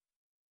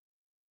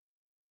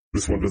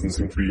 This one doesn't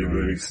seem to be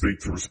in any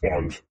state to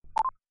respond.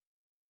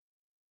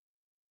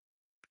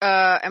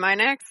 Am I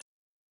next?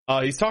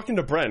 He's talking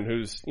to Bren,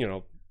 who's,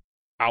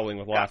 howling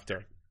with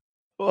laughter.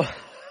 What?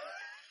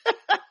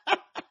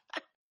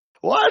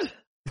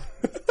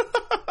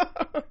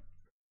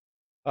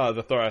 The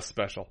Thoras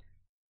special.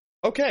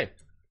 Okay.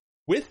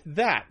 With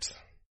that,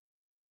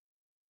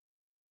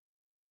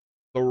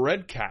 the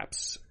red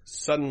caps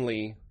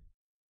suddenly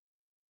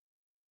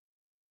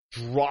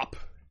drop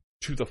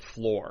to the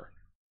floor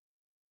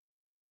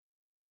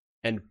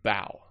and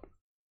bow.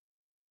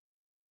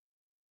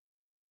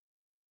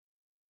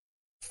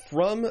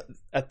 From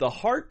at the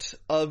heart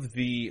of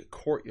the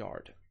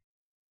courtyard,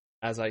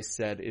 as I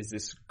said, is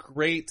this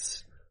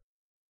great,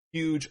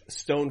 huge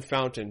stone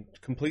fountain,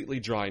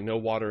 completely dry, no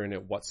water in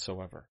it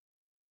whatsoever.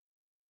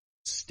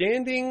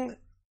 Standing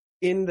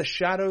in the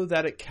shadow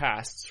that it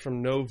casts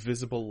from no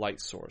visible light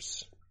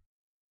source,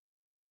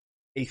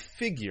 a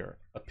figure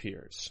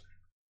appears,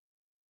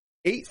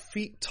 8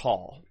 feet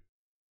tall,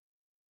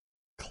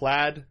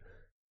 clad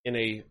in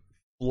a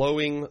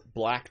flowing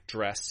black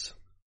dress.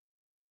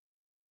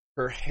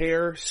 Her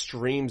hair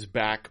streams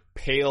back,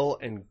 pale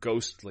and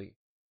ghostly.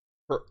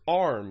 Her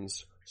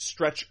arms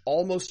stretch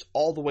almost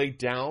all the way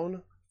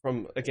down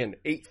from, again,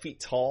 8 feet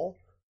tall,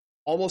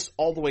 almost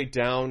all the way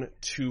down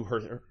to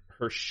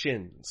her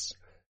shins.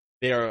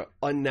 They are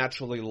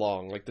unnaturally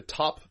long. Like the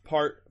top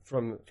part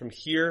from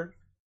here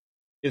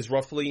is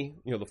roughly,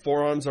 the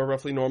forearms are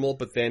roughly normal,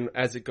 but then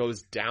as it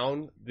goes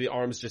down, the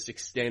arms just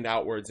extend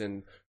outwards,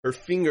 and her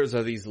fingers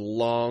are these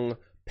long,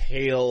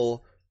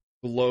 pale,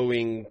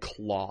 glowing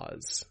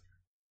claws.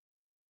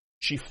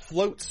 She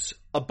floats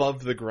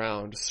above the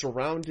ground,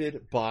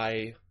 surrounded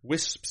by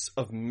wisps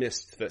of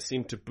mist that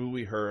seem to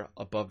buoy her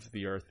above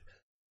the earth,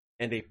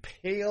 and a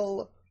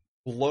pale,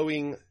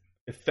 glowing,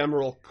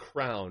 ephemeral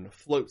crown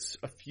floats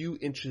a few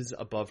inches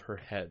above her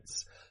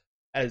heads.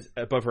 as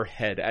above her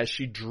head as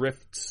she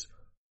drifts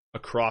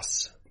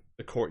across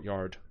the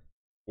courtyard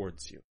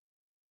towards you.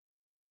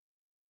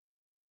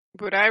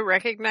 Would I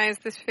recognize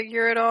this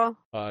figure at all?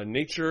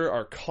 Nature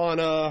or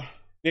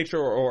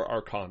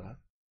Arcana.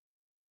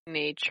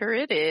 Nature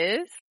it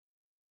is.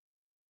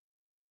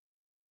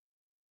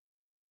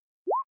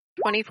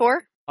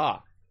 24?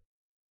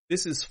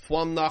 This is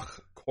Flamnach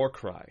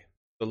Corcry,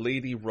 the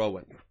Lady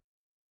Rowan,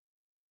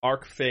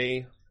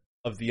 Archfey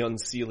of the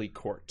Unseelie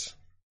Court.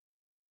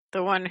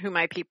 The one who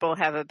my people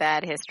have a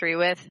bad history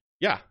with?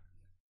 Yeah.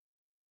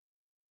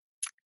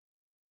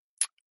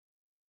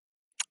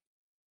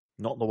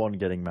 Not the one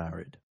getting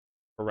married.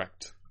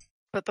 Correct.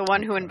 But the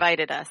one who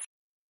invited us.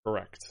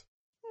 Correct.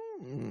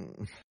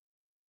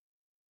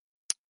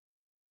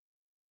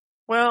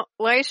 Well,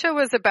 Laisha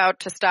was about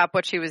to stop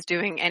what she was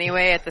doing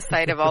anyway at the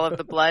sight of all of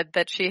the blood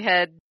that she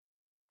had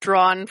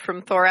drawn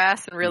from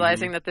Thoras and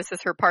realizing that this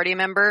is her party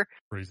member.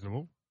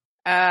 Reasonable.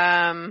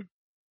 And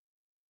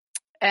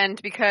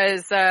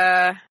because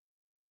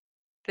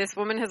this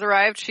woman has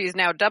arrived, she's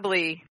now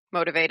doubly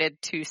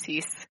motivated to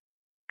cease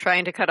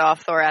trying to cut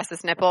off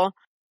Thoras's nipple.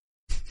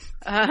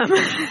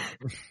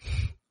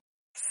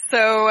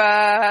 So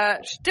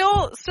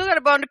still got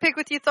a bone to pick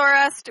with you,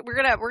 Thoras. We're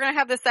gonna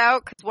have this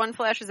out because one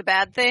flesh is a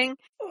bad thing.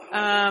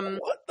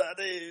 What that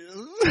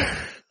is?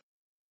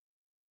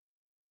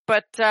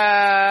 But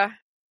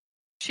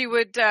she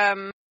would.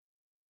 Well,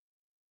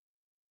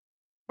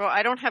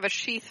 I don't have a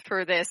sheath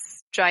for this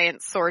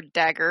giant sword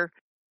dagger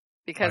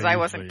because I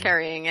wasn't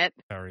carrying it.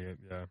 Carry it,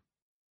 yeah.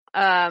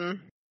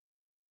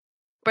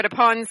 But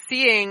upon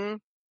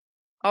seeing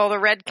all the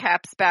red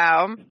caps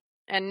bow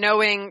and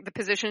knowing the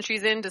position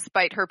she's in,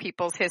 despite her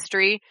people's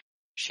history,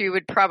 she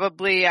would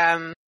probably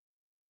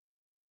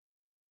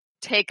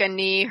take a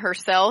knee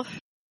herself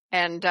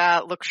and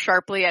look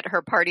sharply at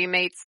her party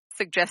mates,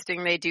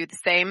 suggesting they do the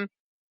same.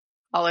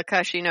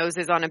 Alika, she knows,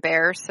 is on a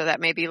bear, so that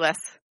may be less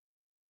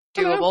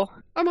doable. Hello,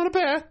 I'm on a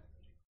bear.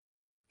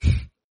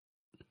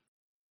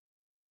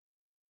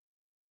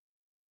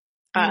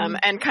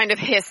 And kind of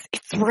hiss,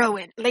 "It's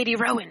Rowan, Lady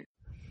Rowan."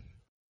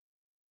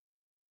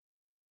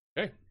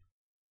 Okay.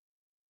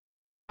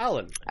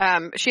 Alan.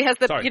 She has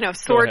the,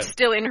 sword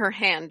still in her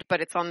hand,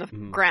 but it's on the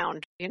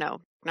ground,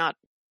 not,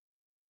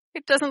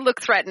 it doesn't look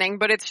threatening,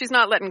 but she's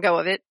not letting go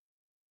of it.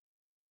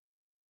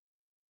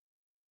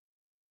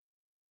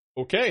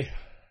 Okay.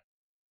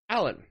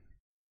 Alan,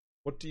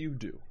 what do you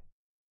do?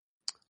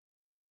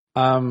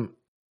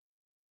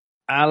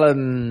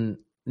 Alan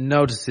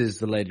notices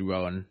the Lady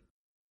Rowan,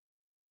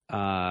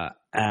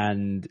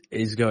 and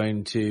is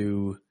going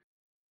to,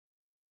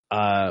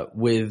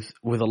 with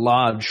a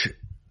large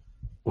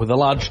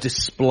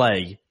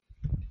display,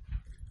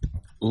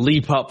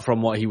 leap up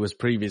from what he was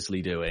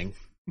previously doing.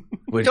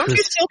 Don't you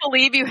still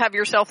believe you have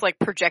yourself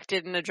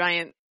projected in a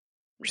giant?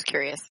 I'm just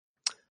curious.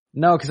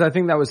 No, because I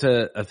think that was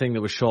a thing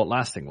that was short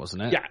lasting,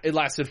 wasn't it? Yeah, it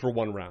lasted for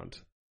one round.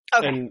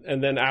 Okay.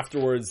 And then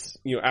afterwards,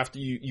 after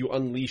you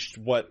unleashed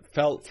what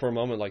felt for a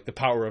moment like the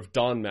power of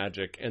dawn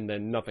magic, and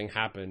then nothing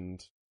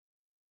happened.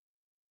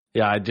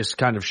 Yeah, I just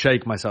kind of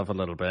shake myself a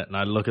little bit, and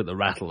I look at the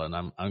rattle, and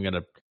I'm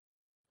gonna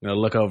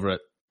look over at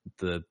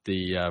the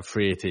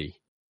Friety,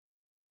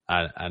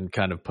 and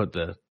kind of put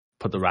the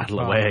rattle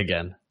away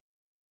again,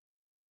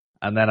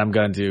 and then I'm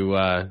going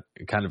to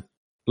kind of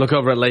look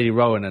over at Lady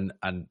Rowan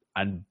and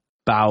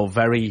bow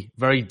very,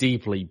 very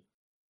deeply,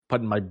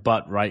 putting my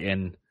butt right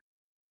in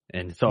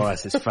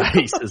Thoras's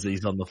face as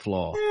he's on the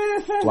floor,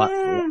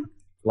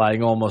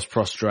 lying almost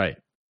prostrate,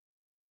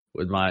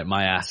 with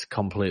my ass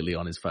completely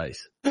on his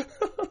face.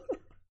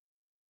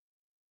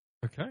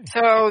 Okay.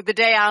 So the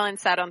day Alan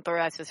sat on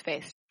Thoras's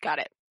face. Got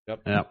it.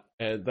 Yep.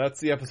 And that's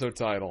the episode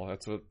title.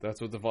 That's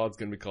what the VOD's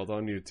gonna be called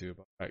on YouTube.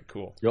 All right,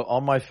 cool. You're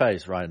on my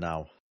face right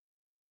now.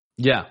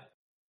 Yeah.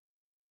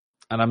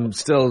 And I'm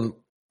still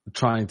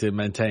trying to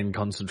maintain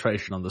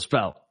concentration on the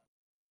spell.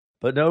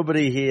 But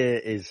nobody here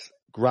is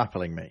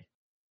grappling me.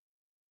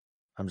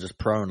 I'm just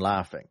prone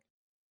laughing.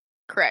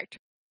 Correct.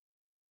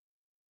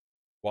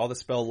 While the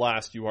spell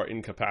lasts, you are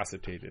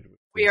incapacitated.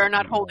 We are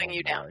not holding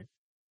you down.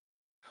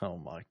 Oh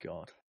my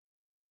god.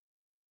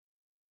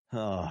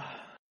 Oh.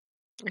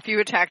 If you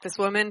attack this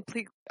woman,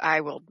 please,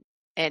 I will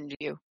end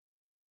you.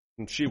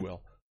 And she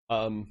will.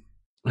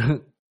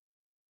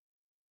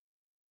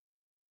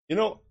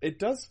 It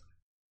does.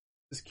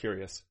 Just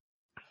curious.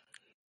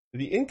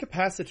 The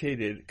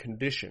incapacitated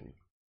condition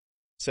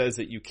says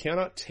that you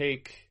cannot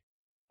take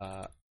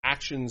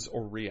actions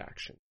or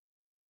reactions.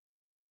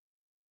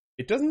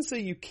 It doesn't say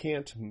you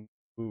can't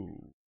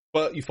move,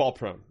 but you fall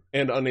prone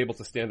and unable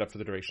to stand up for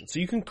the duration. So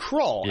you can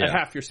crawl at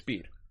half your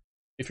speed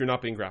if you're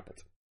not being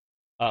grappled.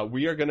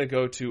 We are going to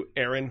go to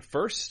Aaron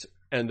first,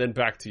 and then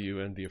back to you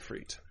and the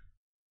Ifrit.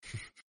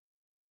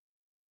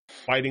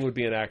 Fighting would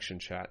be an action,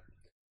 chat.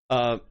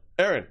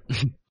 Aaron,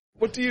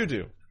 what do you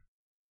do?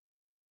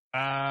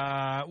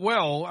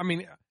 Well, I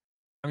mean,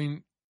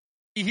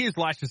 he hears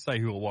Laisha say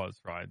who it was,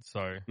 right?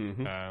 So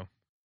I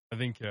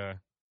think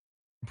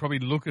probably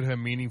look at her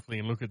meaningfully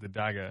and look at the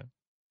dagger,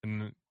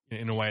 and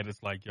in a way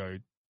that's like,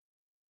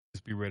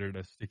 just be ready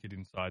to stick it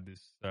inside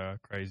this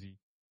crazy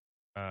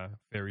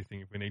fairy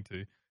thing if we need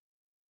to.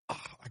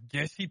 I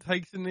guess he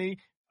takes a knee.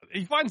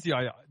 He finds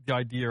the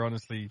idea,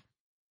 honestly,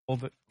 all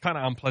the kind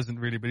of unpleasant,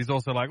 really. But he's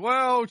also like,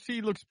 well,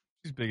 she's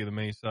bigger than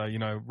me, so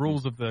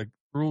rules of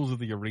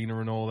the arena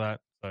and all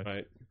that. So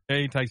Right. yeah,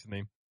 he takes a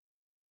knee.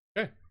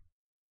 Okay.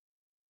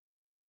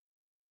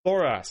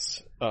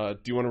 Thoras, do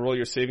you want to roll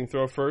your saving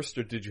throw first,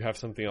 or did you have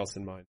something else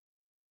in mind?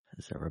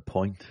 Is there a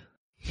point?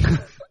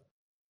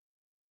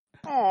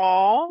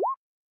 Aww.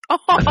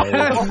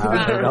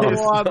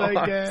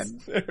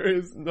 There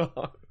is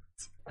not.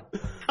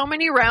 How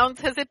many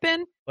rounds has it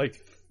been? Like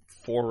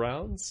 4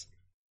 rounds?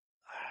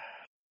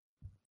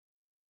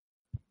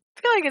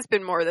 I feel like it's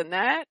been more than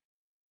that.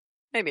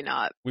 Maybe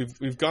not.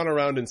 We've gone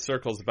around in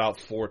circles about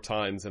 4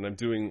 times, and I'm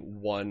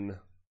doing one.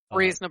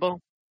 Reasonable.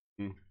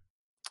 Yeah.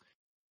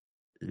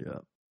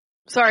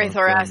 Sorry,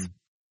 Thoras.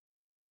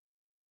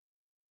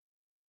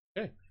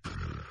 Okay.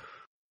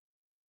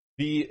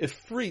 The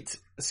Ifrit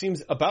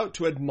seems about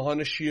to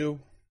admonish you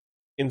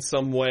in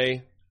some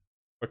way,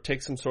 or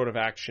take some sort of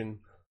action.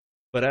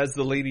 But as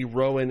the Lady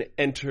Rowan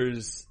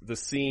enters the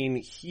scene,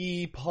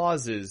 he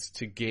pauses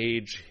to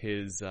gauge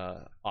his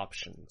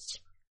options.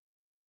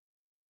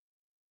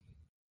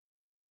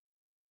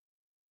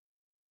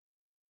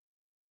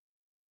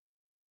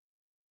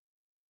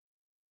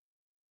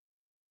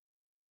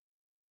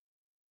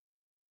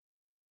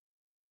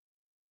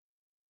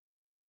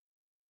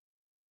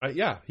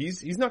 Yeah,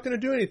 he's not going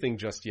to do anything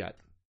just yet.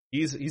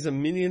 He's a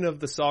minion of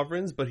the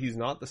Sovereigns, but he's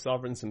not the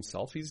Sovereigns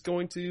himself. He's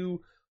going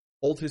to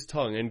hold his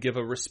tongue and give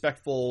a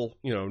respectful,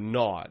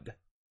 nod.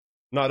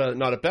 Not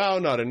a bow,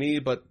 not a knee,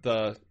 but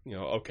the,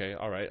 okay,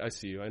 all right, I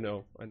see you. I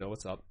know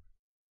what's up.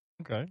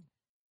 Okay.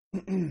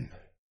 And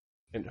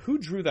who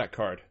drew that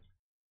card?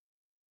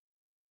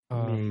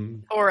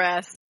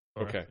 Thoras.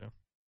 Okay. Yeah.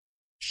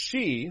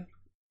 She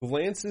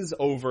glances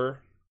over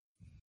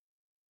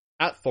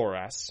at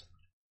Thoras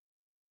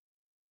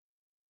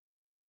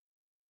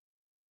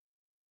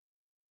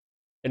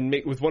and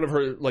with one of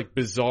her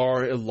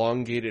bizarre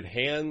elongated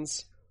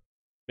hands,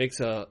 makes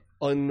a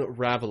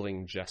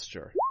unraveling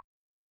gesture.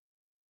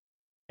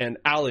 And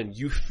Alan,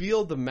 you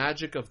feel the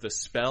magic of the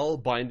spell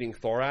binding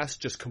Thoras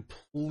just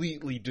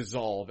completely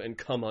dissolve and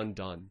come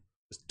undone,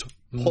 just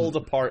pulled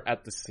apart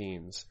at the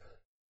seams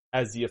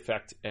as the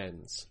effect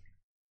ends.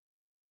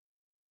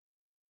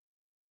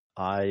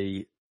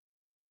 I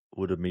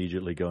would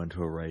immediately go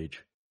into a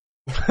rage.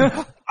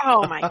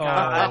 Oh my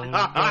god. Oh,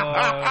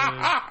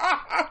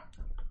 no.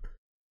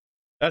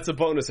 That's a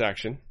bonus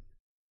action.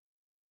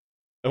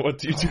 And what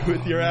do you do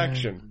with your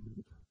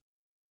action?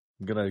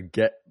 I'm gonna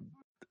get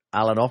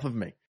Alan off of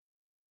me.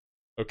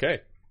 Okay.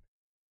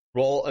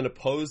 Roll an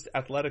opposed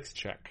athletics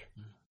check.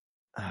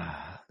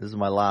 This is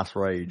my last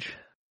rage.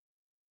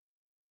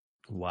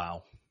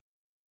 Wow.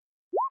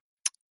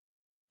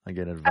 I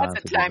get advantage.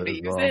 That's the time of to it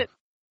as use well. it.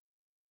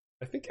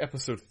 I think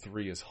episode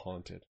 3 is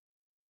haunted.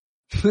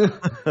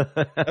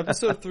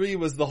 Episode 3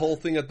 was the whole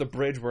thing at the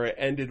bridge where it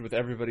ended with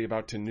everybody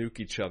about to nuke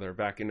each other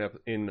back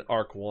in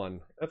Arc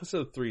 1.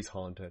 Episode 3 is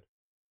haunted.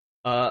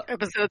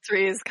 Episode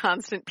 3 is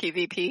constant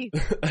PvP.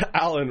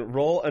 Alan,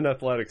 roll an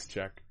athletics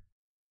check.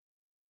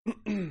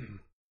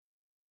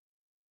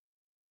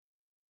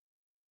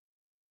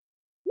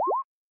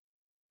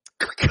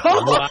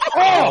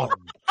 Oh,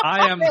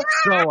 I am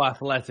so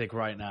athletic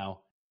right now.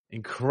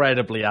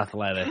 Incredibly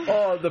athletic.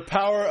 Oh, the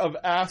power of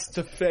ass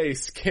to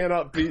face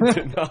cannot be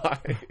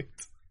denied.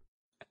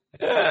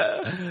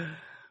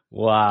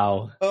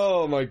 Wow.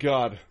 Oh my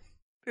god.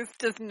 This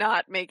does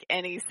not make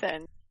any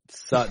sense.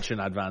 Such an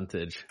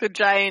advantage. The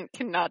giant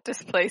cannot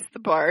displace the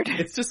bard.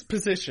 It's just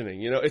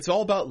positioning, it's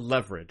all about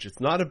leverage. It's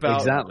not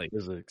about Exactly.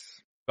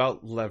 Physics.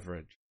 about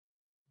leverage.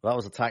 That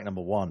was attack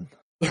number 1.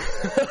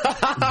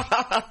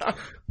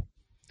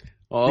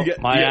 Well, You get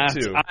ass.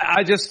 two.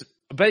 I just,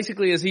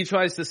 basically, as he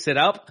tries to sit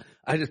up,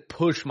 I just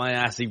push my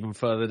ass even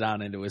further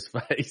down into his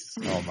face.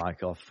 Oh my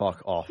god,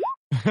 fuck off.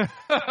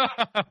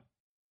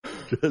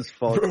 Just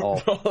fuck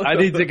off. I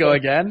need to go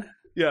again?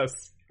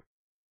 Yes.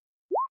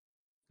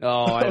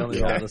 Oh, I only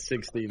Okay. got a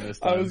 16 this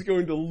time. I was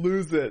going to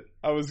lose it.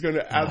 I was going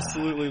to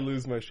absolutely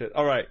lose my shit.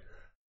 All right.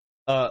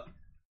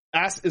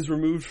 Ass is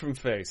removed from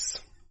face.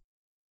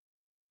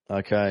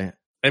 Okay.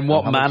 In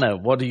what How much- manner?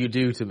 What do you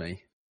do to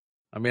me?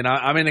 I mean,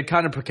 I'm in a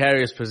kind of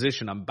precarious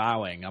position. I'm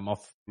bowing. I'm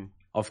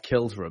off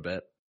kilter a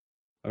bit.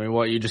 I mean,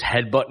 what, you just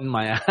headbutting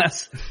my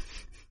ass?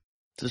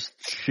 Just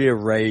sheer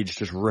rage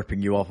just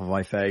ripping you off of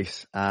my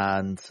face,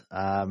 and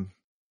I'm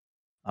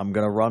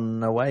gonna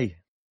run away.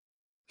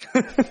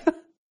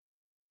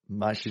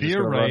 I'm actually just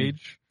Sheer gonna run.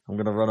 rage. I'm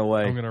gonna run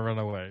away. I'm gonna run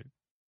away.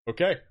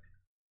 Okay.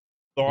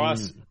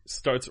 Thoras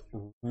starts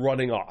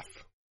running off.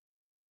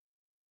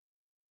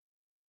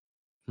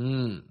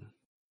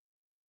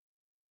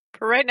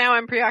 For right now,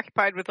 I'm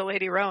preoccupied with the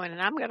Lady Rowan,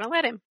 and I'm going to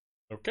let him.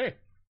 Okay.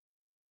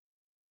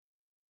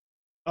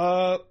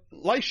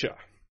 Lisha,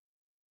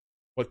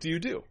 what do you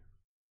do?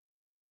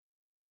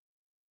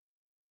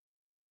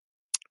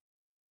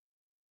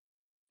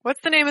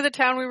 What's the name of the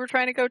town we were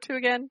trying to go to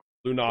again?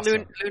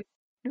 Lunasa.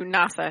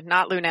 Lunasa,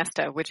 not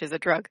Lunesta, which is a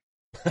drug.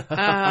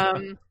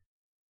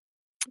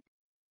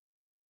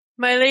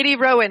 My Lady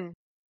Rowan,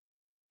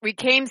 we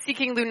came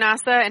seeking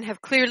Lunasa and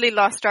have clearly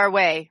lost our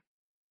way.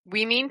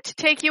 We mean to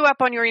take you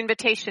up on your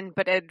invitation,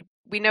 but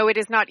we know it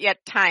is not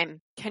yet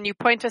time. Can you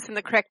point us in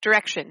the correct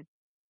direction?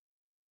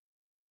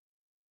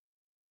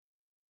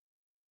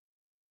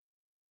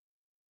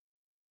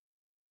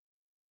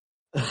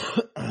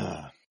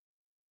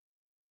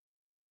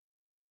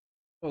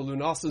 Well,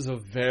 Lunasa's a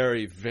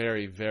very,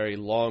 very, very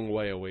long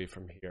way away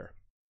from here.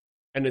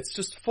 And it's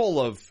just full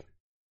of,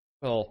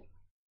 well,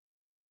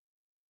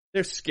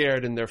 they're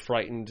scared and they're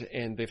frightened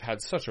and they've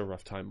had such a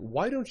rough time.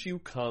 Why don't you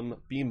come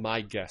be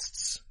my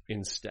guests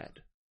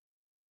instead?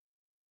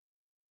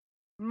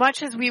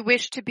 Much as we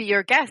wish to be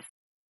your guests,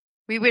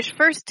 we wish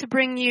first to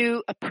bring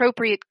you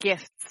appropriate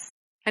gifts.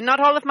 And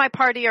not all of my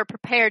party are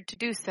prepared to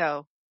do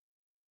so.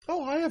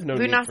 Oh, I have no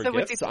need for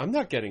gifts. I'm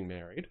not getting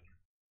married.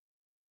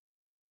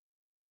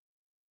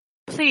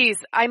 Please,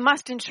 I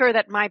must ensure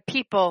that my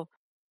people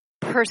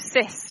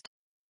persist.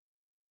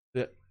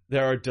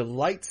 There are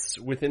delights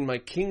within my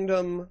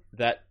kingdom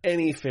that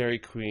any fairy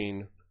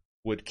queen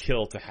would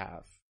kill to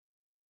have.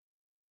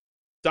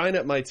 Dine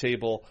at my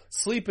table,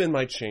 sleep in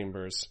my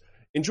chambers,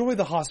 enjoy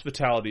the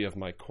hospitality of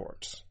my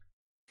court.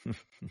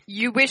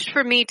 You wish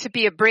for me to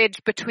be a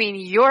bridge between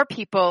your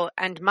people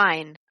and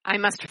mine. I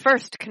must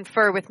first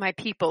confer with my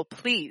people,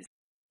 please.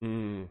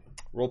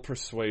 Roll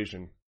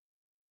persuasion.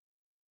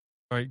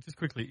 All right, just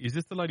quickly, is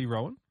this the Lady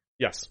Rowan?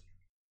 Yes.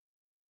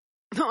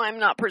 No, I'm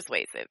not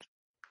persuasive.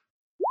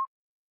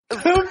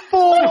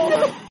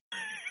 4!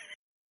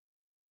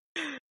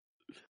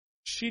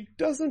 She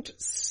doesn't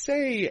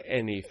say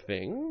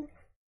anything,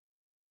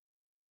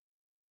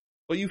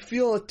 but you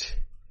feel a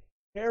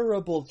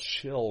terrible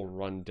chill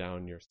run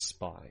down your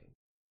spine.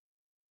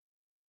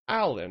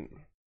 Alan,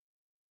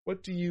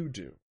 what do you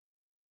do?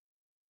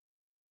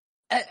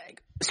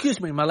 Excuse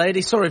me, my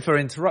lady. Sorry for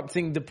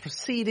interrupting the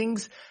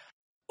proceedings.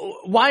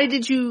 Why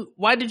did you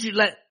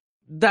let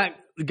that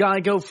guy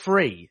go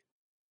free?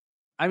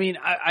 I mean,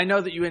 I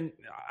know that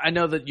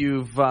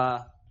you've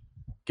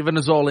given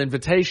us all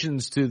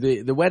invitations to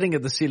the wedding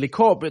at the Sealy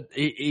Court, but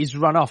he's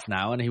run off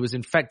now and he was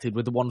infected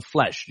with the one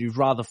flesh. You'd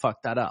rather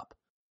fuck that up.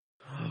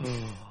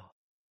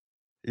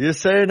 You're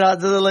saying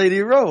that to the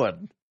Lady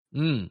Rowan?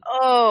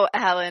 Oh,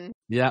 Alan.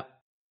 Yeah.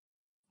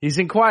 He's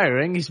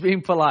inquiring, he's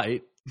being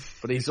polite,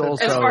 but he's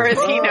also... As far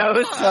as he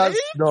knows. That's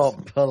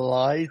not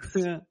polite.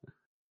 Yeah.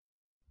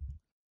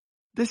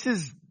 This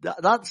is...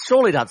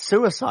 Surely that's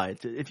suicide.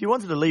 If you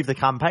wanted to leave the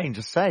campaign,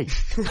 just say.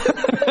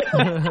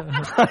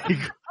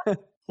 Like,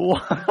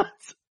 what?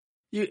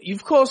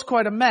 You've caused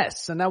quite a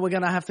mess, and now we're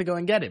going to have to go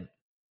and get him.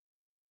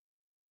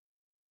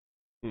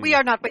 We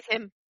are not with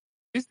him.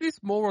 Is this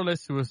more or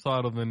less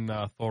suicidal than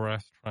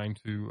Thoras trying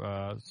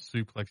to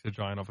suplex a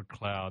giant off a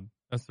cloud?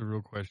 That's the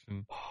real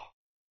question.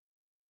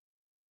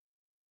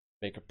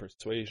 Make a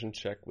persuasion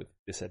check with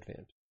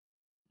disadvantage.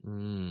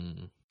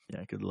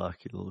 Yeah, good luck,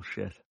 you little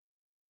shit.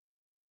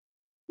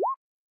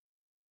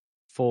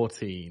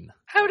 14.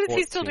 How does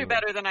he still do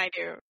better than I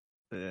do?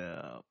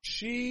 Yeah.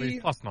 She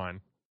 +9.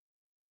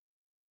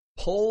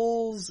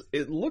 pulls,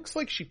 it looks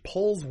like she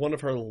pulls one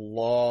of her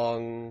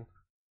long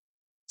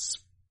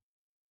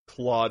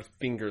clawed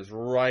fingers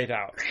right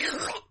out.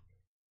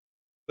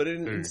 But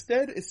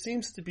instead, it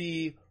seems to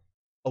be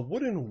a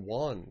wooden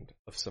wand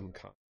of some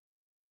kind.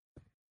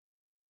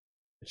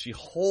 And she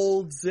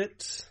holds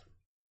it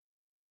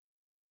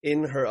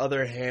in her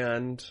other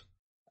hand.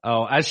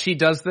 Oh, as she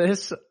does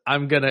this,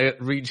 I'm going to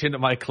reach into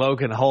my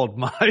cloak and hold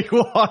my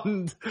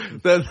wand,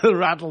 the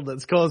rattle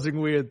that's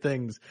causing weird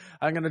things.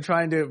 I'm going to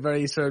try and do it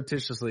very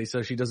surreptitiously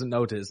so she doesn't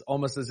notice,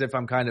 almost as if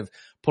I'm kind of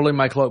pulling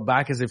my cloak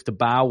back as if to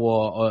bow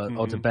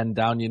or to bend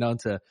down, you know,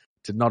 to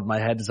nod my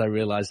head as I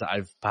realize that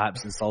I've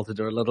perhaps insulted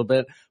her a little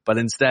bit. But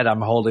instead,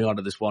 I'm holding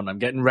onto this wand. I'm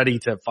getting ready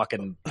to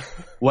fucking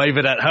wave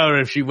it at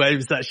her if she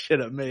waves that shit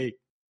at me.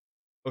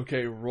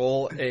 Okay,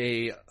 roll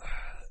a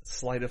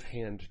sleight of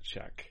hand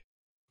check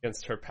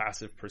against her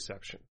passive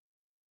perception.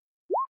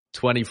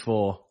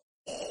 24.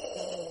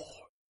 Oh,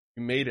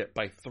 you made it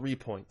by 3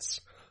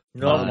 points.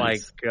 Oh my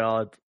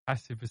god.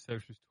 Passive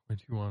perception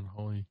is 21.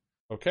 Holy.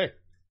 Okay.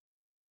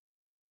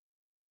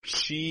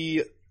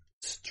 She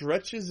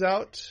stretches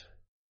out,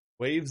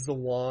 waves the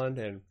wand,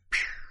 and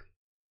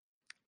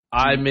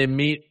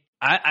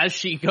as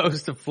she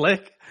goes to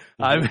flick,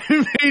 I'm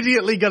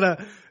immediately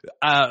gonna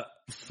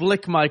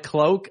flick my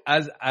cloak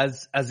as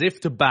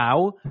if to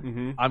bow.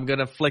 I'm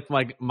gonna flick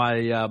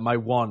my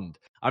wand.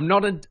 I'm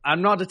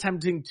not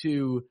attempting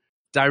to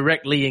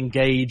directly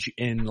engage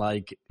in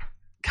like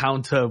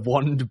counter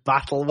wand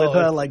battle with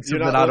her like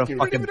something out of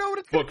fucking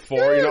book 4.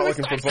 You're not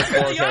looking for book 4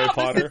 of Harry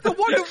Potter. It's the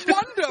Wand of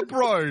Wonder,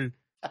 bro.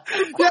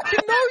 Who fucking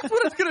knows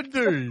what it's gonna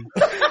do?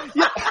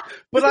 Yeah,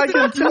 but I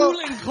can tell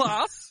in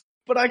class.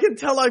 But I can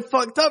tell I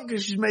fucked up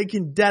because she's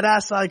making dead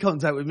ass eye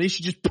contact with me.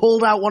 She just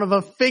pulled out one of her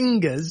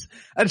fingers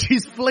and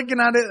she's flicking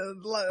at it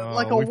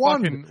like a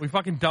wand. We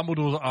fucking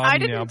Dumbledore's army I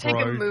didn't now, take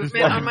bro. a movement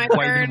Just on my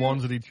waving turn.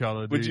 wands at each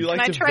other. Would dude. you like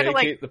Can to I try to,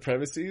 vacate the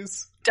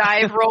premises?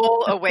 Dive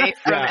roll away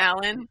from Yeah.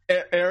 Alan.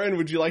 Aaron,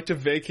 would you like to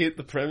vacate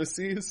the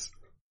premises?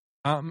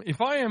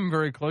 If I am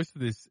very close to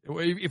this,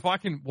 if I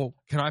can,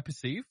 can I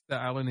perceive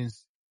that Alan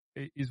is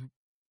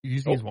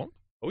using his wand?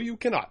 Oh, you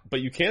cannot,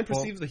 but you can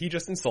perceive that he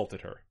just insulted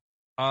her.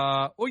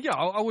 I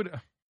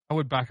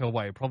would back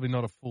away. Probably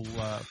not a full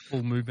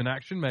movement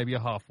action, maybe a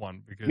half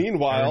one. Because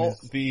Meanwhile,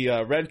 the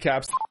red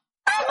caps.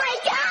 Oh my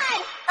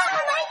god! Oh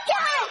my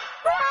god!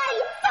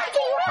 Run!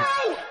 Fucking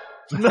run!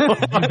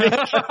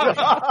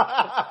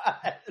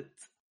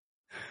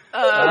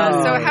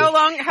 So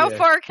how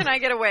far can I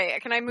get away?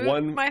 Can I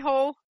move my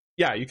whole?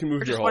 Yeah, you can move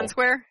Or your just whole. one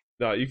square?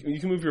 No, you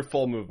can move your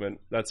full movement.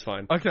 That's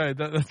fine. Okay,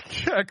 that's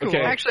cool.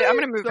 Okay. Actually, I'm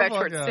going to move back Stuff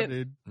towards like that, Sid.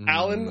 dude.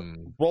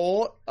 Alan,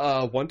 roll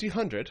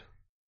 1d100.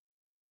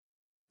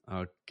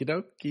 Okie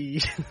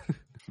dokie.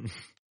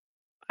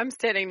 I'm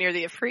standing near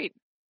the Ifrit.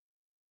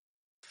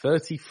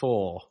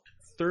 34.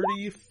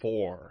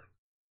 34.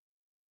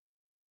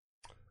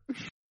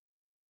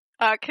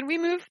 Can we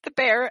move the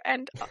bear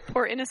and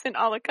poor innocent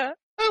Alika?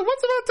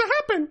 What's about to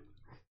happen?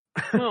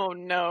 Oh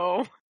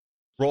no.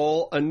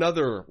 Roll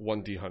another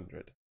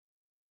 1d100.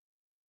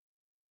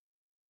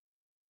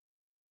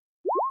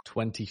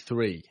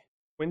 23.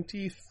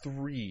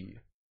 23.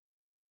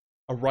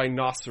 A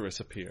rhinoceros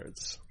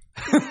appears.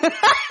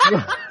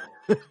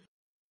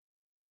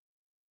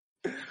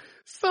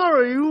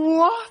 Sorry,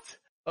 what?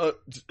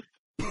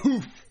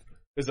 Poof!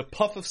 There's a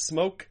puff of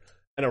smoke,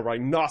 and a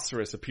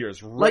rhinoceros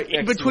appears right Like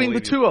next between to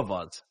the two of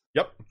us?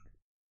 Yep.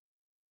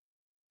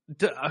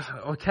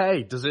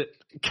 Okay, does it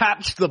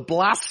catch the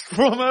blast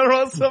from her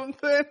or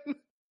something?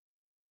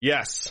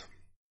 Yes.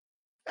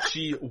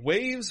 She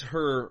waves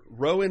her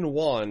Rowan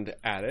wand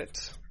at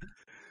it.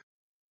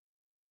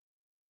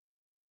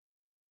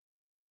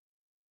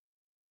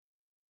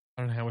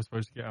 I don't know how we're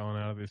supposed to get Alan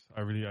out of this.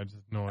 I just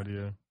have no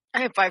idea.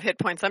 I have 5 hit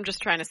points. I'm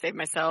just trying to save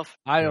myself.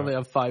 I only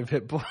have 5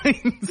 hit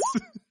points.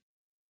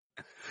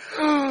 No!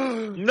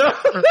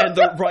 And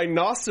the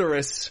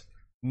rhinoceros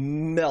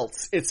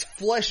melts. Its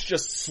flesh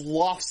just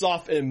sloughs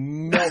off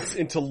and melts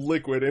into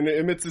liquid, and it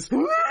emits this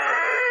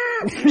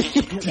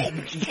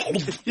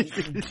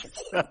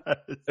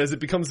as it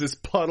becomes this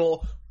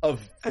puddle of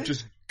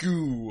just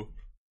goo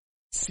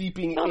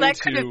seeping Well, into that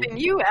could have been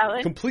you,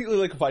 Alan. completely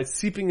liquefied,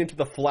 seeping into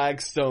the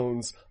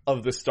flagstones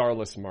of the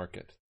Starless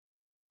Market.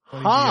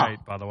 28,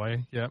 by the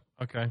way. Yep.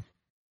 Okay.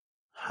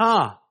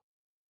 Huh.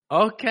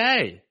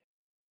 Okay.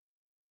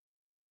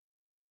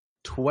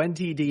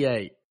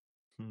 20d8.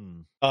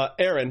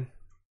 Aaron.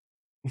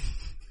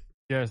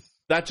 Yes.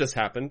 That just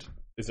happened.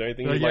 Is there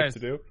anything you'd like to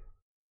do?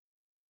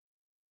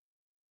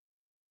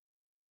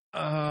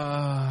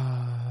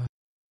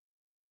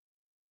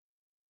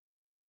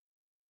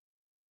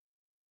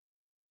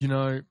 You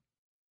know,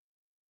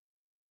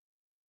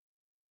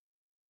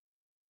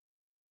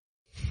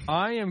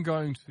 I am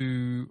going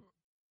to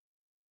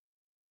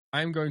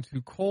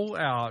call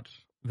out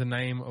the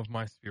name of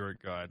my spirit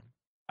guide.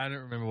 I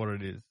don't remember what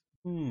it is.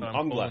 But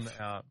I'm calling it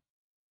out.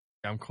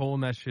 I'm calling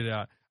that shit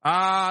out.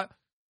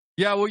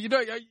 Yeah, well, you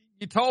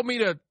told me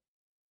to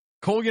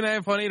call your name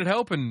if I needed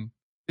help, and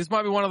this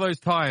might be one of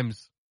those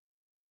times.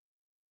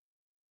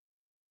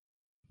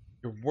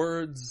 Your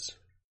words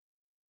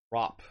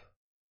drop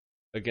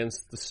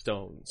against the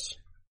stones.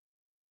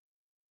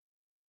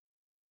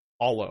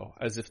 Hollow,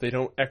 as if they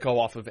don't echo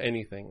off of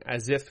anything,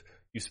 as if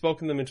you've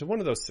spoken them into one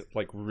of those,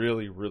 like,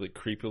 really, really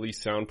creepily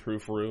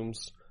soundproof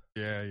rooms.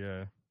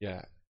 Yeah.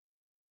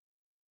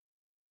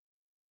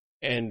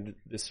 And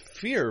this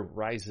fear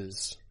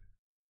rises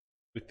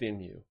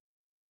within you.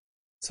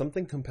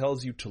 Something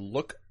compels you to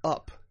look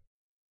up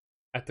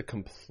at the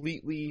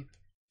completely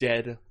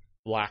dead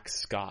black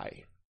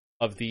sky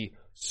of the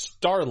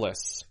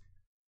Starless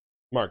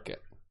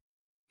Market.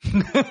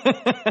 Yup,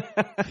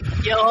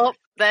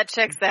 that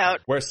checks out.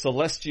 Where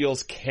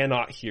Celestials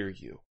cannot hear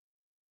you.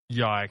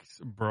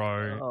 Yikes,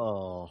 bro.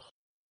 Oh.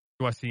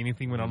 Do I see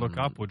anything when I look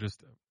up, or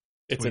just...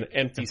 It's an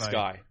empty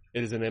sky.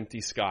 It is an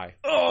empty sky.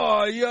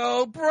 Oh,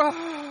 yo, bro!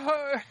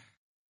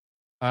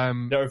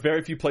 There are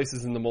very few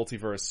places in the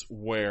multiverse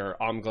where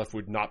Omglef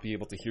would not be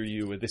able to hear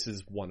you, and this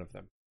is one of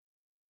them.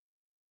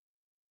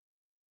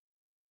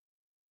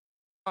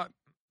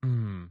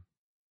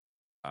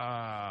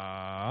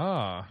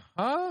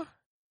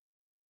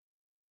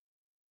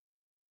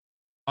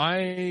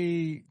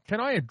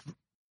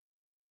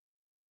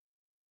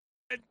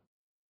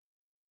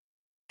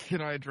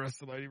 Can I address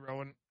the Lady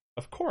Rowan?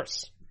 Of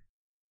course.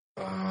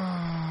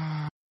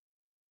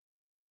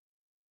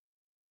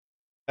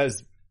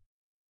 As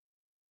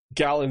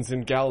gallons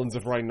and gallons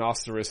of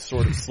rhinoceros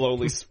sort of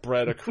slowly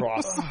spread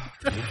across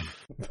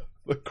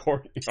the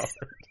courtyard.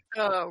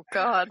 Oh,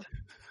 God.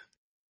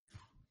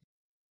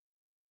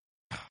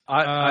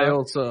 I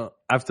also,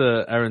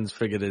 after Aaron's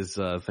figured his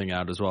thing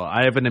out as well,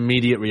 I have an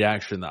immediate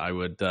reaction that I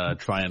would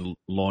try and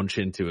launch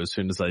into as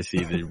soon as I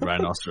see the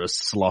rhinoceros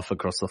slough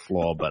across the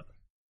floor, but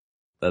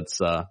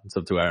it's up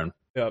to Aaron.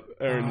 Yep,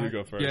 Aaron, you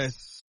go first.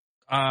 Yes.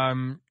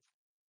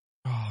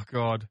 Oh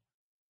God,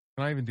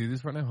 can I even do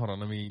this right now? Hold on,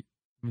 let me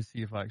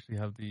see if I actually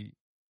have the.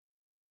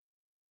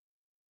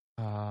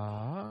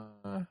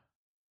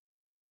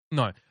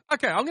 No.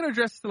 Okay, I'm going to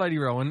address the Lady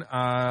Rowan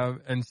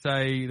and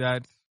say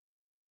that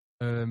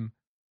I'm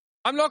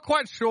not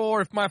quite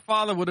sure if my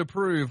father would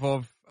approve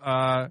of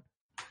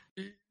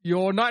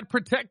your Knight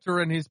Protector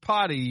and his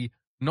party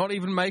not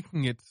even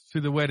making it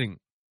to the wedding.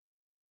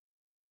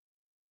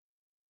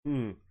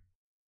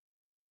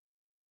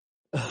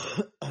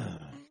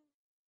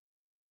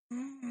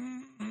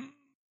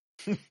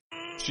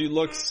 She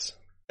looks,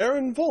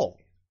 Aaron Vol.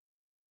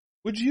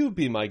 Would you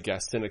be my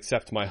guest and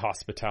accept my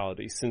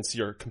hospitality, since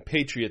your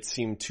compatriots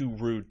seem too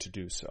rude to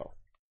do so?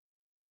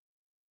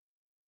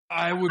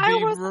 I would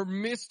be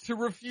remiss to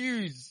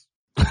refuse.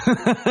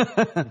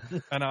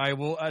 And I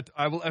will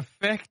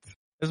affect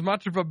as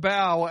much of a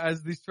bow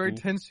as this very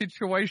tense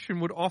situation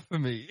would offer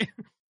me.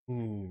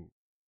 Roll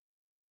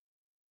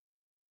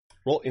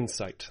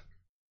insight.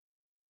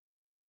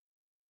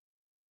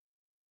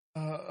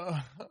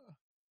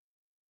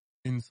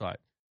 Insight.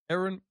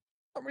 Aaron,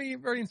 not really a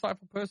very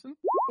insightful person.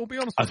 We'll be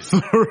honest with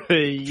you.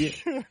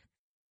 3.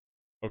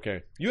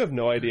 Okay. You have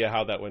no idea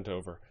how that went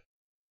over.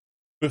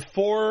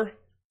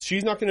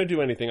 She's not going to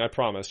do anything, I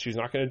promise. She's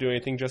not going to do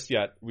anything just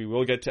yet. We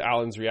will get to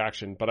Alan's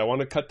reaction, but I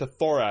want to cut to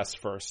Thoras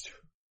first.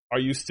 Are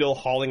you still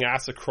hauling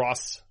ass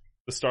across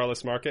the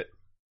Starless Market?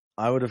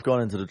 I would have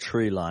gone into the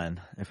tree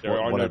line. If there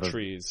are no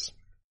trees.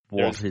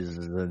 What is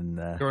in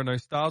there? There are no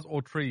stars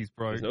or trees,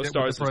 bro. There's no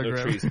stars, there's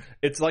no trees.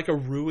 It's like a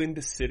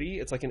ruined city.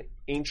 It's like an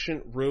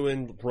ancient,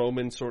 ruined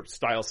Roman sort of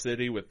style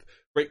city with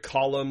great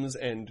columns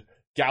and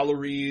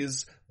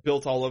galleries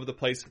built all over the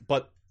place.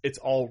 But it's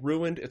all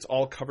ruined. It's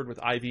all covered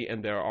with ivy,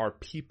 and there are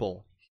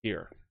people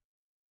here.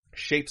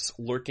 Shapes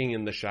lurking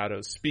in the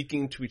shadows,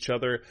 speaking to each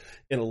other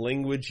in a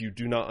language you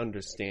do not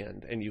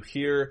understand. And you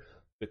hear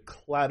the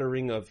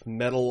clattering of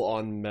metal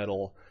on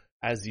metal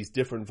as these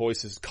different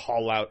voices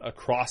call out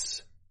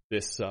across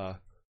this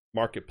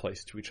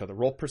marketplace to each other.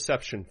 Roll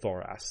perception,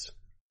 Thoras.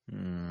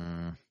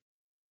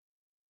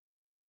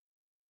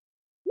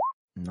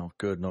 Not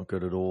good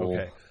at all.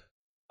 Okay.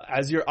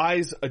 As your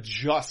eyes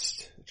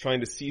adjust, trying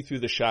to see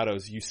through the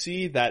shadows, you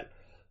see that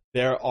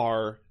there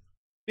are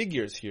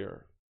figures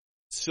here,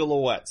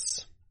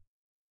 silhouettes,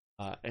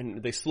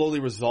 and they slowly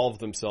resolve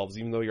themselves,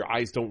 even though your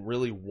eyes don't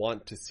really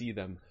want to see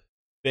them.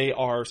 They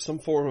are some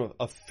form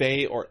of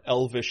fey or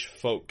elvish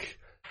folk.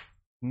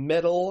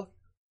 Metal,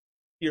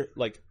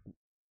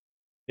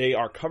 they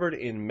are covered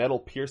in metal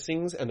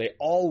piercings, and they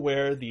all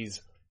wear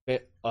these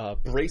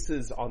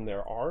braces on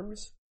their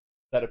arms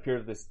that appear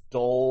to this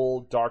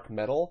dull, dark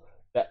metal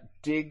that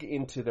dig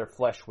into their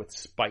flesh with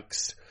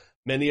spikes.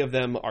 Many of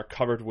them are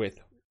covered with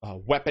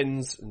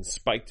weapons and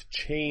spiked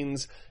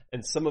chains,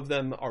 and some of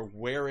them are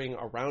wearing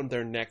around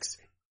their necks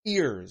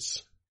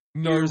ears.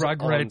 Ears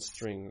on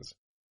strings.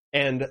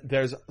 And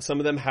some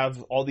of them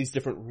have all these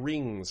different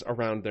rings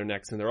around their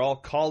necks, and they're all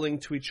calling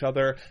to each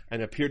other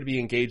and appear to be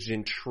engaged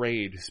in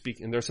trade.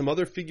 And there's some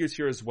other figures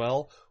here as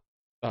well,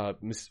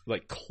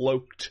 like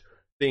cloaked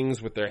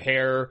things with their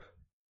hair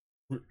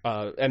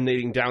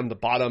emanating down the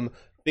bottom,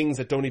 things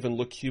that don't even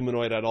look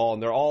humanoid at all,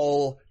 and they're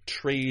all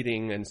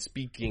trading and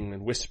speaking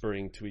and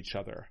whispering to each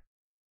other.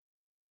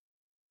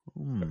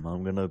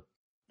 I'm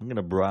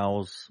gonna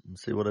browse and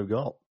see what I've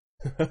got.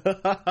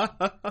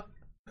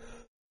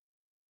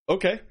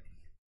 Okay.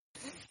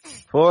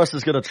 Forrest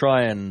is gonna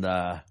try and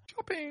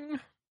shopping.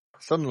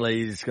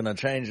 Suddenly he's gonna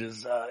change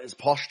his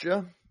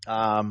posture,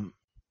 and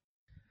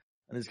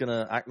he's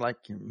gonna act like,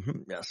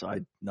 yes,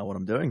 I know what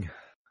I'm doing.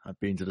 I've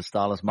been to the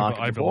Starless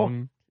Market I before.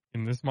 belong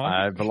in this market.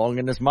 I belong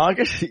in this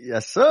market.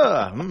 Yes,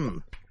 sir.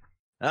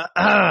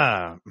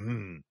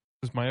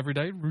 It's my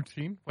everyday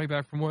routine. Way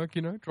back from work,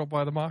 drop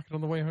by the market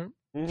on the way home.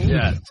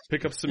 Yes.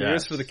 Pick up some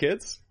ears for the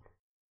kids.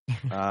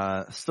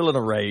 Still in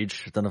a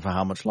rage. Don't know for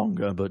how much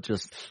longer, but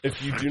just...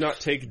 If you do not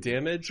take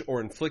damage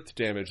or inflict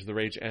damage, the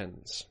rage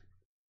ends.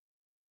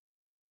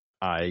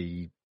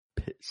 I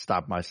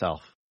stab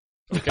myself.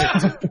 Okay.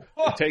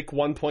 Take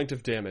 1 point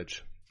of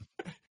damage.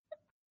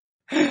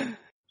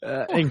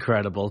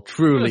 Incredible.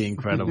 Truly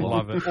incredible.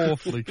 Love it.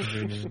 Awfully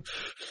convenient.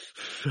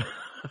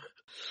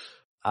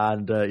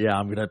 And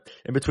I'm gonna,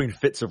 in between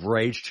fits of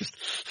rage, just...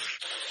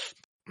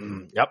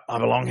 Yep, I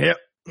belong here.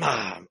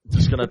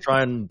 Just gonna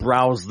try and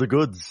browse the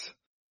goods.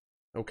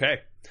 Okay.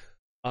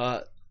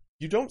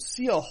 You don't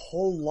see a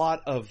whole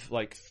lot of,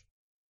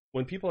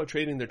 when people are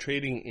trading, they're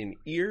trading in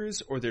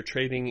ears or they're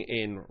trading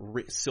in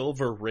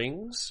silver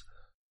rings.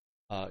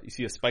 You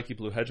see a spiky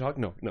blue hedgehog?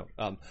 No.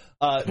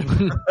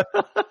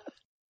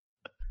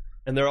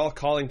 And they're all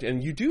calling,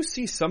 and you do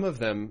see some of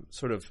them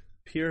sort of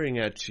peering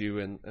at you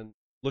and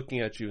looking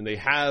at you, and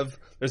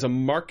there's a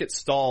market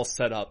stall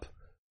set up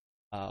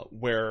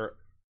where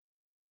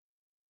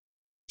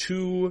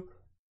two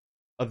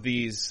of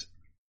these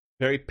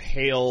very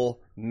pale,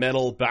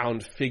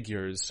 metal-bound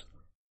figures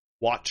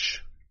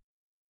watch,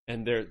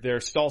 and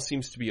their stall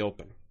seems to be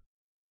open.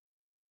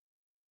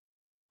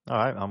 All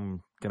right,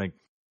 I'm gonna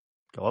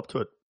go up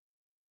to it.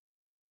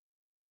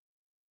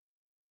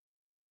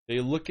 They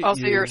look at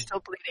Also, you. you're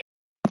still bleeding.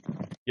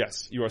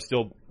 Yes, you are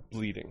still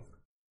bleeding,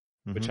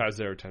 which has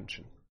their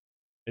attention.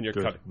 And you're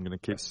Good. cut. I'm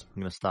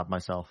gonna stab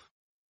myself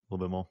a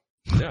little bit more.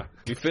 Yeah,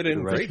 you fit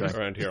in Right, great right.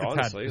 around here,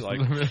 honestly. Like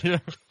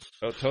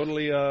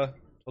totally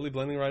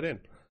blending right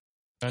in.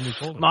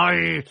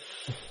 My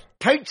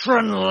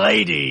patron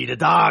lady, the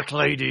Dark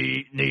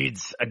Lady,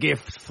 needs a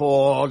gift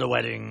for the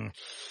wedding.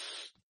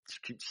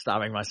 Just keep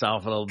stabbing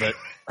myself a little bit.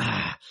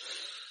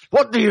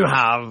 What do you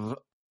have?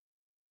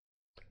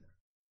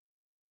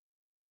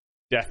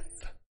 Death.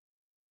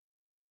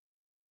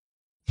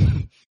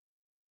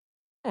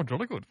 Oh,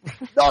 jolly good.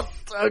 Not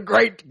a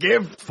great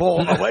gift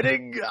for the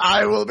wedding.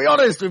 I will be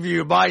honest with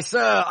you, my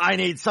sir. I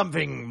need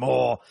something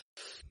more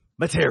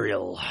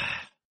material.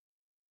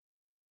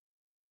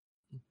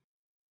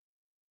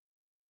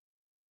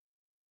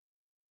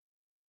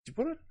 Do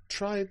you want to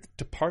try the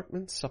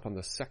departments up on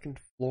the second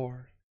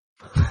floor?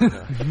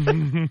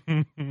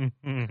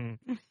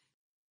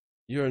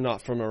 You're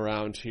not from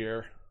around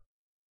here,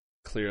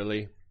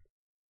 clearly.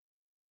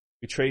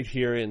 We trade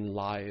here in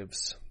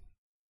lives.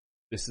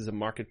 This is a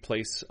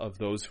marketplace of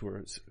those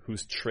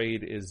whose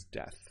trade is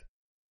death.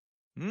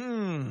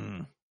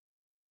 I've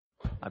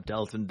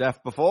dealt in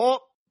death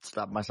before.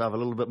 Stab myself a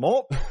little bit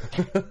more.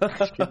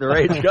 Just keep the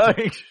rage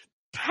going.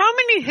 How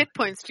many hit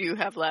points do you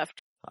have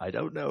left? I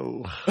don't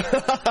know.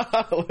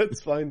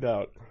 Let's find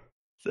out.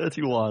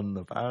 31,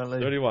 apparently.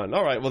 31.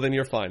 All right, well then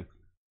you're fine.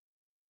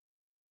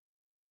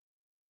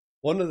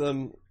 One of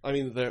them, I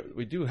mean,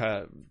 we do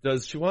have.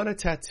 Does she want a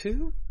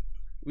tattoo?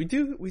 We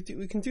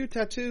can do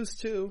tattoos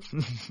too.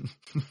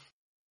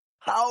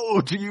 How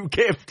do you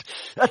gift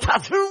a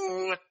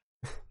tattoo?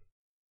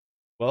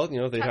 Well,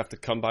 they have to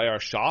come by our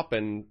shop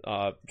and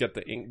get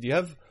the ink. Do you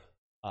have?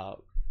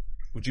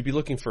 Would you be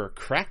looking for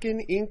Kraken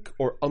ink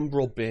or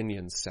Umbral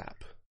Banyan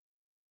sap?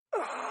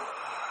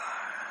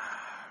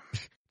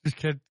 Just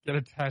get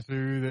a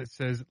tattoo that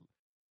says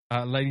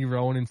Lady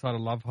Rowan inside a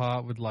love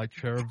heart with like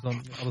cherubs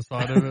on the other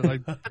side of it.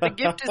 Like, but the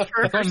gift is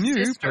for her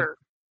sister.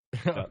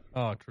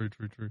 Oh, true.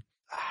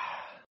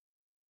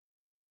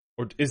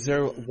 Or is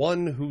there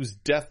one whose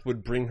death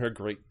would bring her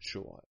great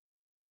joy?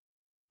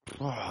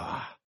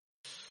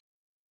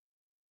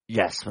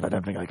 Yes, but I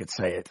don't think I could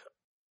say it.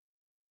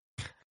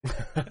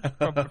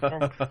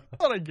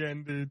 Not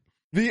again, dude.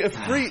 The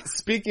Ifrit,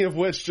 speaking of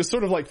which, just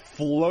sort of like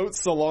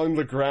floats along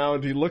the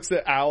ground. He looks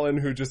at Alan,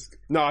 who just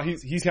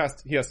he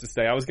has to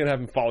stay. I was gonna have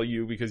him follow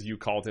you because you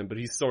called him, but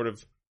he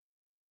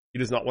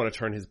does not want to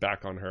turn his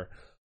back on her.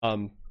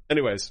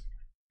 Anyways,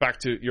 back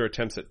to your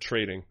attempts at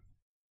trading.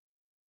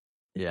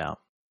 Yeah.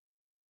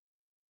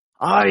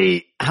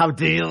 I have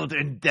dealt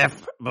in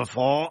death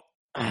before.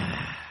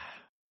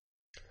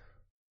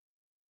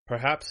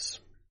 Perhaps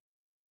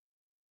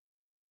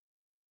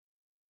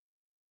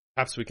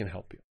we can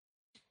help you.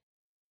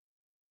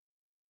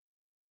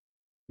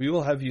 We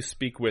will have you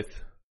speak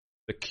with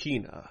the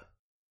Kina.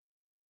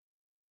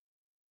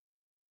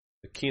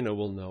 The Kina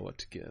will know what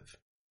to give.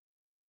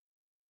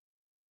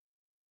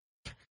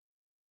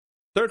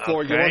 Third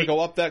floor, you want to go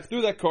up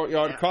through that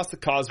courtyard, across the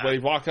causeway,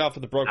 walk off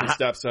of the broken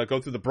steps,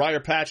 go through the briar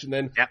patch, and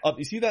then up.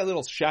 You see that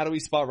little shadowy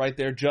spot right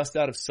there, just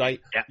out of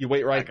sight? You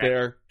wait right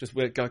there, just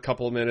wait a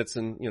couple of minutes,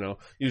 and,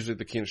 usually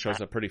the Kina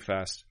shows up pretty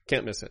fast.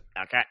 Can't miss it.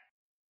 Okay.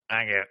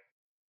 Thank you.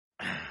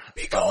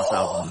 Stop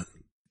myself. I'm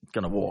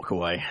gonna walk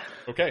away.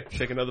 Okay,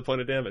 take another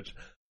point of damage.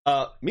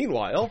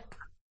 Meanwhile,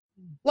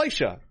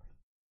 Lisha,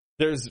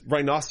 there's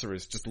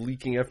rhinoceros just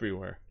leaking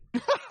everywhere.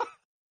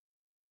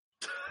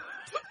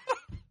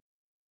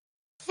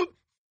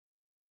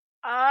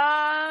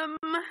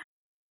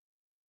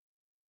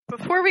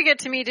 Before we get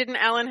to me, didn't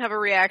Alan have a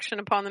reaction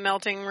upon the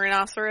melting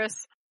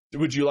rhinoceros?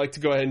 Would you like to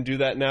go ahead and do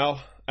that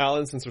now,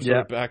 Alan, since we're sort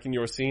of back in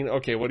your scene?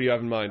 Okay, what do you have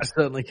in mind? I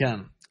certainly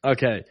can.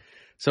 Okay,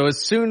 so as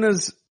soon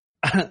as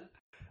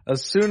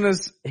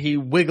he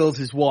wiggles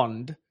his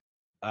wand,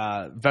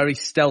 very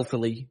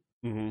stealthily,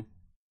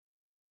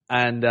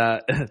 and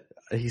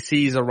he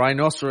sees a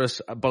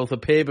rhinoceros both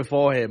appear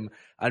before him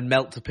and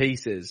melt to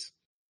pieces,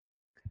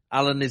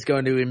 Alan is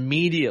going to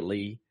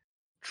immediately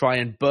try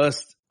and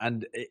burst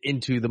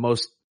into the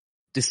most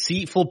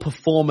deceitful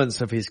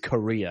performance of his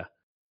career.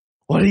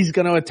 What he's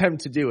going to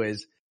attempt to do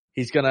is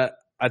he's going to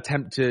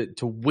attempt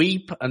to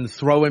weep and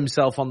throw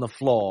himself on the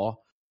floor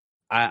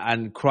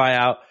and cry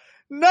out,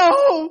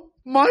 "No,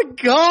 my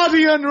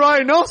guardian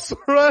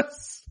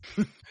rhinoceros!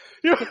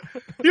 You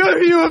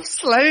have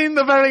slain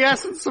the very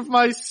essence of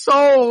my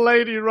soul,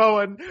 Lady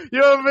Rowan.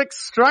 You have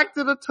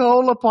extracted a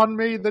toll upon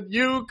me that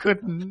you could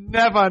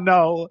never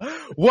know.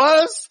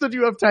 Worse that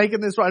you have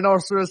taken this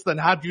rhinoceros than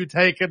had you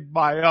taken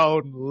my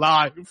own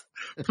life.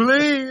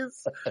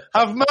 Please,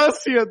 have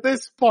mercy at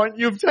this point.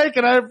 You've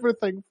taken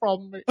everything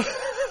from me."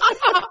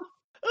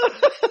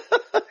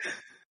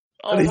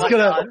 And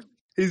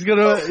he's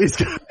gonna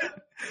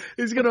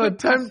He's going to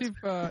attempt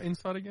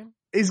inside again.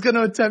 He's going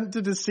to attempt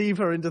to deceive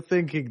her into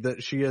thinking that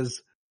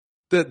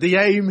that the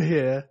aim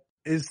here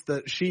is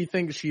that she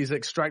thinks she's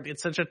extracted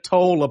such a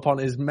toll upon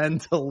his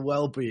mental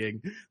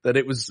well-being that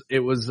it was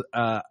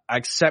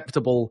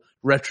acceptable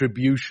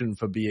retribution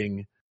for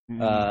being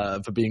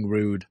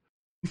rude.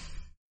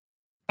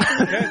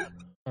 Okay.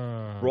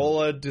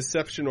 Roll a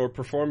deception or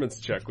performance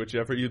check,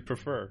 whichever you'd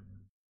prefer.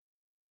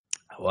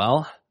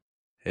 Well,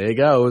 here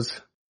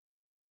goes.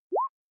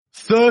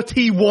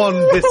 31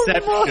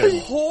 deception.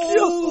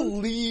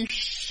 Holy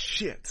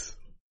shit.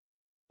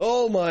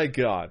 Oh my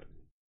god.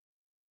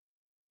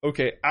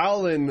 Okay,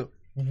 Alan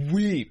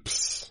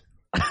weeps.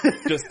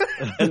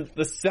 And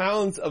the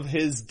sounds of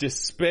his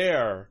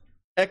despair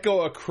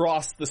echo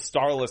across the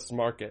starless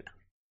market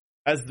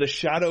as the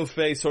Shadow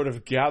Fae sort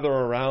of gather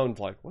around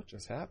like, what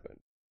just happened?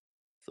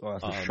 So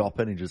after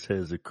shopping, he just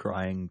hears a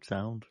crying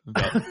sound.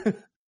 A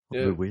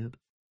bit weird.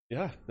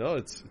 Yeah, no,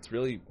 it's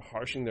really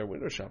harshing their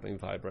window shopping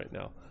vibe right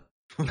now.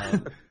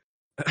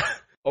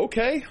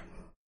 Okay.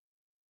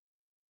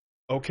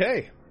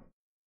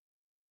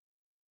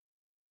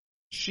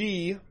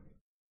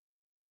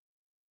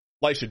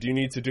 Lisha, do you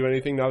need to do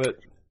anything now that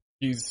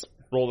he's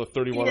rolled a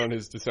 31 on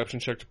his deception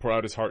check to pour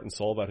out his heart and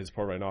soul about his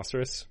poor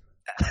rhinoceros?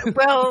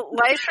 Well,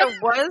 Lisha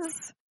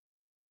was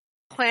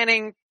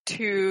planning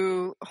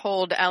to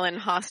hold Ellen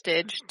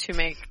hostage to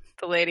make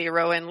the Lady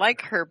Rowan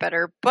like her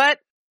better, but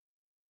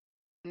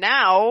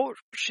now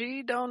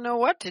she don't know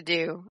what to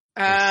do.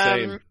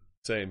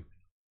 Same.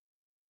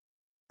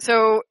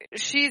 So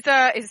she's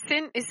is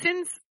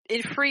Sin's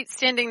Ifrit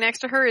standing next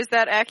to her? Is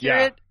that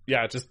accurate?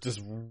 Yeah,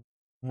 just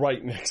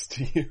right next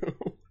to you.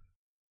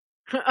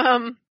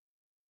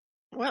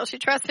 Well, she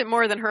trusts him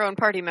more than her own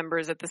party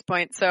members at this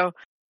point, so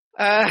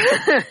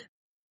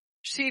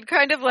she'd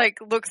kind of like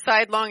look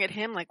sidelong at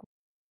him like,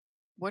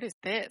 what is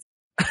this?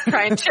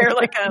 Try and share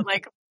like a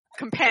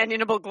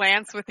companionable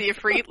glance with the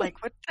Ifrit,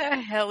 like, what the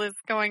hell is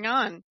going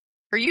on?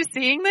 Are you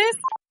seeing this?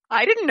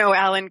 I didn't know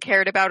Alan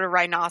cared about a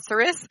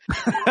rhinoceros.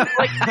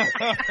 Like,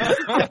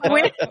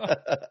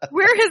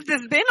 where has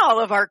this been all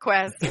of our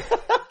quests?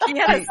 He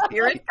had a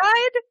spirit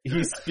guide?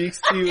 He speaks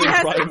to you in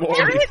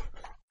primordial.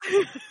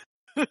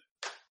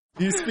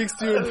 He speaks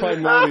to you in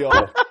primordial.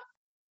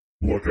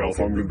 Look, Alf,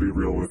 I'm gonna be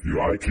real with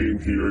you. I came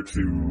here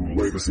to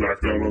lay the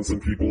smackdown on some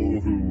people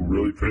who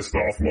really pissed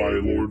off my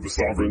lord, the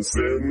sovereign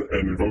Sin,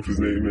 and invoked his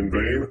name in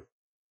vain.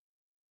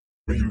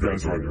 But you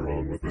guys are on your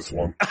own with this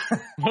one.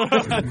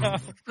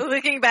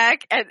 Looking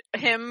back at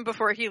him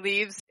before he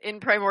leaves in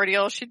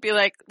primordial, she'd be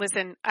like,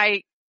 listen,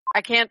 I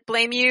can't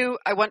blame you.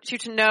 I want you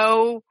to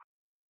know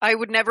I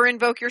would never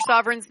invoke your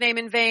sovereign's name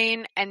in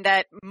vain, and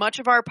that much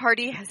of our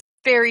party has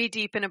very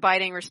deep and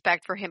abiding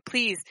respect for him.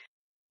 Please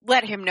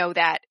let him know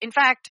that. In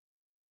fact,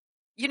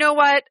 you know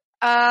what?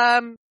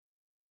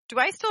 Do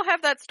I still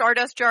have that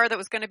Stardust jar that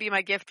was going to be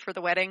my gift for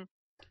the wedding?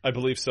 I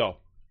believe so.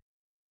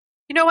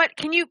 You know what?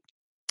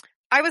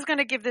 I was going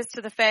to give this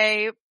to the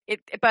Fae,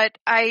 but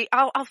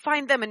I'll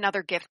find them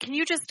another gift. Can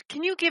you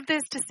give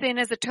this to Sin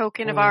as a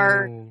token of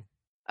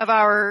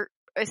our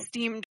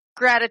esteemed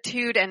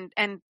gratitude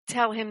and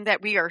tell him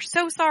that we are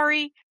so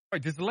sorry?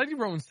 Wait, does the Lady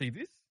Rowan see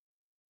this?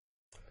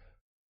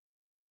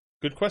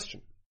 Good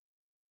question.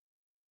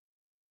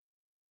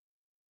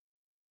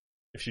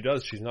 If she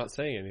does, she's not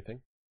saying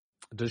anything.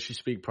 Does she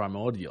speak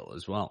primordial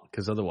as well?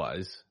 Because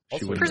otherwise,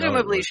 she wouldn't.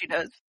 Presumably she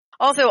does.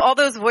 Also, all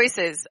those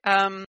voices.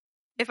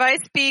 If I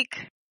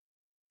speak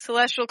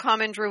Celestial,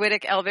 Common,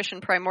 Druidic, Elvish,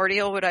 and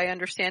Primordial, would I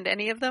understand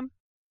any of them?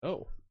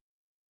 Oh.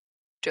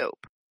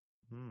 Dope.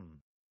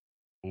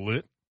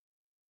 Lit.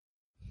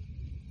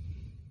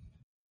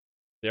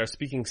 They are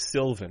speaking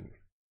Sylvan.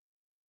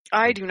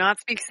 I do not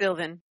speak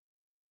Sylvan.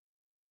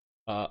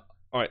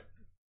 Alright.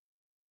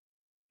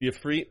 The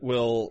Ifrit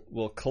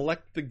will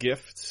collect the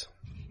gifts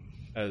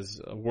as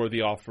a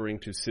worthy offering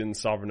to Sin,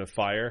 Sovereign of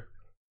Fire.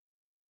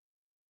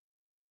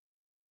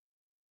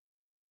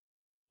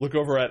 Look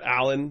over at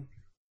Alan,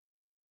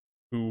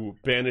 who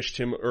banished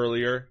him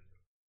earlier.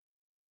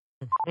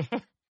 You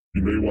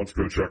may want to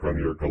go check on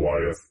your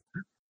Goliath.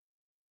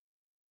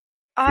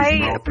 I His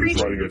mouth is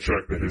appreciate. writing a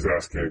check that his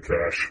ass can't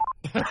cash.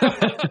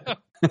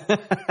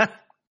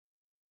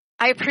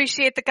 I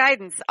appreciate the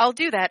guidance. I'll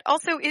do that.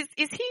 Also, is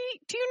he?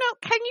 Do you know?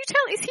 Can you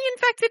tell? Is he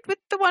infected with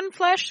the one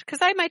flesh? Because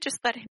I might just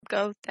let him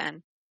go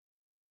then.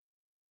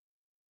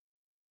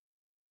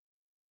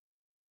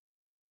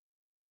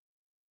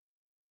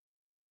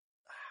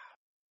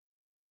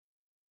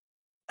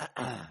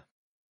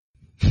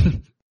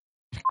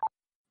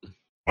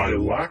 I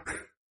lack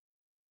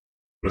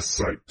the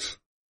sight.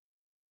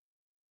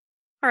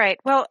 All right.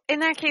 Well,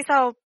 in that case,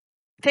 I'll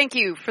thank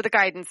you for the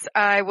guidance.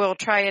 I will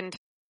try and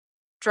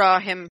draw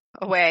him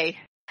away.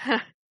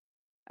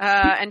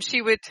 And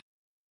she would,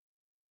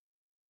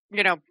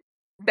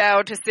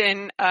 bow to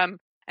Sin,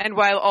 and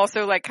while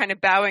also like kind of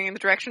bowing in the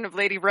direction of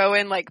Lady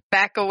Rowan, like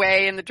back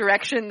away in the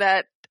direction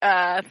that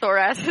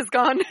Thoras has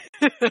gone.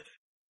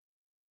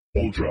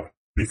 Uldra,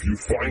 if you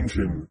find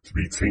him to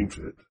be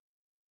tainted,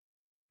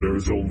 there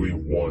is only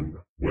one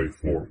way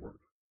forward.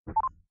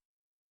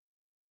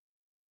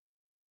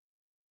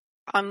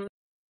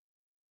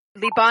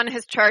 Liban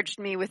has charged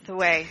me with the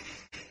way.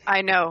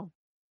 I know.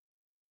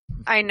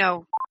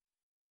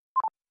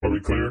 Are we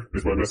clear?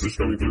 Is my message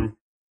coming through?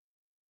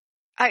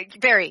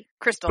 Very,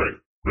 Crystal.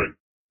 Great.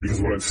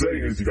 Because what I'm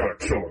saying is you gotta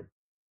kill him.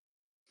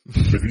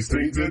 If he's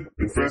tainted,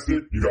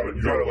 infested, you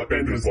gotta like,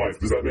 end his life.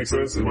 Does that make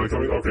sense? Am I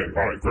coming? Okay,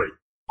 alright, great.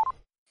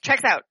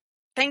 Checks out.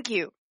 Thank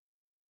you.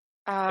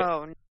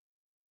 Oh.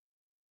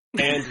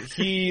 And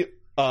he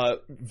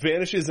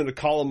vanishes in a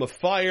column of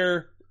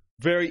fire,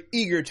 very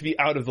eager to be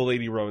out of the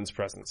Lady Rowan's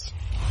presence.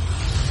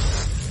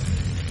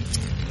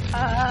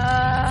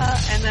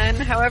 And then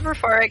however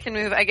far I can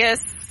move, I guess,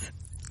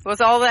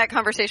 all that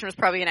conversation was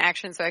probably an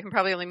action, so I can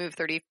probably only move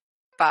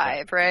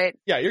 35, right?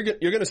 Yeah, you're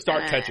going to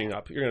start catching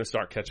up. You're going to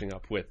start catching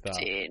up with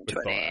 15, with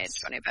 20, Thoras.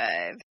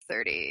 25,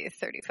 30,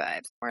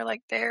 35. More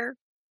like there.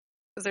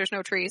 Because there's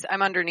no trees.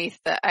 I'm under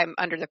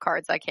the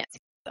cards. I can't see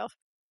myself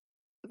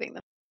moving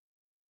them.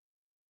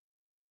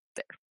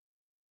 There.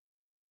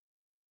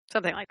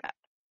 Something like that.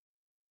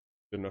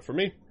 Good enough for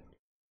me.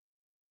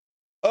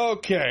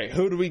 Okay,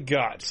 who do we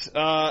got?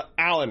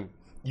 Alan,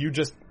 you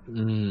just...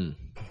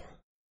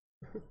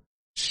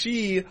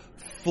 She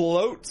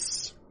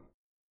floats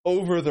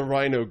over the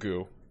rhino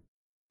goo.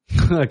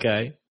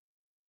 Okay.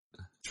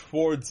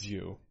 Towards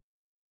you.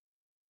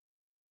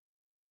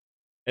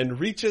 And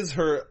reaches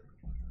her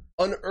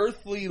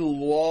unearthly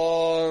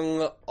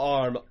long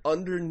arm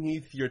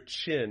underneath your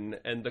chin,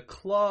 and the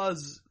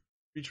claws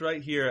reach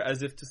right here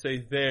as if to say,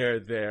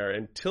 there,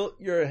 and tilt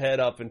your head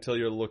up until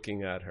you're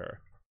looking at her.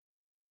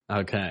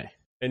 Okay.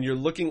 And you're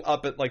looking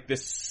up at like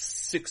this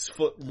 6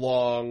 foot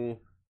long,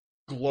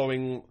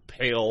 glowing,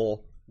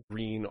 pale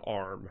green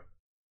arm.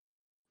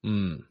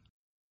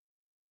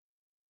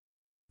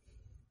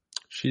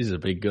 She's a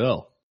big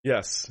girl.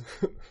 Yes.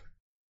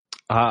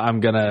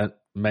 I'm gonna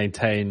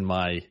maintain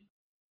my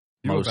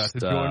You're most about to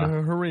join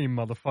her harem,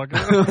 motherfucker.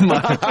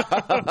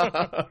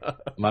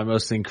 my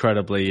most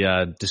incredibly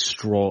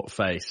distraught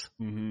face.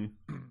 Mm-hmm.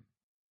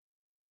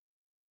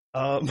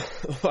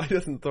 Why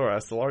doesn't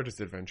Thoras, the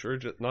largest adventurer,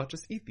 not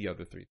just eat the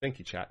other 3? Thank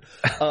you, chat.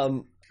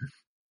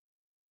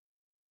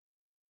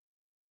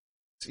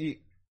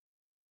 See,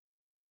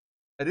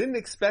 I didn't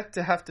expect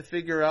to have to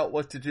figure out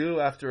what to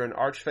do after an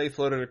archfey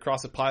floated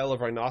across a pile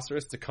of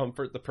rhinoceros to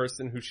comfort the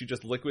person who she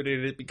just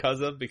liquidated it because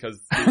they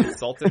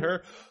insulted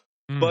her.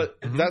 But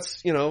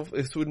that's,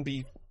 this wouldn't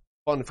be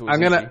fun if it was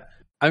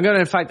I'm gonna,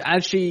 in fact,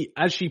 as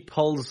she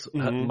pulls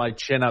my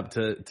chin up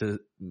to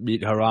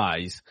meet her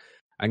eyes,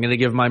 I'm gonna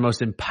give my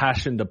most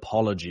impassioned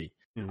apology.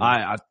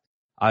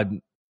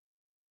 I'm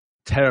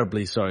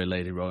terribly sorry,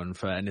 Lady Rowan,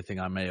 for anything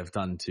I may have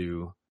done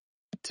to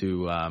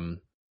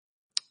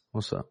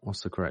what's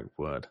the correct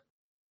word?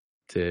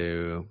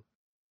 To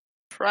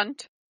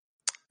front.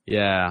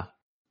 Yeah,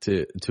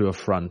 to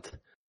affront.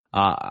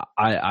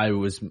 I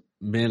was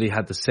merely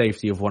had the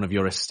safety of one of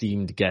your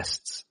esteemed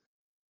guests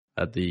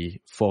at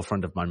the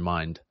forefront of my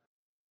mind.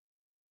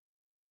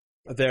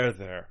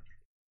 There.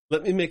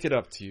 Let me make it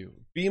up to you.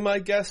 Be my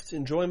guest,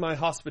 enjoy my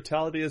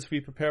hospitality as we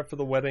prepare for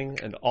the wedding,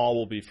 and all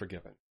will be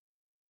forgiven.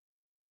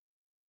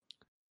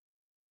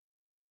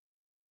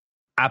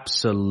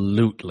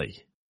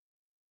 Absolutely.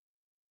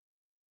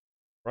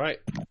 Right.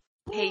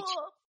 H.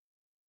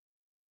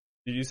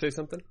 Did you say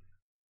something?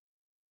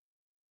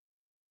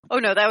 Oh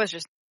no, that was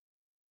just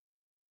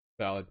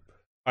valid.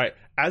 All right.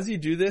 As you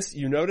do this,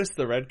 you notice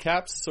the red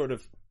caps sort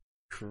of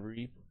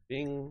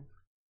creeping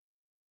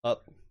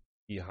up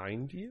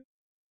behind you,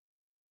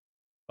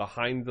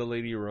 behind the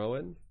Lady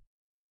Rowan,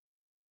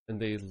 and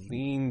they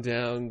lean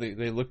down.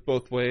 They look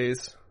both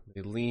ways.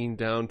 They lean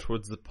down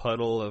towards the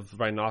puddle of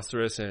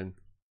rhinoceros and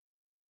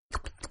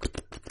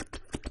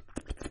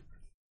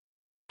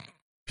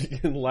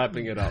begin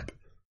lapping it up.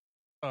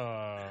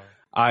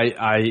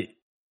 I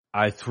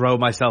throw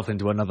myself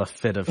into another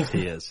fit of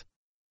tears.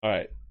 All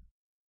right.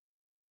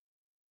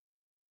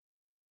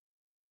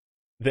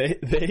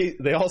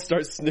 They all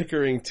start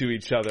snickering to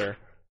each other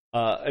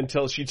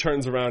until she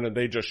turns around and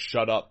they just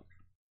shut up.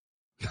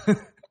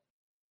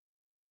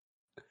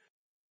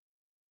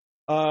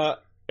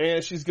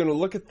 And she's gonna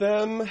look at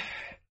them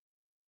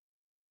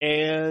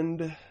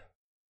and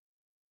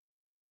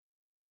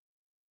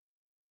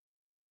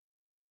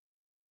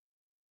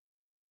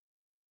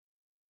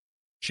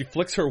she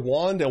flicks her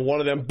wand and one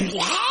of them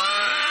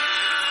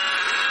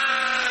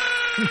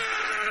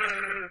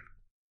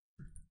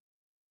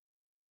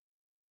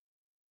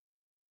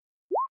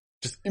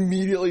just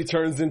immediately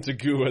turns into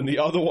goo, and the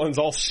other ones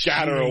all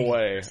shatter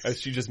away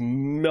as she just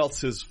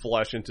melts his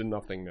flesh into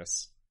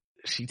nothingness.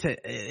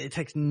 It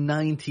takes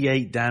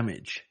 98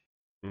 damage.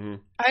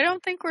 Mm-hmm. I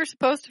don't think we're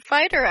supposed to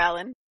fight her,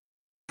 Alan.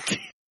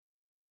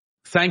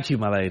 Thank you,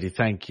 my lady.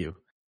 Thank you.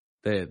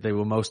 They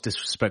were most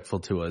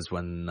disrespectful to us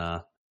when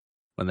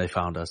they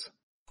found us.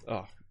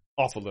 Oh,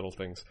 awful little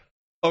things.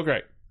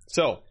 Okay,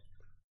 so,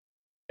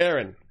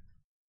 Aaron,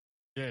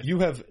 yes. You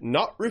have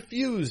not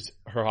refused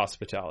her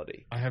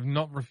hospitality. I have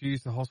not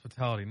refused the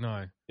hospitality,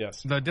 no.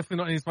 Yes. Though definitely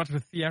not in as much of a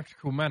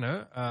theatrical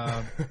manner.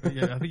 But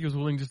yeah, I think he was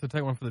willing just to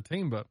take one for the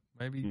team, but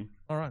maybe,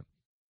 all right.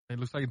 It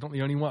looks like he's not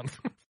the only one.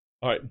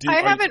 All right.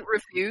 I haven't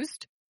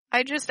refused.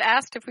 I just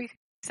asked if we could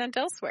be sent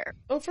elsewhere.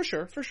 Oh, for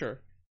sure.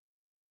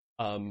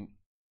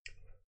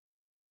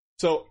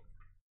 So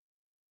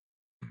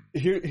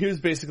here's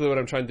basically what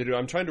I'm trying to do.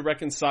 I'm trying to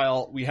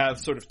reconcile. We have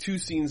sort of two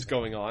scenes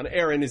going on.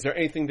 Aaron, is there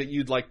anything that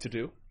you'd like to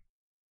do?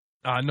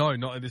 No,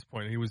 not at this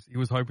point. He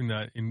was hoping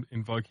that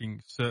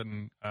invoking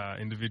certain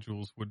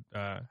individuals would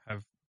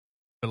have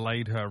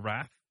belayed her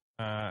wrath,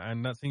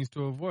 and that seems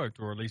to have worked,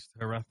 or at least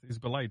her wrath is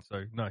belayed.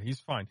 So no, he's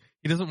fine.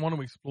 He doesn't want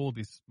to explore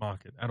this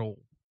market at all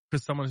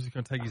because someone is just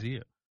going to take his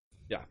ear.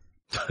 Yeah,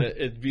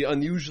 it'd be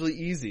unusually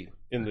easy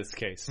in this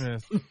case.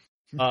 Yes.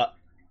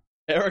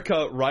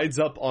 Erica rides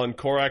up on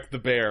Korak the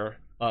bear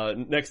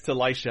next to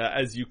Lisha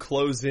as you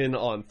close in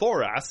on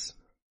Thoras.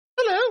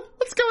 Hello,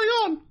 what's going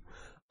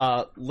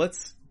on?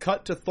 Let's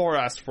cut to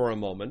Thoras for a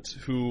moment,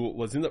 who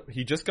was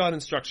he just got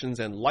instructions,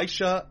 and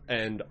Lisha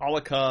and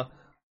Alika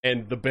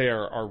and the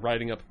bear are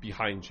riding up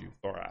behind you,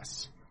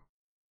 Thoras.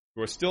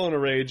 You are still in a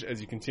rage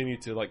as you continue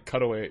to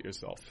cut away at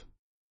yourself.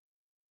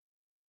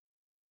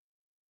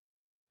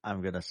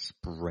 I'm gonna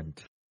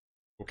sprint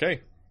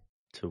Okay.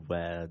 to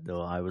where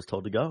I was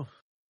told to go.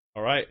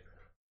 All right.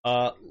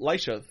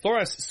 Lisha,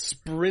 Thoras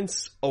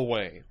sprints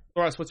away.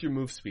 Thoras, what's your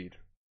move speed?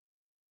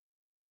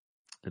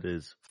 It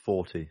is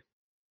 40.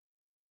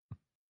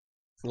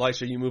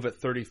 Lisha, you move at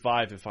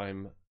 35 if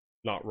I'm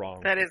not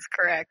wrong. That is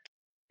correct.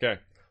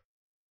 Okay.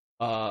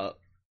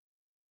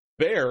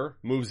 Bear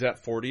moves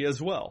at 40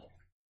 as well.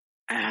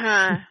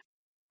 Uh-huh.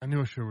 I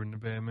knew I should have ridden the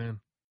bear, man.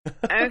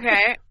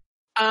 Okay.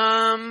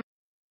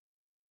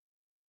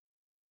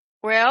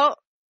 Well,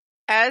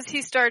 as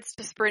he starts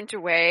to sprint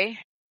away,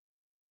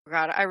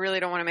 God, I really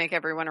don't want to make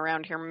everyone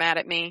around here mad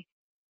at me.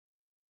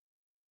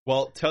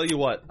 Well, tell you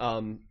what,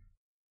 That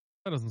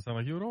doesn't sound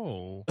like you at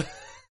all.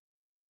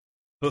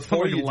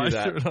 before Sound you like do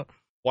Elisha. that,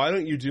 why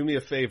don't you do me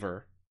a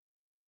favor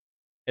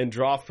and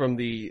draw from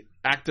the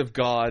Act of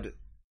God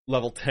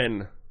level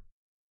 10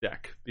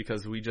 deck,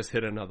 because we just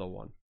hit another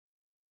one.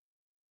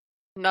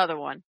 Another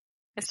one.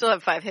 I still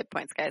have 5 hit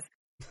points, guys.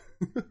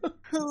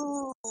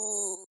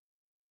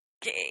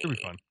 Okay. It'll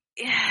be fun.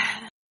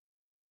 Yeah.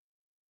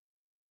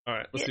 All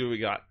right, let's see what we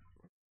got.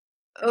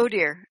 Oh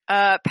dear.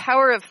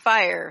 Power of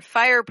fire.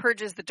 Fire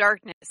purges the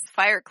darkness.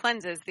 Fire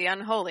cleanses the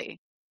unholy.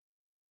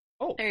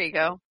 Oh. There you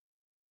go.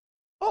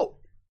 Oh.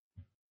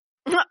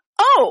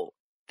 Oh!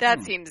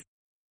 That seems...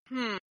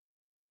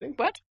 Think.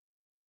 What?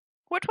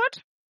 What?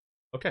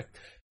 Okay.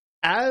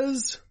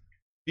 As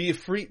the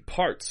Ifrit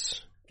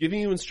parts,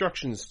 giving you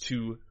instructions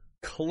to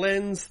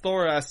cleanse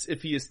Thoras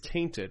if he is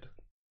tainted,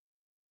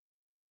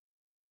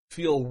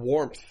 feel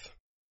warmth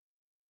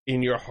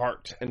in your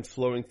heart and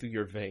flowing through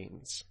your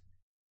veins.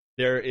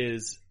 There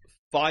is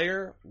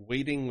fire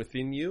waiting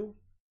within you.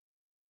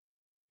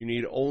 You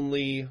need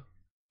only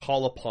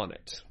call upon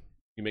it.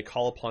 You may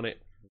call upon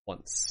it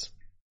once.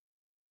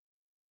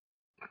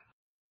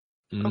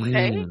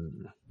 Okay.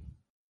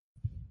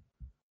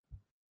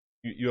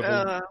 You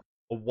have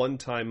a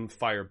one-time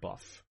fire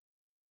buff.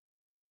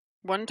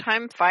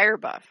 One-time fire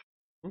buff.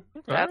 Okay,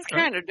 That's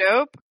okay. kind of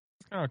dope.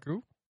 Kind of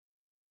cool.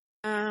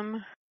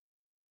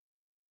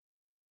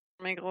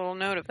 Make a little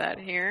note of that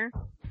here.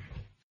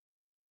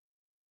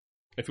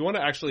 If you want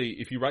to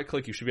if you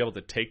right-click, you should be able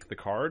to take the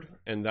card,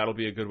 and that'll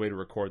be a good way to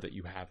record that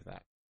you have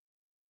that.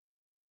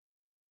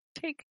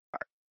 Take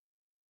card.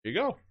 Here you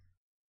go.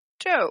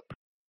 Dope.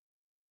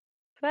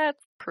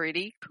 That's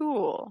pretty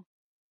cool.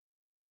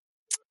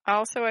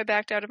 Also, I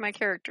backed out of my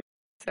character,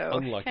 so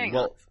Unlucky. hang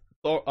on.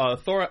 Well,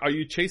 Thor, are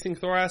you chasing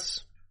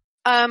Thoras?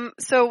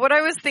 So what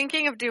I was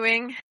thinking of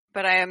doing,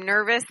 but I am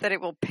nervous that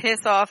it will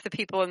piss off the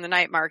people in the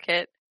night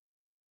market.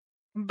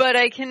 But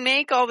I can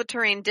make all the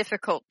terrain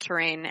difficult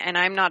terrain, and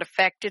I'm not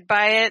affected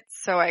by it,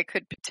 so I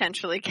could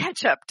potentially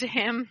catch up to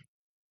him.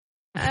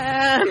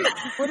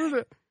 What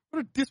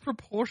a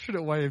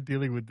disproportionate way of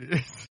dealing with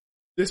this.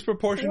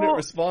 Disproportionate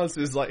response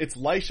is it's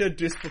Lisha,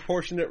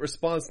 disproportionate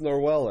response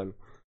Norwellen.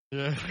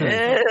 Yeah.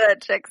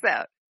 That checks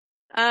out.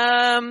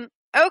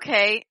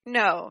 Okay,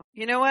 no.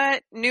 You know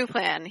what? New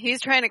plan. He's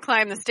trying to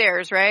climb the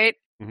stairs, right?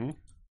 Mm-hmm.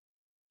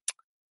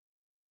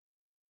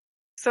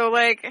 So,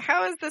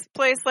 how is this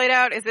place laid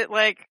out? Is it,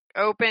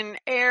 open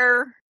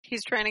air?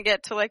 He's trying to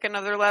get to,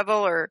 another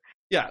level, or?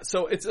 Yeah,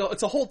 so it's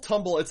a whole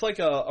tumble. It's like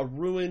a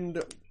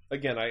ruined,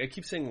 again, I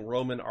keep saying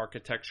Roman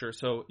architecture,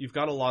 so you've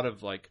got a lot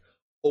of,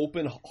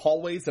 open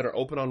hallways that are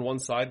open on one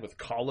side with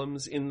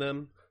columns in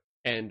them,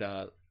 and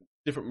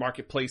different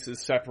marketplaces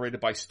separated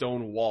by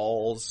stone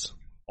walls,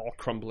 all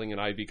crumbling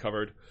and ivy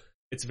covered.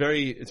 It's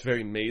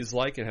very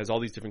maze-like. It has all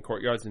these different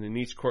courtyards, and in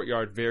each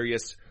courtyard,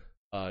 various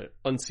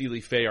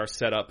unseelie fae are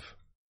set up,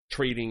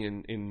 trading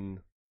in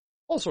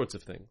all sorts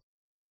of things.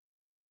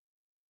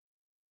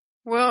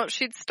 Well,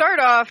 she'd start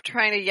off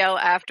trying to yell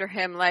after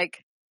him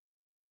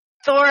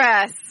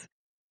Thoras,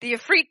 the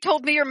Ifrit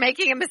told me you're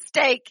making a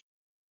mistake.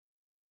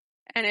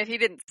 And if he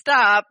didn't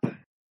stop...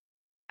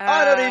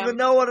 I don't even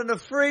know what an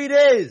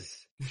Ifrit is!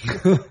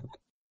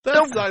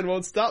 That sign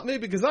won't stop me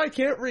because I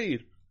can't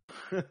read.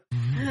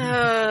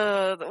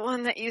 The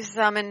one that you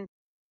summoned.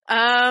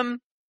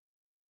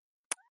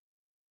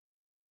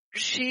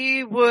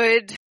 she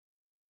would...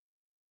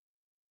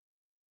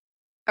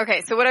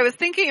 Okay, so what I was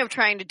thinking of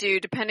trying to do,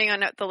 depending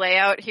on what the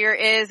layout here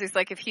is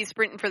like if he's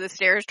sprinting for the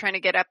stairs trying to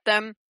get up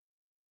them,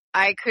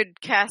 I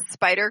could cast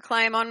Spider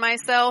Climb on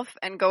myself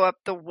and go up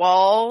the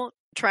wall,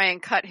 try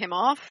and cut him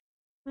off.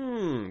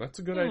 That's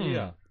a good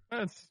idea.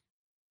 That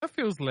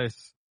feels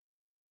less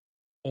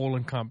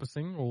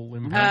all-encompassing,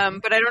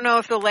 all-encompassing. But I don't know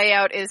if the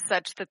layout is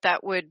such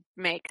that would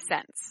make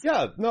sense.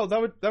 Yeah, no,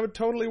 that would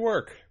totally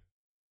work.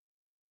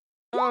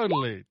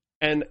 Totally.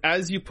 And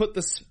as you put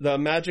the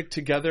magic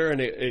together and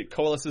it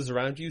coalesces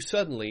around you,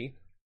 suddenly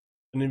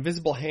an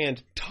invisible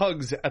hand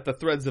tugs at the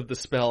threads of the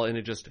spell and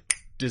it just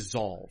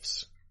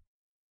dissolves.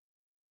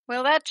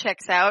 Well, that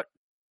checks out.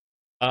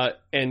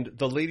 And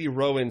the Lady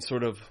Rowan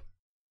sort of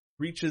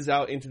reaches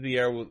out into the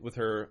air with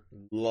her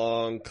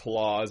long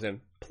claws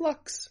and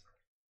plucks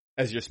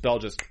as your spell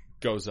just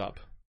goes up.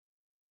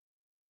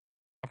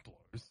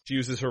 She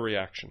uses her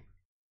reaction.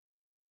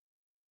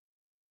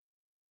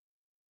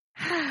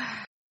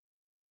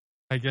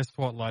 Hey, guess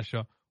what,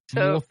 Lisha?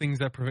 So, more things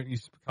that prevent you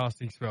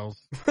casting spells.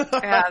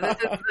 Yeah,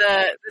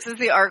 this is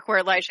the arc where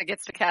Elisha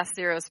gets to cast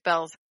 0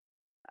 spells.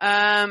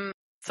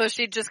 So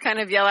she'd just kind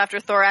of yell after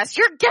Thoras,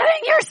 "You're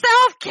getting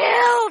yourself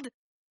killed!"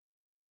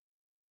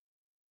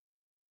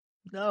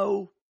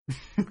 No.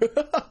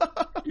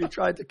 You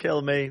tried to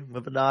kill me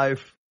with a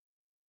knife.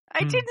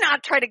 I did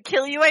not try to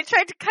kill you. I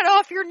tried to cut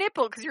off your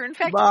nipple because you're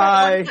infected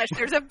by the one flesh.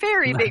 There's a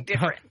very big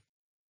difference.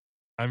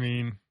 I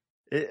mean...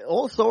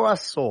 All Thoras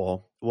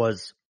saw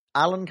was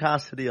Alan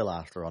cast Hideal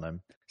Laughter on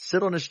him,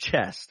 sit on his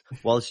chest,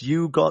 whilst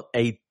you got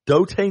a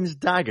Dotane's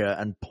dagger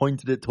and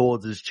pointed it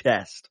towards his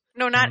chest.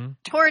 No, not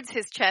towards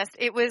his chest.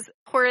 It was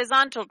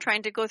horizontal,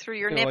 trying to go through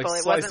your nipple.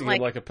 Like it wasn't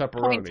like a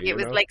pepperoni. pointy. It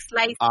was like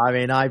sliced. I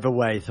mean, either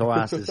way,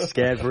 Thoras is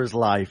scared for his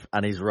life,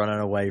 and he's running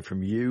away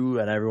from you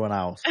and everyone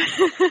else.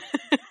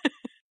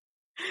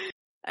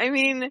 I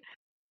mean,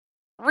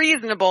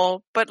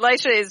 reasonable, but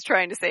Lisha is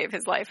trying to save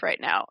his life right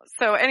now.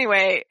 So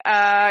anyway,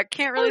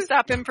 can't really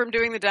stop him from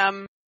doing the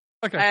dumb.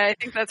 Okay. I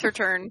think that's her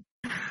turn.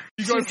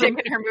 She's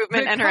taking her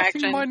movement and her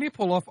action. They're cutting my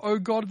nipple off. Oh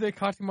god, they're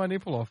cutting my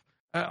nipple off.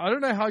 I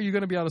don't know how you're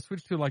going to be able to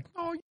switch to like,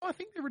 oh, I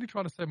think they're really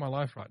trying to save my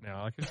life right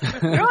now.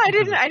 No, I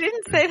didn't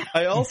say that.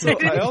 I also say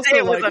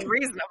it was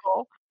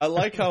unreasonable. I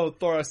like how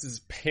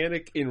Thoras'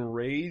 panic in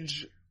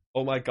rage,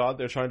 oh my god,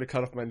 they're trying to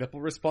cut off my nipple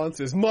response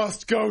is,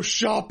 must go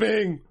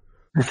shopping!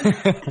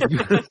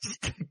 I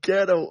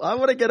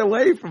want to get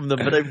away from them,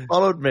 but they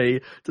followed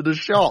me to the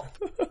shop.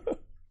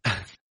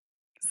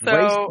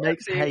 So, waste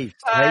makes haste.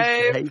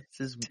 5, haste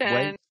is 10,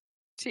 waste.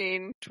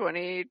 15,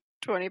 20,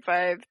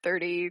 25,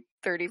 30,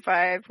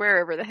 35,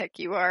 wherever the heck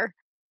you are.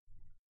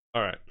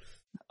 Alright.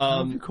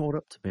 How have you caught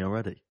up to me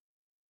already?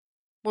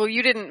 Well,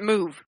 you didn't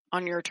move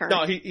on your turn.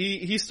 No,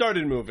 he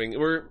started moving.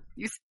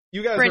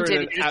 You guys sprinted,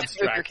 are in an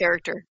abstract. your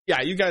character.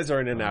 Yeah, you guys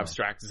are in an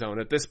abstract zone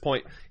at this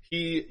point.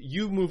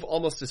 You move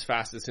almost as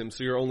fast as him,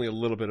 so you're only a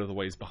little bit of the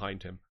ways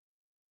behind him.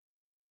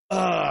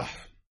 Alright.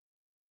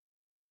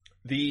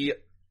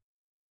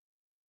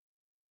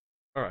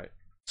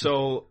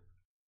 So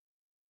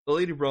the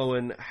Lady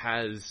Rowan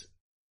has,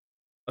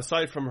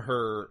 aside from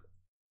her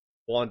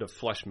wand of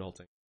flesh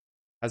melting,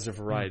 has a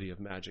variety of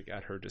magic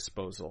at her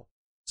disposal.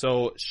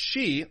 So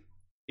she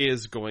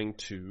is going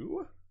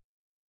to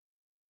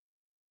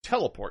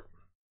teleport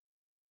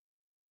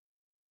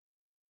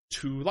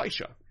to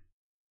Lisha.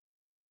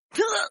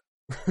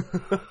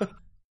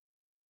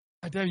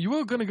 Damn, you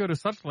were going to go to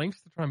such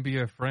lengths to try and be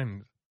her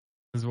friend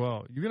as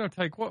well. You're going to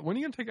take what? When are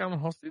you going to take Alan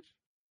hostage?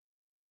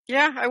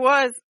 Yeah, I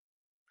was.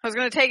 I was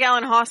going to take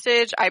Alan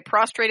hostage. I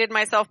prostrated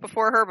myself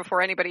before her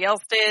before anybody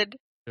else did.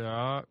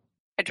 Yeah.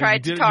 I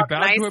tried to talk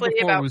nicely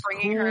about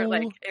bringing cool. her,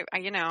 like,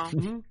 you know,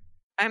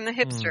 I'm the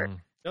hipster.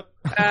 Yep.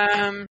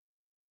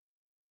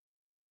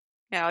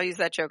 Yeah, I'll use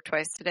that joke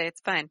twice today.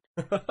 It's fine.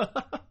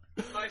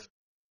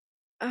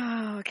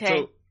 Oh,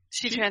 okay.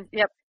 So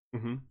Yep.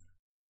 Mm-hmm.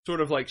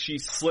 Sort of like she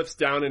slips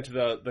down into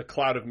the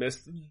cloud of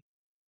mist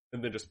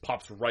and then just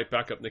pops right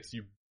back up next to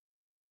you.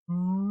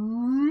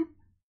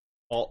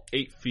 All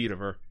 8 feet of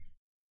her.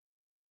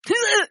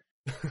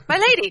 My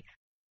lady!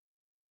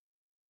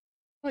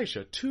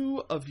 Lisha,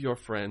 2 of your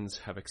friends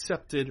have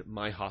accepted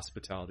my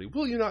hospitality.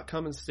 Will you not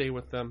come and stay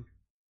with them?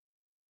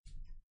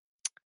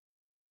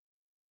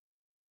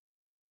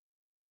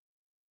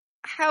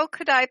 How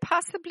could I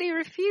possibly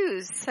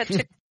refuse such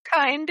a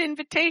kind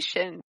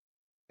invitation?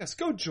 Yes,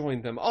 go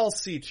join them. I'll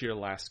see to your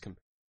last companion.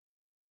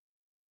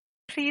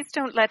 Please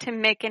don't let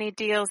him make any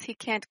deals he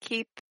can't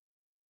keep.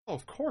 Oh,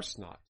 of course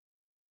not.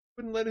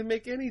 Wouldn't let him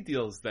make any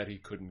deals that he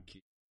couldn't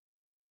keep.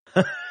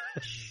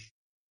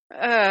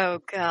 Oh,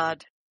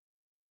 God.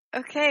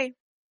 Okay.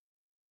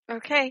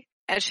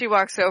 As she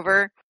walks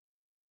over,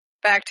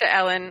 back to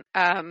Ellen,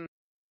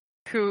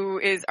 who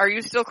is, are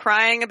you still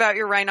crying about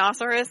your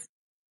rhinoceros?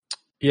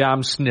 Yeah,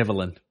 I'm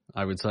sniveling,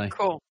 I would say.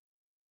 Cool.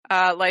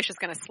 Lisha's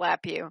gonna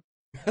slap you.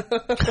 Yeah,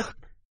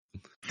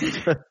 slap his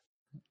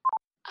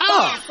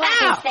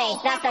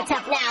face. Not so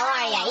tough now,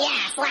 are ya?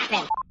 Yeah, slap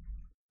him.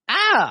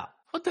 Ah!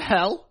 What the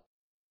hell?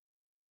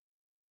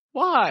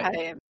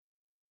 Why?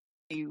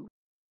 You.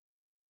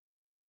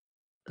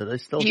 Are they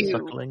still You.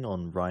 suckling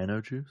on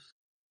rhino juice?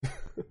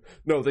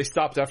 No, they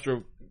stopped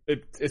after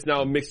it's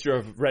now a mixture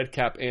of red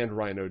cap and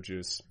rhino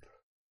juice.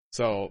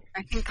 So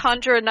I can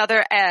conjure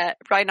another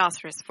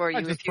rhinoceros for you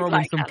I just if you throw in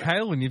like. some Alan.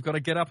 kale and you've got to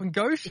get up and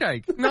go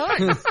shake.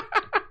 Nice.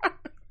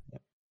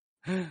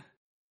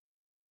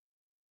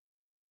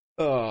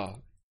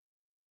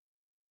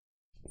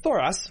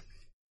 Thoras,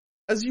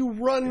 as you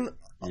run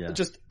Yeah.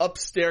 just up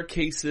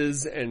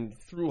staircases and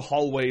through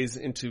hallways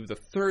into the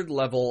third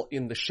level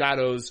in the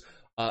shadows,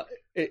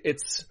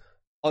 it's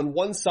on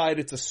one side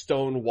it's a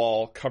stone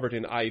wall covered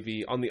in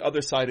ivy. On the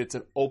other side it's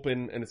an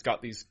open and it's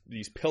got these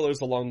pillars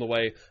along the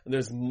way, and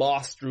there's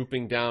moss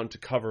drooping down to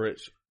cover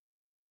it,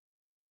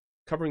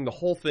 covering the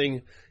whole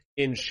thing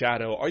in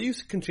shadow. Are you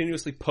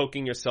continuously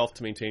poking yourself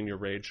to maintain your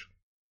rage?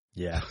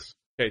 Yes.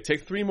 Okay,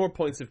 take 3 more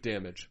points of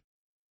damage.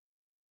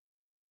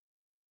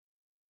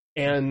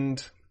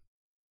 And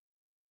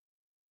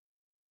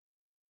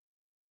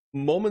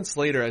moments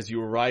later, as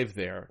you arrive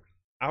there,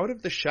 out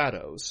of the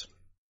shadows,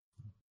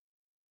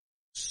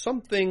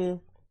 something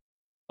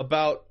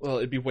about, well,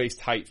 it'd be waist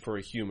height for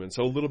a human,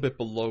 so a little bit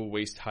below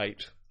waist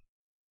height,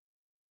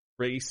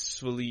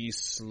 gracefully,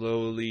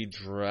 slowly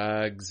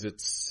drags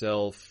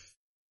itself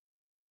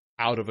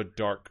out of a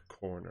dark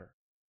corner.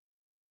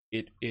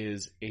 It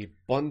is a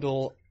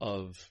bundle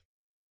of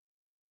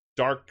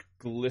dark,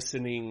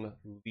 glistening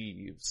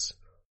leaves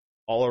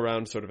all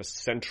around sort of a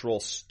central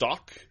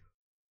stalk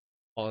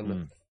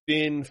on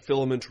thin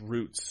filament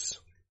roots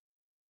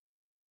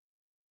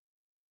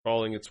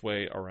crawling its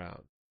way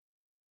around.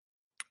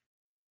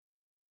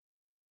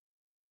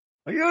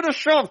 Are you the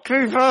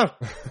shopkeeper?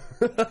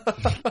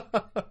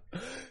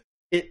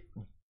 It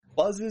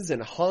buzzes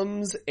and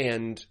hums,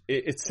 and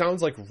it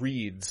sounds like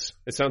reeds.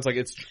 It sounds like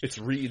it's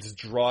reeds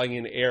drawing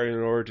in air in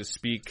order to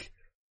speak.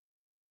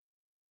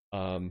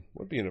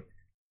 Would be in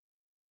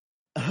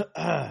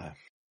a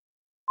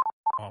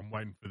I'm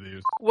waiting for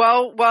this.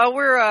 Well, while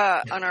we're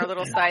on our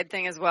little side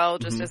thing as well,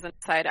 just as an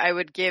aside, I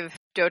would give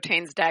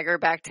Dotane's dagger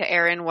back to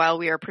Aaron while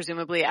we are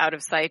presumably out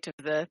of sight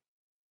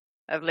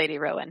of Lady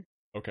Rowan.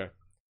 okay.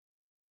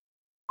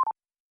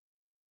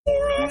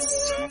 For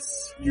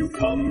us, you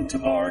come to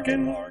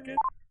bargain.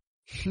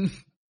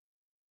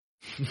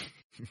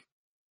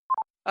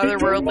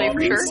 Otherworldly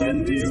for sure.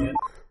 Send you.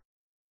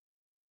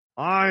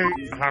 I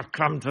have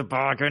come to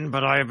bargain,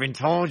 but I have been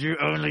told you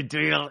only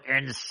deal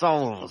in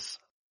souls.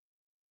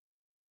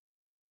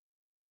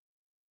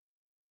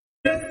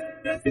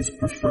 Death is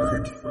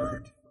preferred.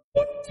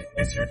 What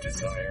is your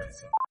desire?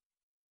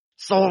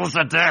 Souls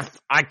are death.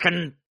 I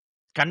can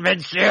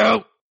convince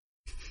you.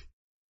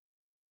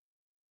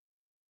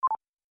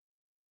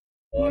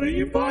 What are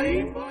you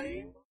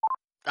buying?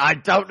 I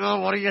don't know.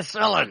 What are you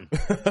selling?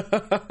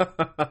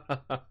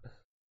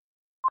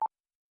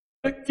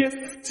 A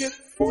gift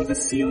for the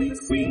Sealy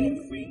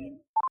Queen.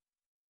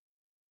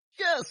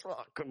 Yes,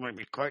 well, could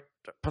maybe quite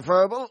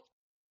preferable.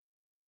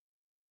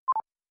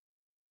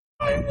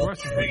 I will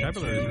Royce's trade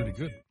vocabulary is you really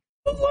good.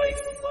 the life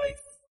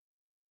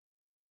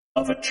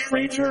of a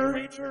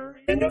traitor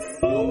and a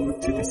foe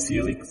to the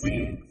Sealy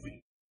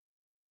Queen.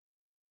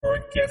 For a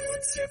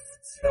gift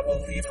that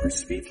will leave her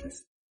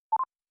speechless.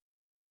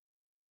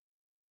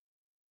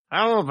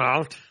 How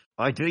about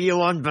I do you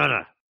one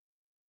better?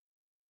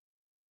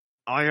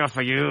 I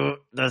offer you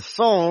the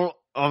soul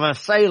of a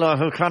sailor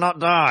who cannot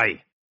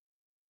die.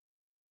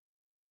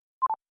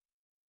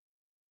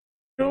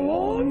 Go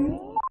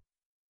on.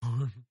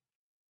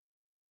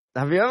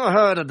 Have you ever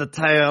heard of the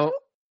tale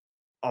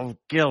of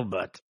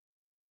Gilbert?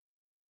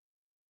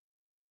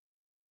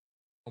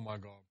 Oh my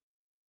god.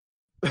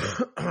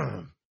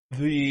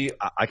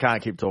 I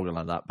can't keep talking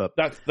like that, but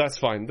That's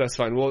fine. That's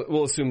fine.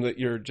 We'll assume that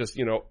you're just,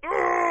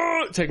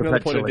 take another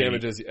point of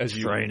damage as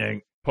you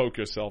Training. poke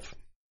yourself.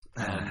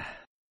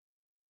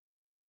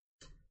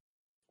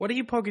 What are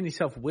you poking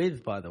yourself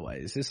with, by the way?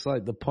 Is this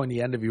like the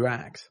pointy end of your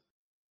axe?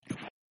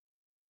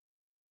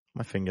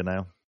 my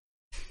fingernail.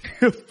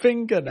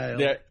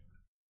 Fingernail.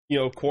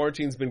 Yeah,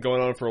 quarantine's been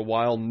going on for a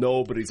while.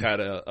 Nobody's had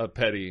a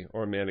pedi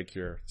or a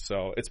manicure,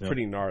 so it's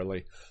pretty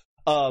gnarly.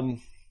 And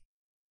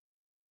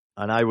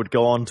I would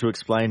go on to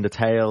explain the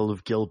tale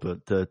of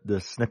Gilbert,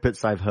 the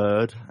snippets I've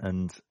heard,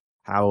 and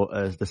how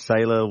the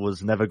sailor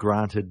was never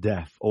granted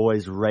death,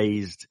 always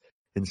raised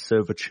in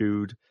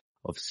servitude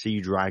of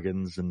sea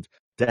dragons and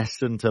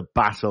destined to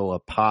battle a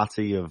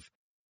party of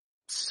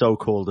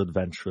so-called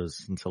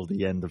adventurers until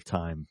the end of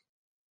time.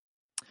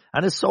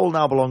 And his soul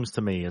now belongs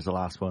to me as the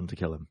last one to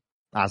kill him,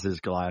 as is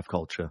Goliath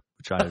culture,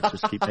 which I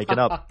just keep making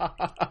up.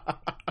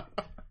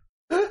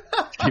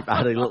 Keep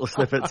adding little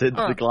snippets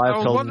into the Goliath I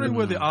was culture. wondering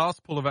where the arse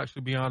pull of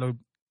actually being able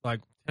to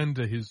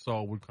tender his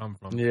soul would come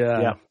from.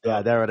 Yeah.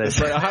 Yeah, there it is.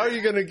 But how are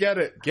you going to get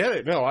it? Get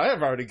it? No, I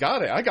have already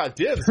got it. I got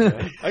dibs,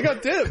 man. I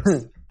got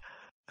dibs.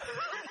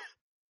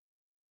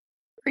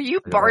 Are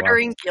you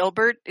bartering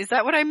Gilbert? Is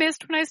that what I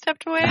missed when I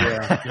stepped away?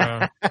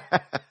 Yeah.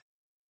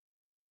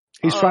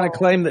 He's trying to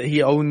claim that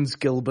he owns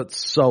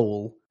Gilbert's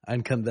soul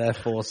and can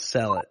therefore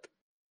sell it.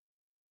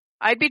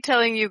 I'd be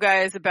telling you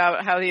guys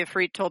about how the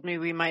Ifrit told me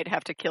we might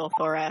have to kill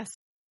Thoras.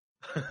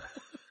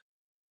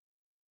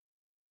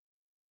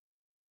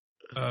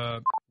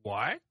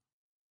 Why?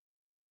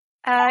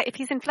 If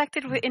he's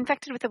infected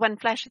with the one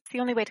flesh, it's the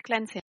only way to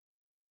cleanse him.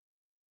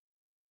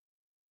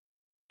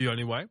 The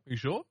only way? Are you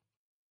sure?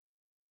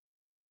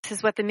 This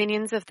is what the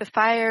minions of the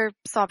Fire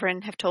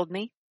Sovereign have told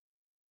me.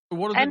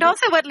 What And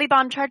also what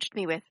Liban charged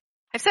me with.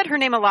 I've said her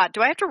name a lot.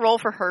 Do I have to roll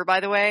for her, by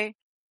the way?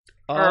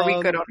 Or are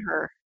we good on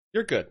her?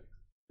 You're good.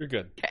 You're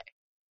good. Okay.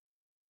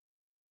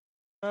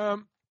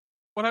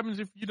 What happens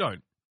if you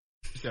don't?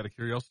 Just out of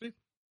curiosity.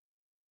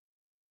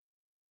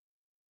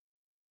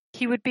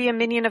 He would be a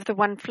minion of the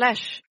one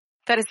flesh.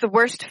 That is the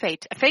worst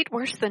fate. A fate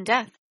worse than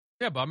death.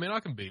 Yeah, but I mean, I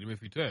can beat him if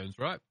he turns,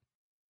 right?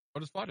 I'll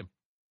just fight him.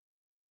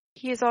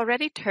 He is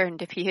already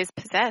turned if he is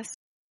possessed.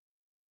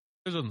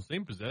 He doesn't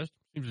seem possessed.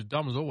 Seems as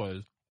dumb as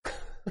always.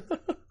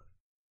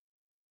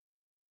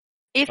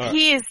 If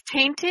he is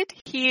tainted,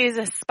 he is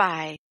a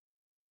spy.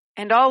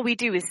 And all we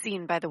do is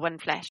seen by the one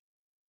flesh.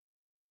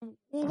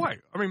 Well, wait.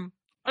 I mean,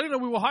 I didn't know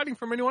we were hiding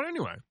from anyone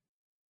anyway.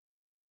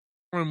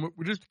 I mean,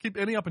 we just keep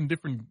ending up in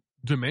different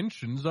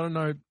dimensions. I don't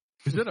know.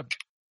 Is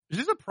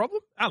this a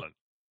problem? Alan,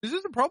 is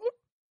this a problem?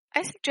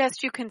 I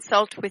suggest you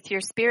consult with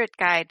your spirit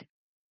guide,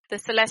 the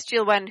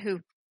celestial one who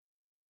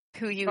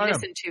you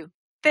listen to.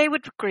 They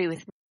would agree with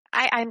me.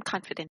 I'm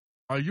confident.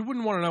 Oh, you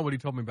wouldn't want to know what he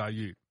told me about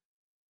you.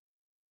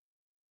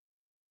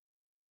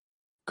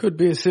 Could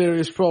be a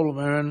serious problem,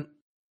 Aaron.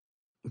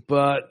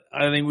 But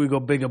I think we've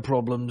got bigger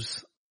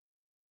problems.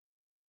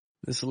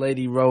 This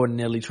lady Rowan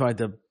nearly tried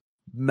to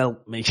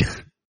melt me.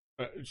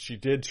 She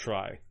did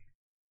try.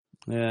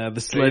 Yeah,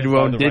 this lady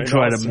Rowan did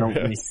try to melt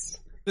me.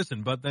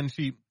 Listen, but then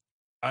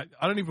I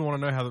don't even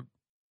want to know how the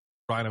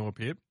rhino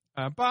appeared.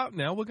 But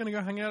now we're going to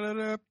go hang out at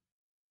a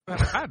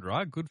pad,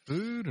 right? Good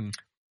food and...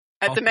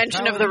 At the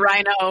mention of the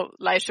rhino,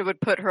 Lisha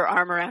would put her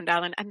arm around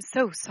Alan. I'm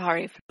so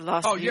sorry for the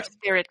loss of your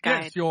spirit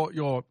guide. Yes,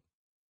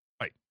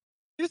 wait,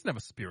 he doesn't have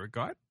a spirit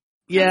guide.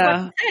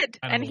 Yeah.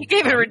 And he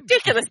gave a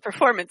ridiculous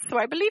performance, so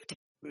I believed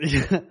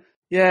him.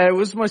 Yeah, it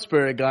was my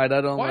spirit guide.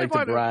 I don't like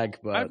to brag,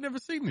 but... I've never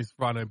seen this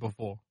rhino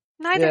before.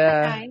 Neither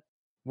have I.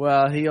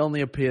 Well, he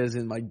only appears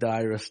in my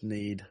direst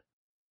need.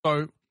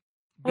 So...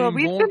 Well,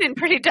 we've been in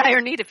pretty dire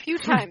need a few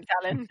times,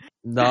 Alan.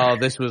 No,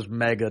 this was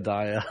mega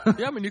dire.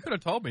 Yeah, I mean, you could have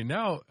told me.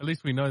 Now, at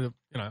least we know that,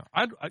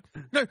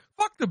 no,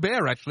 fuck the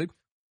bear, actually.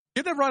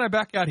 Get that rhino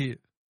back out here.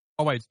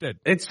 Oh, wait, it's dead.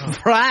 It's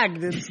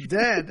fragged. It's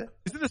dead.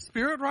 Is it a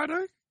spirit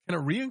rhino? Can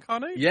it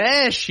reincarnate?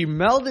 Yeah, she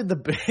melded the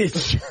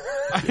bitch.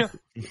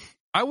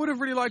 I would have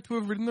really liked to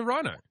have ridden the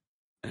rhino.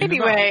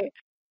 Anyway,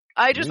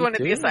 I just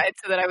wanted the aside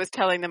so that I was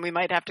telling them we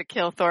might have to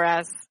kill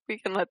Thoras. We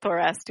can let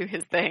Thoras do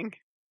his thing.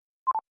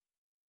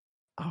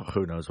 Oh,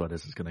 who knows where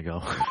this is going to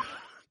go.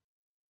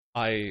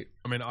 I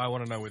mean, I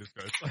want to know where this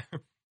goes. We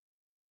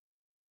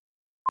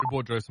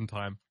bought Joe some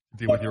time to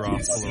deal with your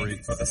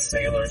assholery. For the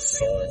sailor's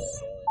soul.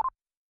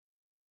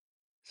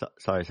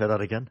 Sorry, say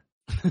that again.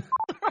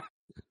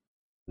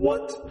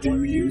 What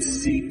do you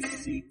seek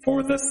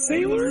for the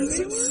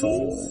sailor's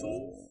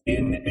soul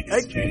in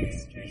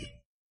exchange?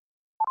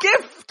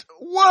 Gift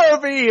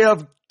worthy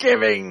of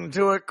giving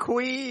to a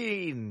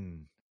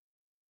queen.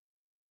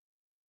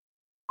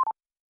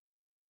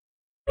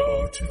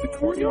 Go to the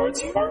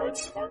courtyard's heart.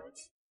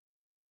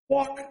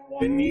 Walk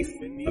beneath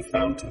the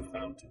fountain.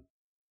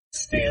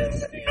 Stand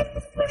at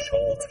the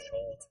threshold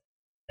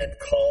and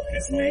call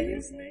his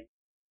name.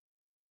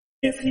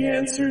 If he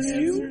answers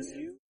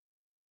you,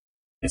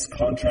 his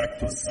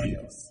contract is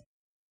sealed.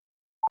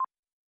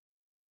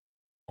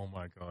 Oh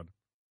my god.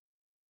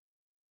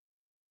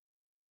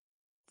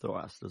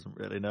 Thoras doesn't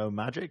really know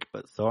magic,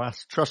 but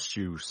Thoras trusts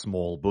you,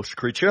 small bush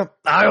creature.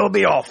 I'll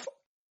be off.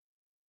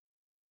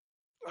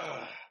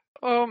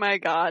 Oh my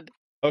god.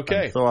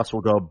 Okay. And Thoras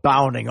will go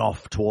bounding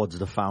off towards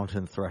the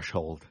fountain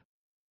threshold.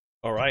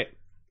 All right.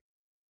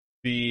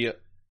 The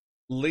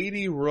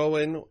Lady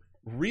Rowan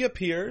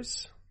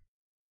reappears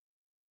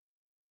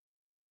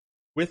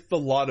with the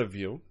lot of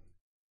you,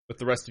 with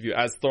the rest of you,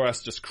 as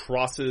Thoras just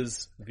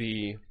crosses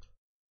the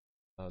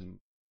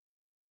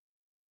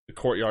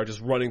courtyard,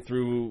 just running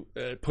through,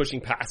 pushing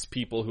past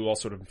people who all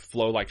sort of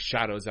flow like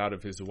shadows out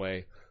of his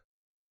way.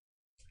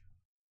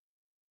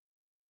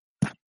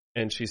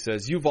 And she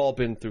says, "You've all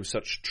been through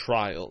such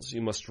trials.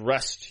 You must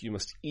rest. You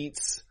must eat.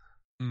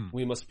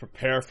 We must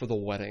prepare for the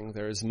wedding.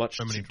 There is much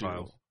so many to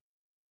trials.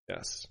 Do."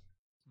 Yes.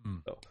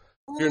 So,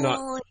 you're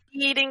not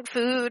eating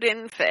food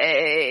in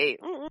Fae.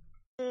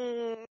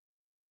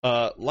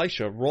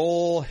 Lisha,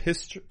 roll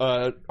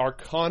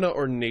Arcana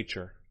or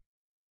Nature.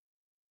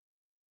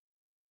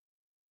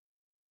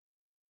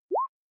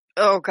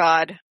 Oh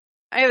god.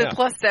 I have a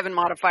 +7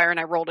 modifier and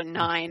I rolled a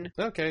 9.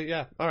 Okay,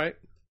 yeah, all right.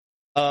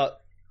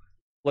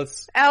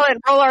 Let's... Alan,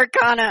 roll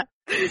Arcana.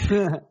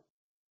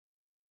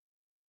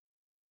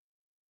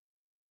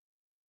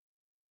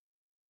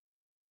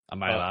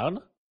 Am I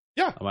allowed?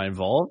 Yeah. Am I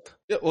involved?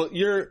 Yeah, well,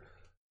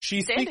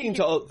 she's speaking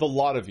to the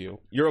lot of you.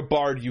 You're a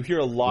bard. You hear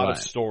a lot of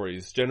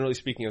stories. Generally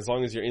speaking, as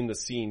long as you're in the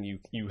scene,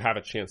 you have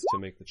a chance to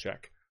make the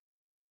check.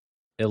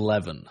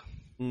 11.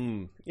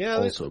 Yeah,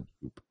 Also,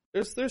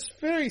 there's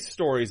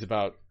stories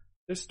about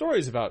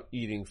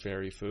eating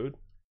fairy food.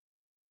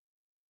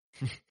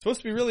 It's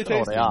supposed to be really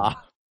tasty. they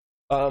are.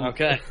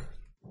 Okay.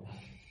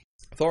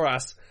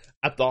 Thoras,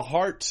 at the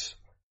heart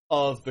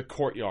of the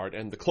courtyard,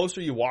 and the closer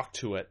you walk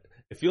to it,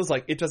 it feels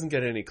like it doesn't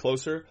get any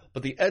closer,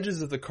 but the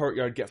edges of the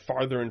courtyard get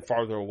farther and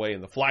farther away,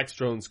 and the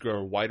flagstones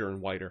grow wider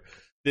and wider.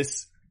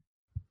 This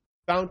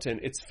fountain,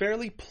 it's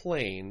fairly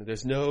plain.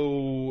 There's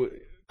no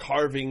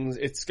carvings.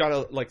 It's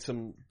got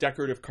some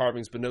decorative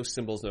carvings, but no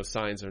symbols, no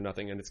signs, or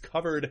nothing, and it's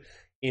covered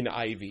in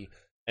ivy.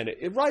 And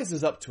it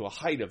rises up to a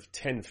height of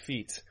 10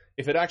 feet.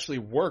 If it actually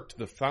worked,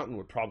 the fountain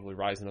would probably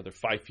rise another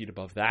 5 feet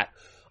above that.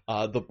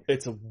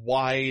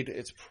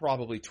 It's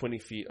probably 20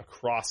 feet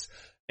across.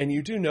 And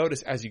you do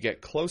notice as you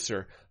get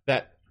closer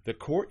that the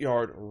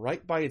courtyard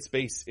right by its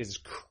base is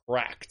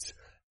cracked.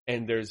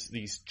 And there's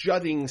these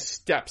jutting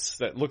steps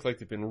that look like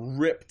they've been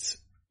ripped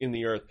in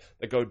the earth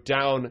that go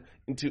down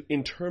into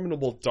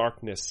interminable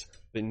darkness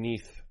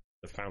beneath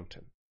the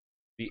fountain.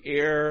 The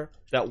air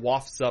that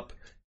wafts up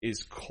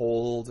is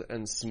cold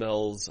and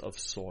smells of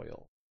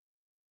soil.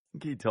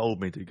 He told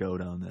me to go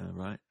down there,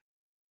 right?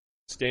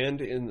 Descend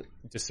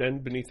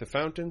beneath the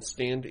fountain,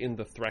 stand in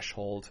the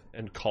threshold,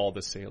 and call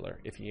the sailor.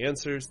 If he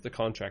answers, the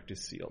contract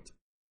is sealed.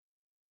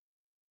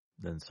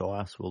 Then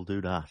Thoras will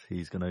do that.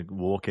 He's going to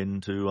walk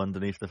into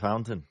underneath the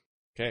fountain.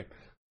 Okay.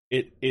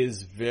 It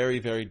is very,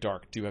 very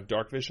dark. Do you have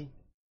dark vision?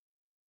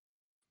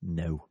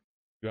 No. Do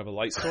you have a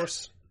light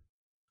source?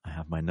 I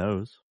have my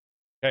nose.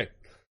 Okay.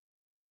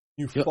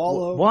 You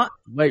follow... What?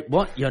 Wait,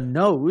 what? Your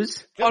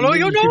nose? Follow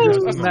your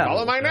nose!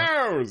 Follow my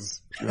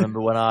nose! Do you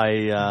remember when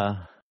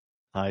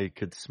I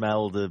could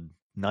smell the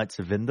Knights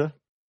of Vinder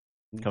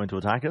coming to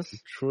attack us?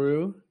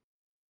 True.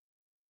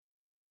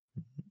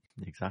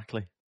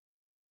 Exactly.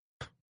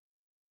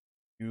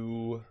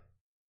 You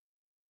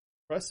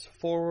press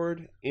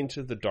forward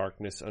into the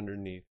darkness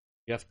underneath.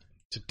 You have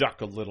to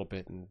duck a little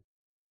bit, and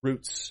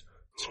roots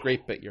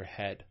scrape at your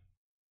head.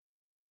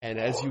 And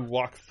as you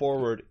walk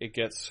forward, it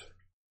gets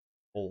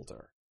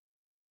older.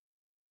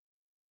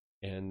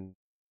 And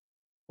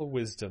a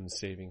wisdom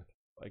saving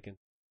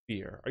against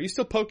fear. Are you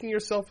still poking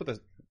yourself with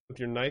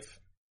your knife?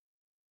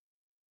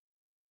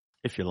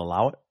 If you'll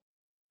allow it.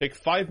 Take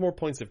 5 more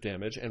points of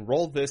damage and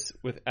roll this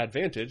with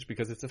advantage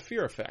because it's a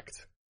fear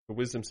effect. A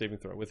wisdom saving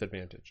throw with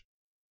advantage.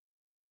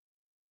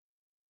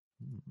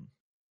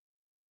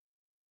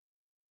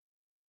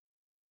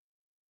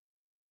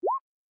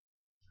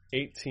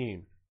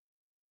 18.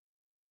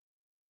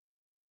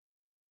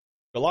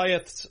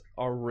 Goliaths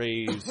are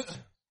raised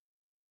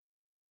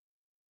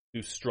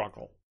to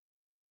struggle,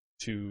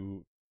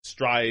 to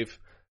strive,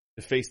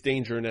 to face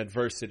danger and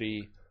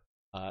adversity.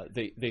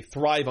 They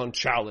thrive on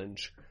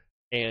challenge,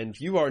 and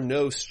you are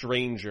no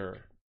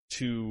stranger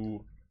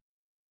to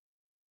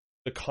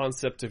the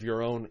concept of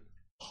your own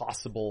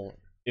possible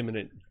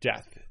imminent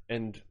death,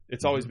 and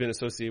it's always been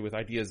associated with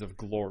ideas of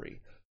glory.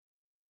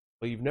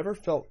 But you've never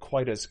felt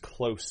quite as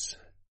close.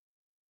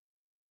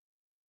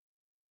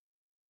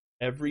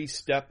 Every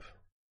step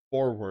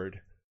forward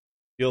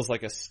feels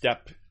like a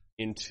step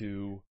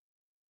into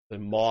the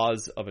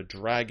maws of a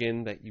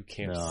dragon that you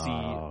can't see,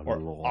 or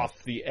Lord.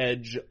 off the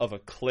edge of a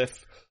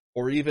cliff,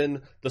 or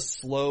even the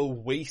slow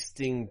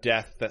wasting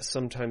death that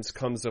sometimes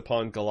comes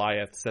upon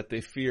Goliaths that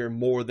they fear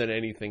more than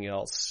anything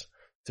else,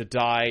 to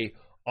die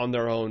on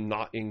their own,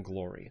 not in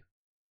glory.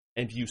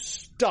 And you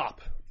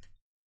stop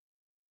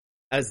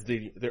as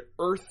the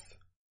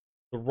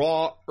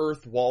raw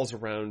earth walls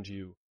around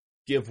you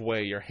give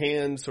way, your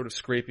hand sort of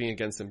scraping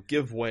against them,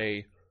 give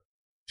way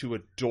to a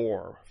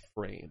door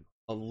frame,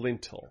 a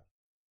lintel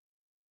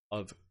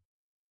of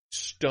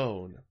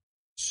stone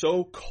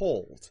so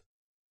cold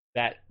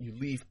that you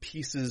leave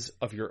pieces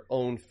of your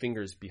own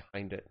fingers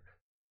behind it,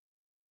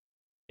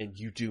 and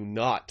you do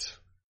not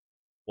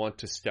want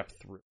to step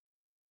through.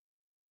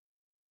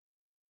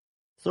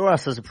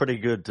 Thoras has a pretty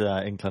good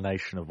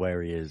inclination of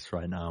where he is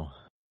right now.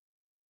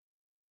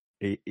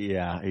 He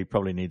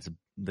probably needs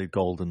the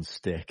golden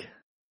stick.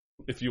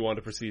 If you want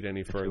to proceed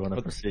any further. If you want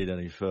to proceed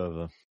any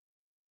further.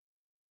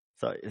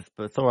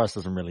 But Thoras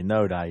doesn't really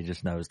know that. He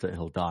just knows that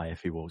he'll die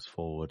if he walks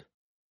forward.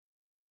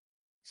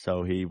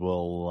 So he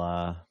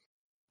will...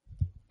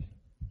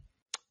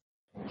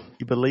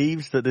 he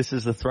believes that this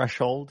is the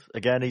threshold.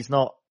 Again, he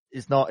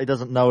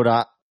doesn't know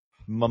that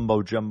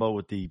mumbo jumbo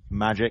with the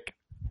magic.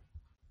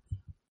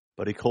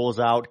 But he calls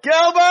out,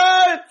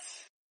 Gilbert!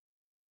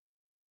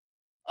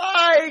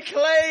 I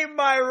claim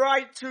my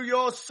right to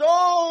your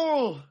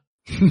soul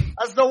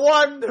as the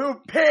one who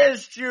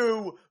pierced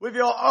you with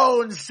your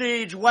own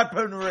siege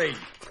weaponry.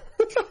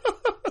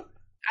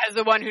 As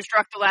the one who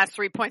struck the last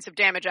 3 points of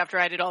damage after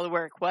I did all the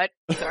work. What?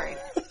 Sorry.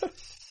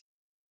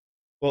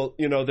 Well,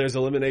 there's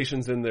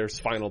eliminations and there's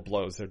final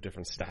blows. They're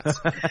different stats.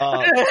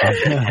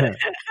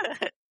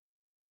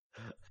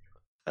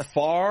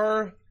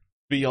 Far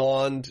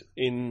beyond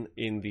in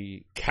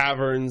the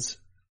caverns,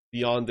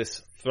 beyond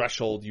this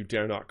threshold you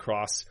dare not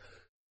cross,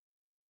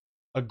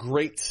 a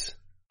great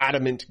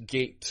adamant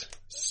gate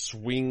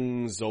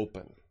swings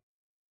open.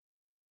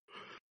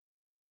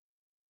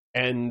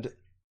 and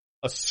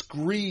a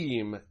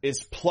scream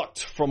is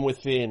plucked from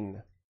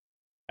within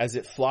as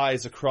it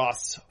flies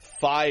across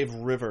 5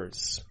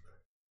 rivers,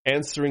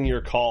 answering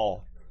your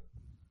call.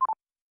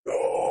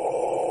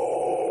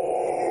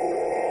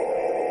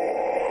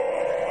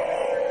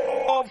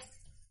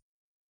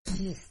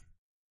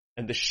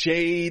 And the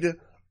shade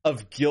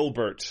of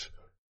Gilbert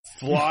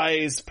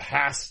flies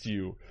past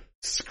you,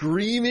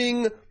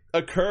 screaming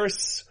a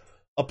curse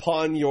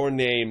upon your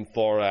name,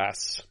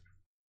 Thoras.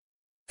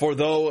 For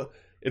though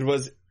it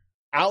was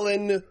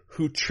Alan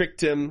who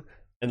tricked him,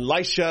 and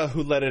Lisha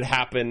who let it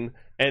happen,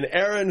 and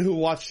Aaron who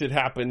watched it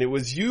happen, it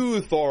was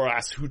you,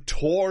 Thoras, who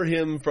tore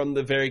him from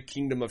the very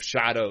kingdom of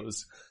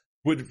shadows,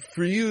 would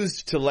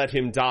refuse to let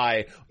him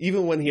die,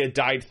 even when he had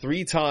died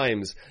 3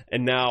 times,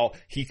 and now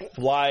he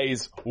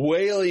flies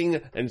wailing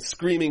and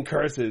screaming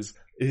curses,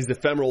 his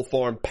ephemeral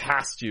form,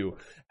 past you.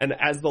 And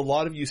as the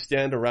lot of you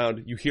stand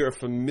around, you hear a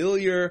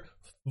familiar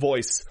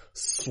voice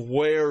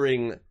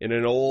swearing in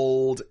an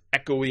old,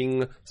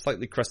 echoing,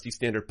 slightly crusty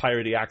standard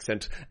piratey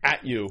accent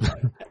at you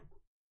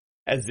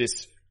as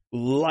this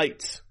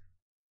light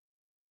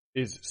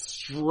is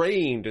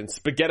strained and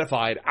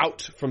spaghettified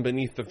out from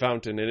beneath the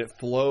fountain, and it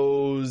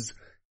flows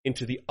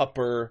into the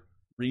upper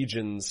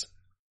regions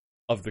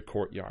of the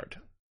courtyard.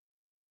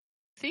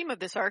 Theme of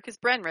this arc is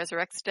Bren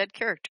resurrects dead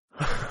character.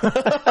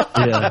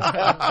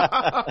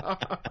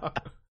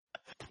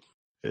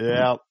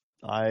 Yeah,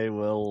 I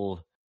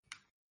will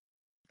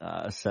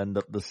ascend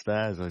up the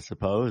stairs, I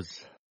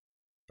suppose.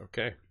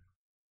 Okay.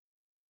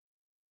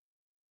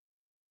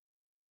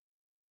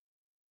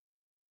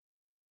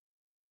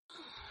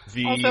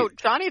 Also,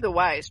 Johnny the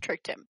Wise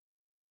tricked him.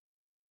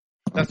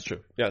 That's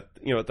true. Yeah,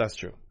 you know what? That's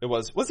true. It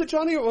was it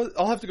Johnny? Or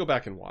I'll have to go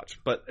back and watch.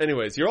 But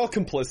anyways, you're all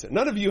complicit.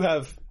 None of you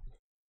have.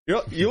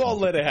 You all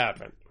let it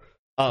happen.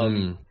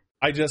 I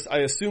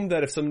assumed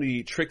that if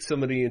somebody tricked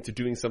somebody into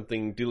doing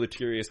something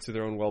deleterious to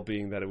their own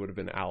well-being, that it would have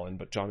been Alan.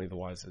 But Johnny the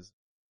Wise is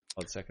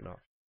on second off.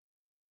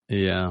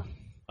 Yeah,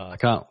 I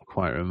can't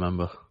quite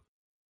remember.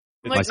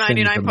 I'm like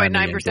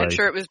 99.9%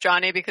 sure it was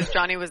Johnny because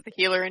Johnny was the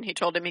healer and he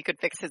told him he could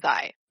fix his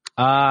eye.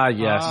 Ah,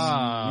 yes.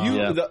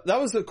 That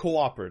was a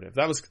cooperative.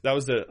 That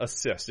was an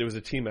assist. It was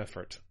a team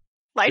effort.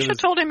 Lisha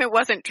told him it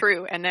wasn't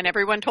true, and then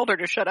everyone told her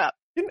to shut up.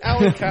 Didn't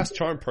Alan cast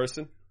Charm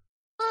Person?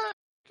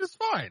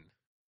 Just fine.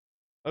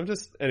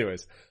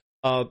 Anyways.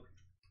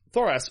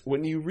 Thoras,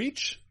 when you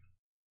reach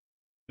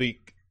the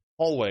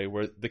hallway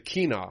where the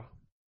Kina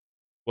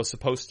was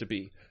supposed to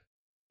be,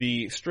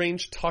 the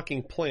strange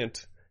talking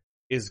plant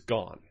is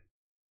gone.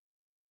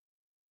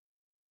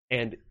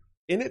 And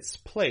in its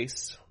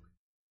place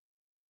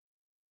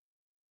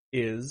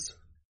is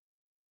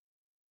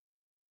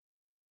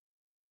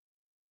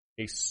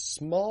a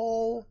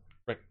small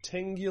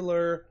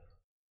rectangular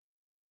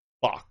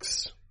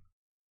box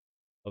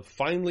of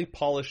finely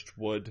polished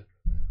wood,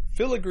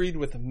 filigreed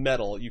with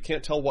metal. You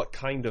can't tell what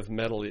kind of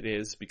metal it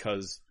is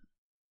because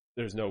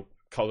there's no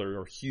color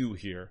or hue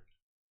here.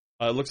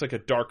 It looks like a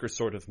darker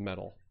sort of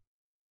metal.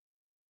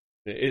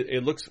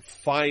 It looks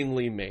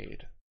finely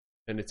made,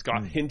 and it's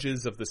got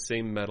hinges of the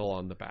same metal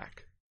on the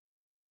back.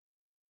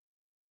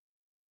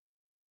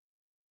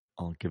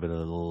 I'll give it a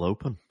little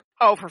open.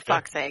 Oh, for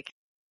fuck's sake.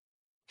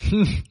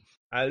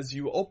 As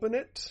you open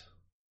it,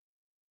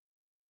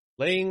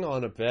 laying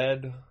on a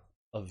bed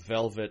of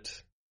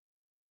velvet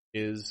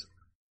is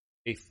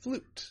a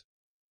flute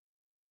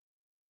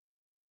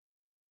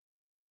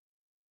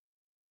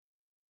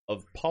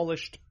of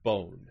polished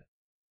bone.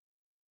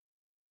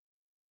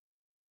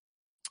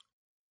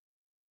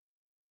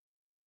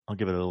 I'll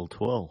give it a little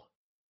twirl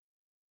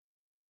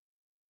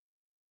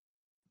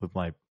with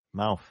my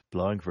mouth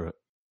blowing for it.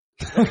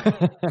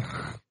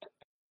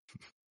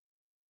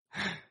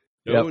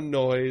 No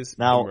noise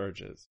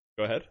emerges.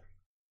 Go ahead.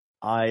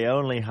 I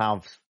only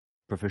have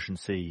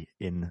proficiency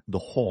in the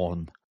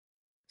horn,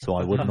 so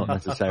I would not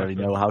necessarily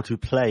know how to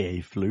play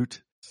a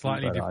flute.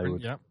 Slightly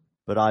different, yeah.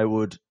 But I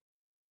would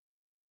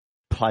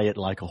play it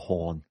like a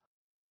horn.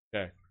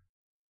 Okay.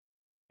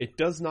 It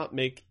does not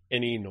make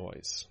any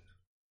noise.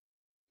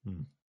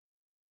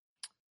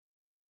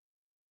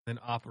 Then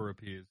Arthur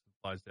appears and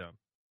flies down.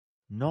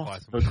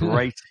 Not a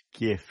great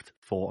gift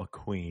for a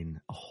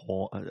queen. A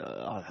horn.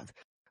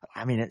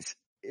 I mean,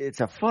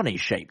 it's a funny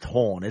shaped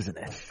horn, isn't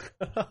it?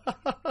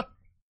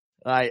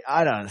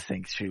 I don't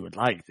think she would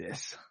like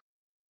this.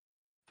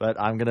 But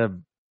I'm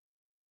gonna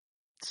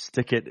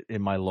stick it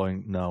in my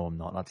loin. No, I'm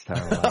not. That's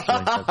terrible.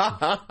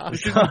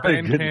 This is a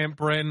Bandcamp,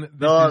 Bren.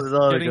 This is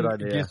not a good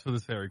idea. Gifts for the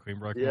Fairy Queen,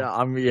 right?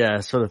 Yeah,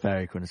 it's for the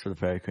Fairy Queen. It's for the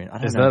Fairy Queen.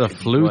 Is that a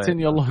flute in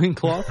your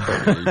loincloth?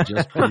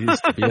 Just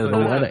pleased to be at the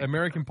wedding.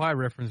 American Pie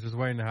reference is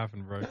waiting to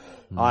happen, bro.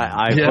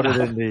 I put it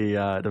in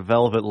the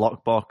velvet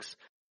lockbox,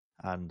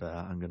 and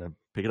I'm gonna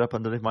pick it up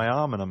underneath my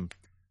arm, and I'm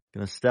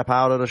gonna step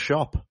out of the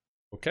shop.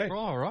 Okay.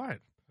 All right.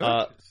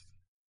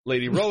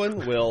 Lady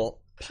Rowan will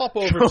pop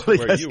over to where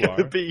there's you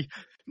gonna are. Be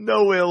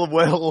no ill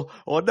will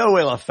or no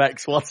ill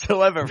effects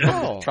whatsoever from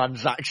the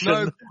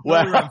transaction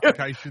where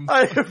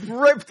I have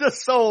ripped a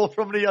soul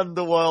from the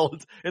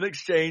underworld in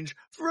exchange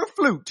for a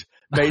flute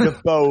made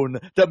of bone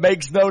that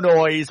makes no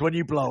noise when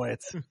you blow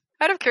it.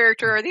 Out of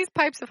character, are these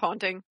pipes of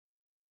haunting?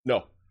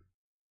 No,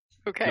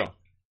 Okay. no,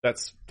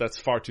 that's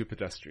far too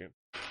pedestrian.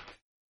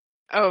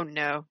 Oh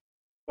no.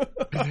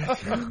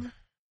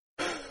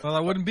 Well, I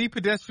wouldn't be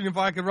pedestrian if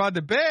I could ride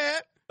the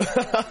bear.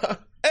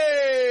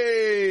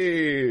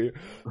 Hey!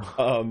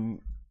 All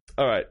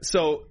right.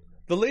 So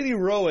the Lady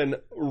Rowan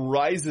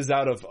rises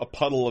out of a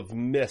puddle of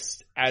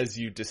mist as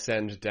you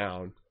descend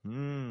down.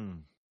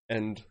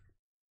 And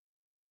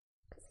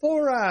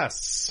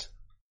Thoras,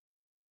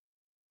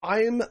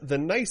 I am the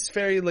nice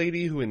fairy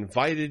lady who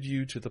invited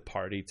you to the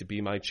party to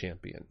be my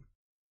champion.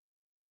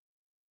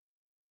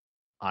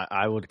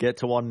 I would get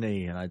to one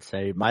knee and I'd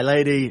say, my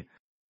lady,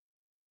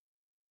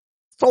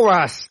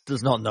 Thoras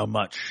does not know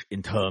much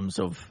in terms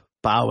of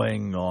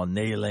bowing or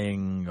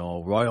kneeling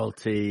or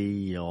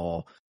royalty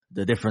or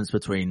the difference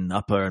between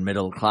upper and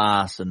middle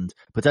class and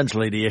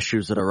potentially the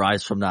issues that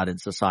arise from that in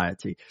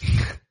society.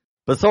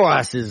 But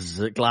Thoras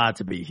is glad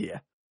to be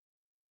here.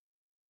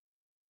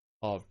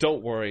 Oh,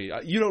 don't worry.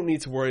 You don't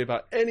need to worry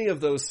about any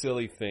of those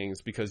silly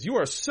things because you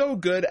are so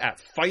good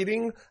at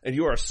fighting and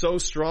you are so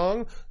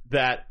strong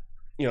that,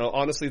 you know,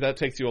 honestly, that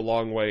takes you a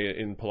long way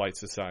in polite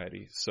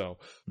society. So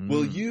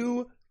will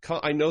you,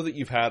 I know that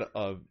you've had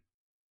a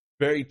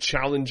very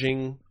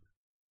challenging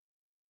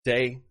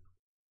day,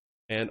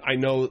 and I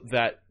know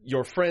that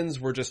your friends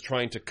were just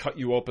trying to cut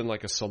you open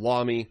like a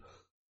salami.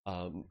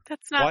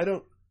 That's not...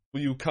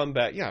 Will you come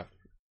back? Yeah, of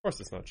course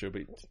it's not true,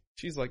 but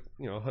she's like,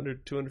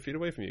 100, 200 feet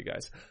away from you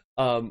guys.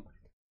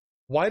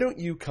 Why don't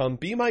you come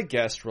be my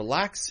guest,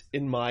 relax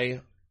in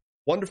my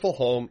wonderful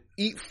home,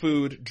 eat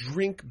food,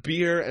 drink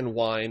beer and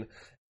wine,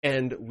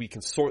 and we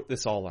can sort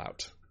this all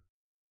out.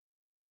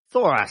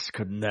 Thoras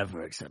could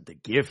never accept a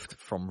gift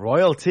from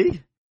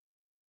royalty.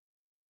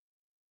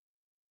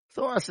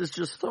 Thoras is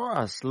just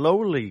Thoras,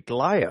 lowly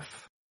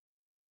Goliath.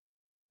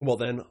 Well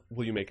then,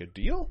 will you make a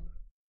deal?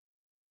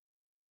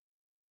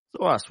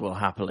 Thoras will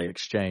happily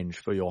exchange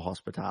for your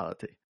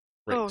hospitality.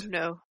 Great. Oh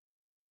no.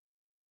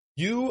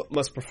 You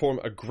must perform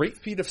a great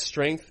feat of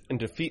strength and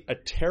defeat a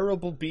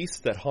terrible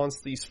beast that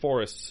haunts these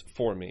forests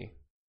for me.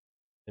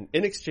 And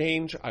in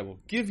exchange, I will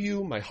give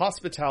you my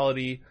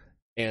hospitality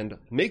and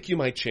make you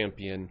my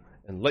champion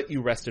and let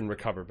you rest and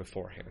recover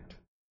beforehand.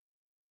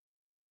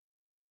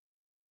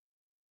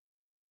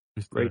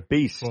 Great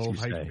beast, you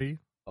say? HP.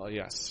 Oh,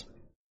 yes.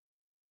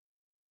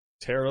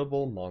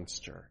 Terrible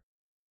monster.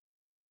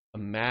 A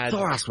mad...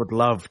 Thoras would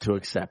love to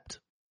accept.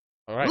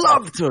 All right.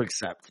 Love to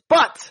accept.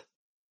 But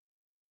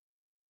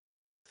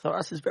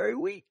Thoras is very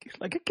weak,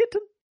 like a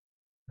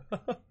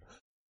kitten.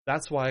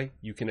 That's why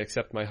you can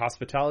accept my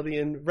hospitality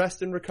and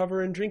rest and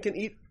recover and drink and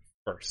eat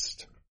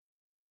first.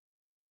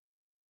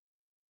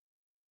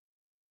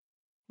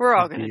 We're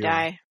all Good gonna deal.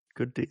 die.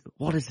 Good deal.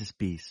 What is this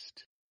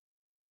beast?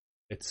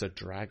 It's a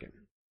dragon.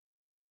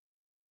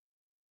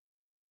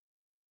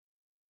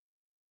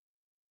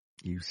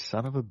 You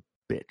son of a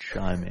bitch,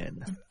 I'm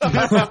in.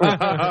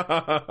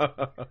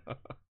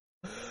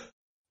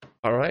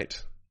 All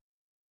right.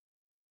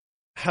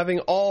 Having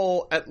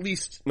all at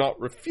least not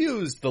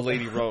refused the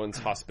Lady Rowan's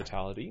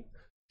hospitality,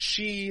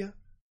 she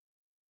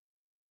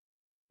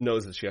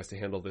knows that she has to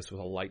handle this with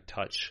a light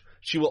touch.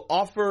 She will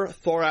offer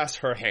Thoras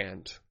her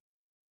hand.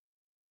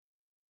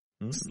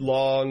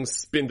 Long,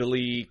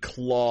 spindly,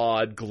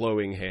 clawed,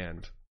 glowing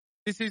hand.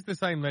 This is the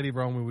same Lady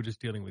Rowan we were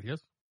just dealing with, yes?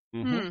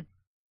 Mm-hmm.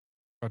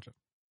 Gotcha.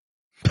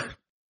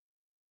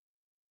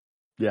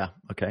 Yeah,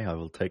 okay, I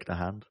will take the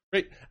hand.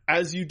 Great.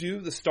 As you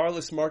do, the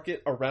starless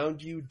market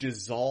around you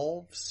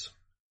dissolves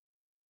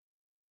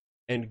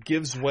and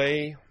gives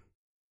way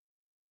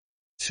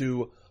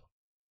to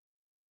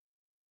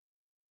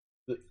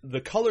the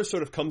color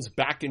sort of comes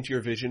back into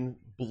your vision,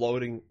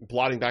 blotting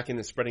back in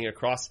and spreading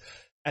across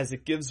as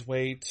it gives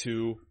way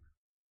to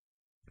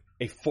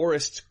a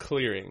forest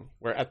clearing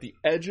where at the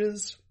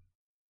edges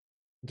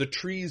the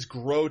trees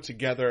grow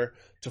together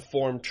to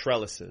form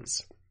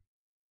trellises.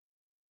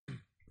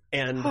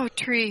 And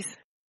trees.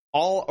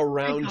 all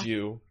around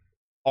you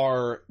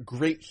are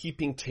great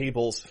heaping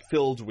tables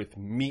filled with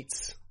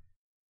meats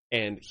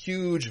and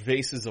huge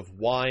vases of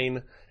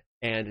wine,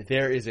 and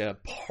there is a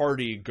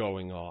party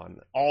going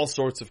on. All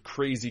sorts of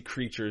crazy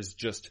creatures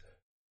just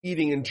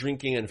eating and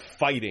drinking and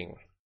fighting.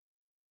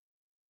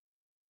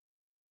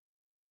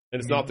 And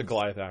it's not the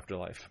Goliath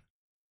afterlife.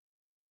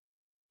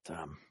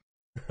 Damn.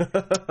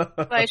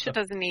 Elisha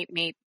doesn't eat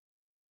meat.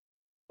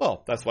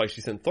 Well, that's why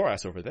she sent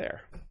Thoras over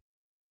there.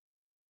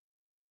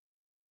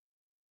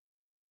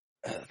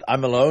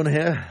 I'm alone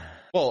here.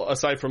 Well,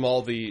 aside from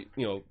all the,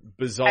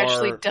 bizarre...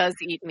 Actually does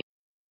eat meat.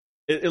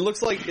 It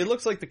looks like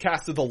the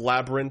cast of The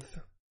Labyrinth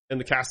and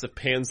the cast of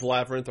Pan's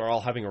Labyrinth are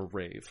all having a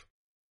rave.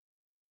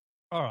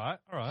 All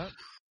right.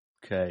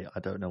 Okay, I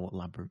don't know what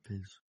Labyrinth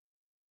is.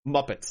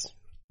 Muppets.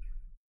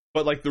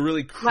 But like the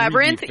really creepy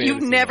Labyrinth? You've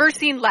fantasy never Muppets.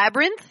 seen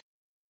Labyrinth?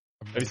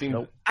 Have you seen?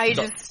 Nope.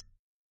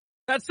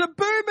 That's a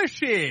boomer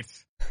shit.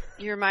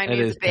 You remind It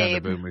me is of kind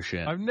of Babe. boomer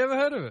shit. I've never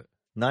heard of it.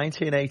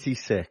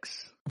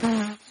 1986.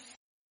 Did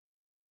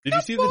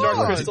you see the Dark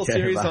fun. Crystal Came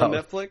series on out.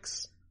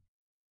 Netflix?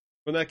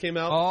 when that came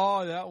out.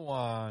 Oh, that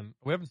one.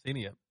 We haven't seen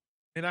it yet.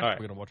 And actually, Alright.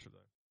 we're gonna watch it though.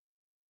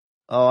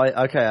 Oh,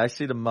 okay. I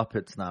see the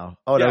Muppets now.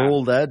 Oh, they're Yeah.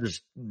 all there,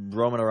 just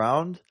roaming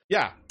around.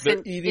 Yeah, they're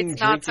It's eating,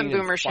 not some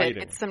drinking, boomer and shit.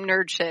 fighting. It's some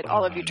nerd shit.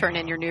 All of you turn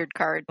in your nerd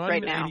card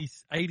right now.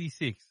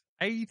 86.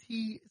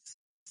 86.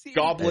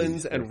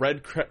 Goblins and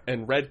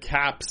red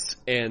caps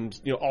and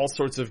all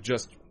sorts of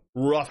just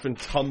rough and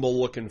tumble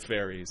looking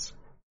fairies.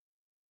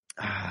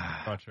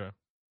 Gotcha.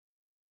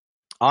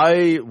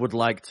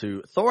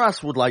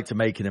 Thoras would like to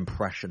make an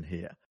impression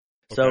here.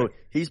 So Okay.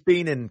 he's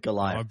been in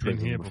Goliath I've been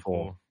prison here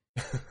before.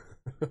 before.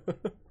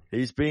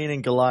 He's been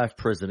in Goliath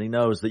prison. He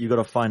knows that you got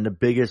to find the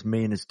biggest,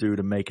 meanest dude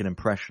and make an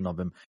impression of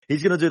him.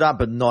 He's going to do that,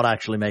 but not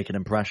actually make an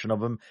impression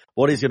of him.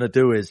 What he's going to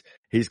do is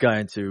he's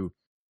going to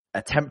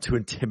attempt to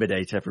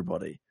intimidate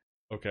everybody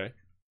Okay.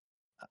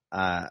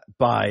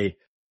 by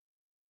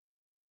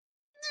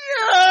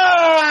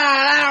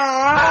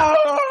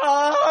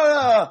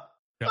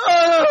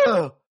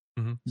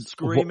Mhm.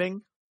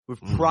 screaming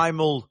with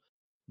primal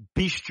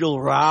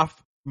bestial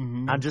wrath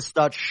and just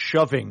start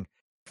shoving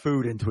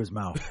food into his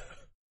mouth.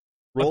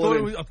 I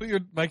Rolling thought you were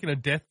making a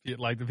death pit,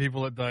 like the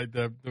people at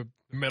the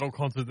metal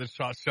concert that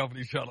start shoving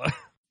each other.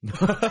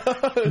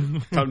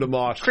 time to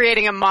mosh.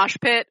 Creating a mosh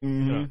pit.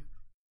 Mm-hmm.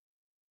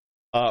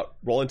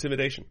 Roll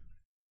intimidation.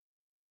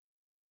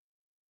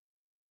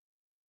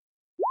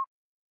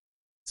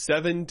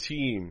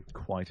 17.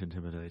 Quite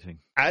intimidating.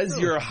 As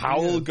your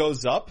howl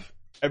goes up,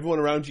 everyone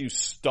around you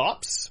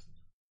stops,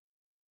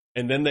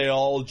 and then they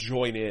all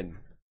join in.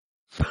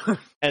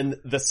 And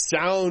the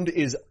sound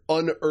is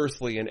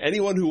unearthly, and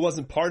anyone who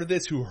wasn't part of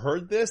this, who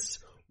heard this,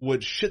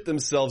 would shit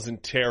themselves in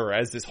terror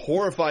as this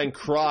horrifying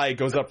cry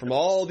goes up from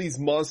all these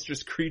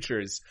monstrous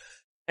creatures,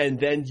 and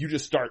then you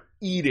just start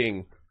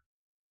eating.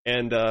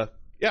 And,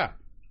 yeah.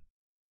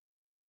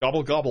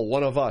 Gobble gobble,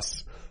 one of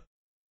us.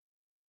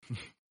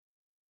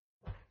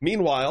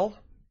 Meanwhile,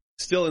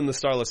 still in the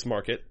Starless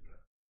Market,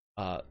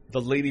 the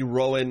Lady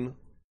Rowan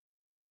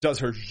does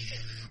her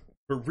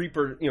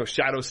Reaper,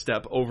 shadow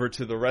step over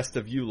to the rest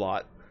of you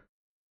lot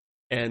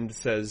and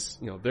says,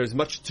 there's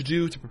much to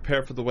do to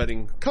prepare for the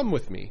wedding. Come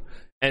with me.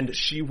 And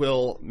she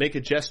will make a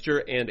gesture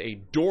and a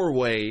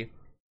doorway.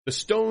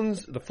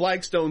 The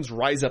flagstones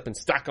rise up and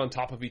stack on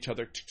top of each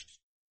other to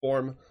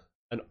form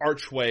an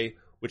archway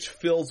which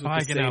fills with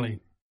the same... Diagon alley.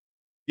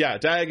 Yeah,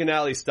 Diagon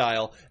Alley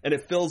style, and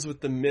it fills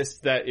with the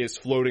mist that is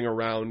floating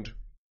around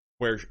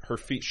where her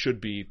feet should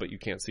be, but you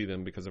can't see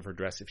them because of her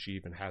dress if she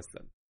even has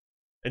them.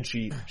 And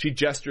she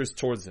gestures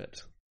towards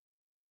it.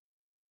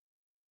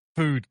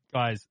 Food,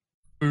 guys.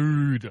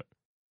 Food.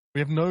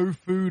 We have no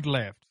food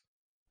left.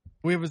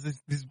 We have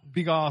this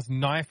big ass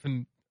knife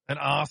and an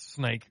ass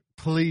snake.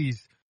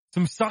 Please,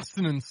 some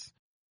sustenance.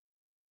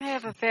 I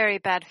have a very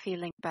bad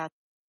feeling about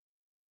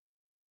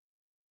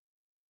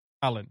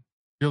Alan,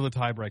 you're the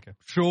tiebreaker.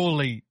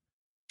 Surely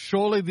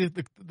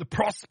the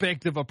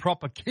prospect of a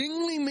proper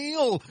kingly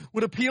meal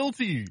would appeal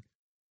to you.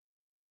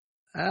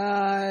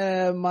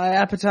 My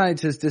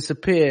appetite has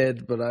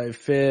disappeared, but I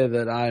fear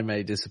that I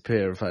may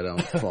disappear if I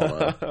don't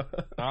follow.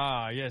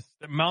 Yes.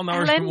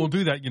 Malnourishment Alan? will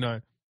do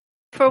that,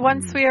 For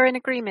once we are in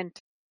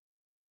agreement.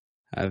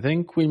 I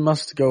think we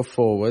must go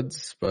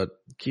forwards, but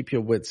keep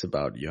your wits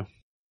about you.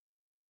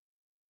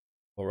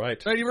 All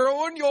right. Lady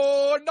Rowan,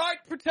 your knight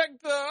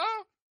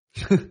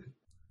protector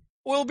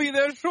will be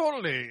there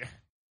shortly.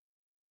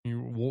 He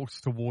walks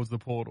towards the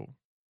portal.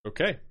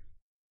 Okay.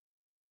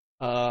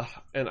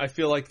 And I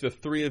feel like the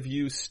three of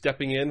you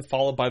stepping in,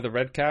 followed by the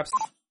red caps,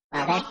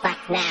 Well, they're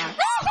fucked now.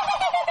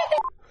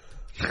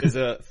 is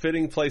a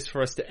fitting place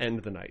for us to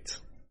end the night.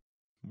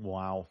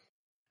 Wow.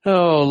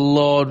 Oh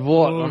Lord,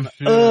 what on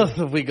shit. earth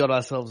have we got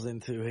ourselves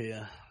into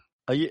here?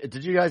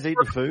 Did you guys eat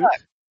the food?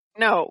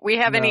 No, we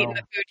haven't No. eaten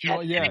the food yet.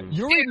 Not yet. And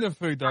You're eating the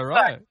food though,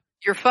 right?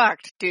 You're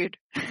fucked, dude.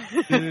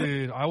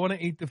 Dude, I want to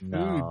eat the food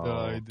No.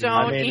 though. Dude. Don't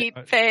I mean, eat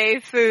Fae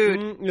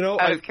food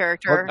out of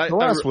character.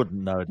 Thoras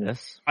wouldn't know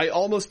this. I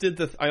almost did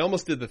the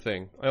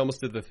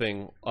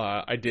thing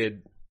I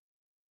did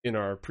in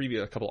our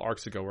previous couple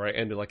arcs ago where I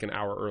ended like an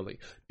hour early.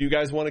 Do you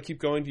guys want to keep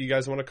going? Do you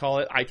guys want to call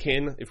it? I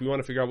can, if we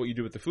want to figure out what you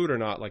do with the food or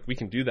not, like we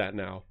can do that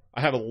now.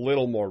 I have a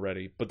little more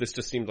ready, but this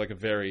just seemed like a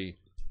very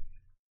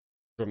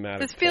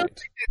dramatic This feels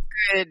point.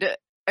 like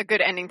a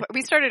good ending point.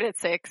 We started at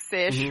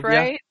 6-ish, Mhm.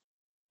 right?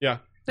 Yeah.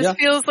 This Yeah.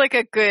 feels like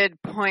a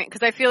good point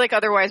because I feel like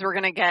otherwise we're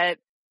going to get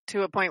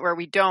to a point where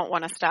we don't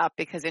want to stop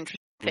because interesting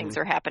things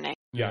are happening.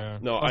 Yeah.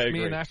 No, Plus I Me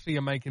agree. and Ashley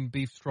are making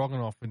beef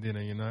stroganoff for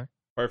dinner,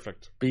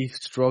 Perfect. Beef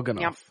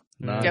stroganoff.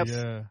 Nice. Yep.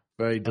 Yeah.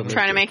 Very I'm delicious.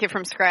 trying to make it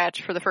from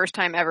scratch for the first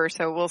time ever,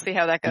 so we'll see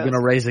how that You're goes.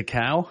 gonna raise a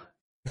cow?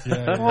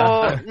 Yeah.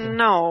 Well,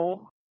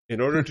 no.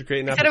 In order to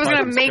create an I apple said I was pie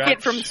going to from make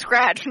it scratch- from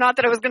scratch, not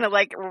that I was going to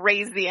like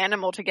raise the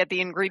animal to get the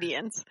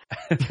ingredients.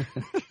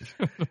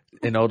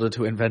 In order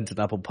to invent an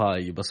apple pie,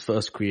 you must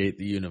first create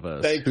the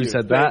universe. Thank Who you.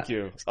 said Thank that?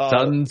 you.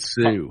 Sun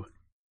Tzu.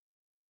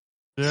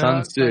 Yeah,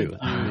 Sun Tzu,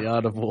 thank you. the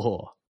art of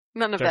war.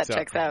 None of Checks that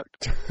checks out.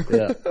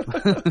 Yeah.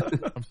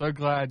 I'm so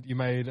glad you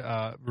made.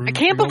 I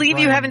can't believe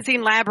you haven't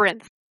seen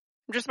Labyrinth.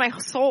 Just my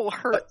soul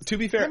hurts. To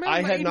be fair, Remember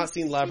I had my not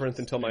seen 86? Labyrinth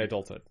until my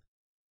adulthood.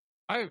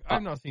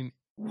 I've not seen.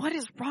 What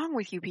is wrong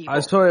with you people? I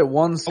saw it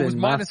once I was in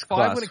minus maths 5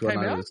 class when it came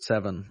I out? was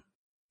 7.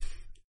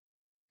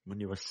 When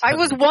you were I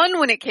was 7. 1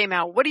 when it came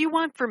out. What do you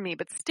want from me?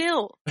 But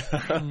still.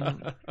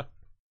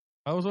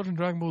 I was watching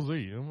Dragon Ball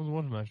Z. I wasn't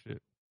watching that shit.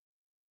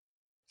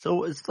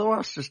 So is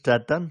Thoros just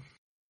dead then?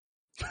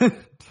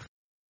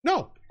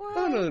 No.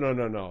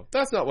 No.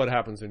 That's not what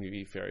happens when you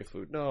eat fairy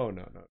food. No.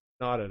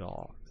 Not at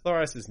all.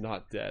 Thoros is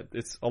not dead.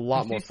 It's a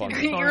lot more fun.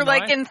 than that. You're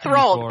like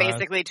enthralled, Thoras.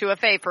 basically, to a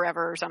fae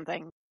forever or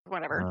something.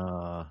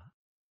 Whatever.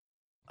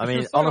 I mean,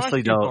 It's just so honestly,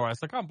 nice to get though, Thoras.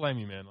 I can't blame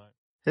you, man. Like,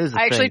 here's the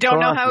I actually thing. don't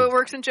know how Thoros' it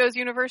works in Joe's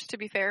universe, to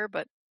be fair,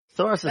 but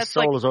Thoros' That's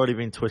soul like- has already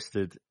been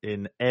twisted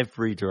in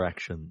every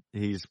direction.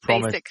 He's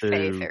promised basic fae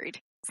to. fairy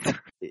tales.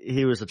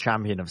 He was a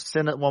champion of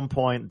sin at one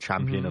point,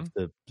 champion Mhm. of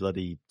the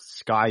bloody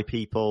sky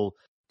people,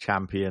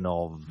 champion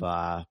of.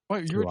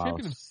 wait, you're a Who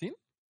champion else? of sin?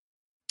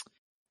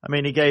 I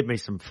mean, he gave me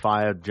some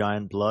fire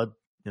giant blood.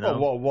 You know,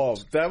 Whoa.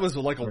 That was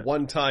like a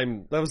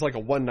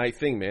one night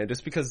thing, man.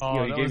 Just because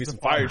Oh, he that gave was you the some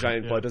fire fire,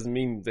 giant yeah. blood doesn't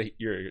mean that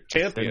you're a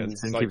champion.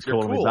 Sin It's like keeps you're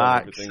calling cool me and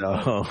back. everything,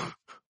 So,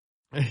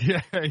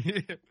 Yeah.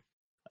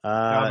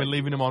 I've been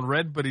leaving him on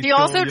red, but he's He still,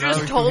 also you know, just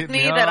he's still told hitting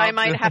me that I up.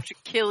 might have to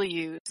kill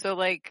you. So,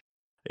 like,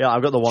 yeah,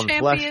 I've got the one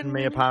flesh in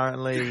me. Champion.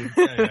 Apparently,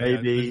 Yeah.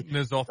 maybe.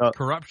 There's off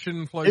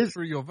corruption flows is-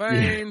 through your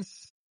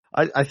veins.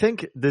 I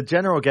think the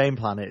general game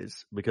plan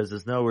is, because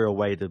there's no real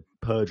way to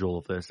purge all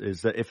of this,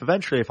 is that if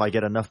I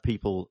get enough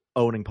people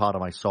owning part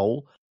of my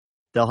soul,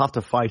 they'll have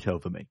to fight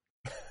over me.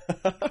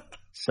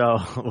 So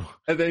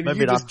and then maybe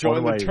you that's just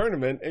join one the way.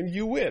 tournament and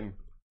you win.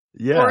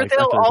 Yeah, or they'll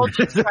exactly. all just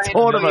It's a try and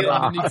tournament. kill you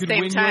And you at could the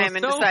same win time and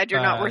yourself decide you're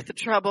not back. worth the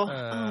trouble.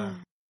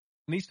 And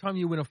each time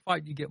you win a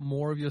fight, you get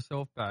more of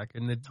yourself back,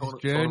 and the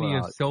Tournament journey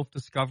of art.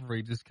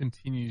 self-discovery just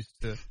continues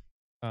to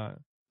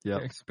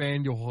Yep.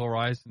 expand your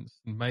horizons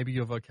and maybe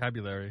your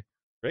vocabulary.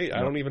 Great. I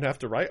Yep. don't even have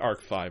to write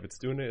Arc 5. It's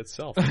doing it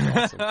itself.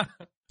 It's awesome.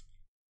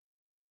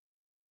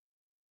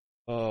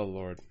 Oh,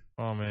 Lord.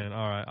 Oh man,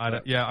 all right.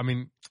 I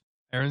mean,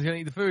 Aaron's gonna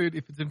eat the food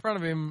if it's in front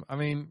of him. I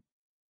mean,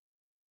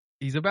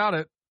 he's about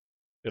it.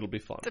 It'll be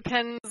fun.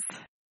 Depends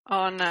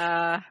on,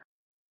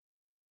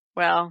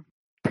 well,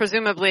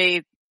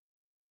 presumably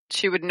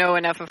she would know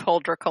enough of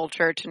Holdra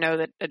culture to know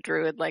that a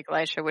druid like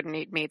Elisha wouldn't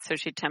eat meat, so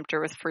she'd tempt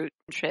her with fruit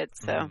and shit,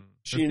 so. Mm.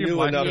 She Let's give knew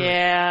Liza- enough.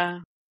 Yeah.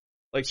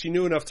 Like, she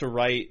knew enough to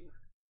write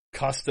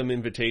custom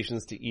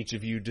invitations to each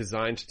of you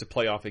designed to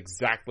play off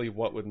exactly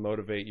what would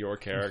motivate your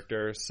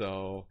character,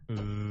 so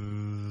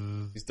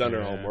she's done her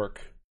Yeah.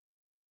 homework.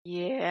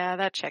 Yeah,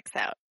 that checks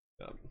out.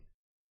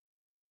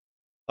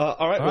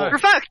 All right, All We're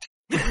fucked!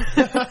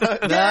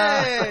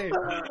 Yay!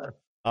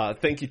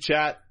 Thank you,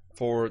 chat,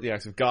 for the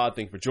acts of God.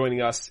 Thank you for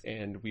joining us,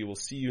 and we will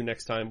see you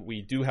next time.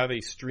 We do have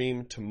a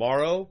stream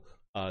tomorrow.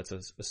 It's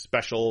a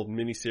special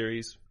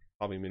mini-series,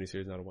 probably a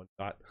mini-series, not a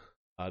one-shot.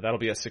 That'll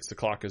be at 6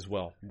 o'clock as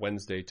well.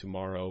 Wednesday,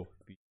 tomorrow,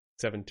 the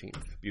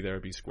 17th. Be there,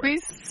 be square. We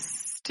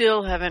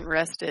still haven't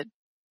rested.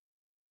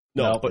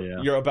 No, Nope, but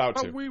yeah. you're about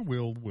to. But we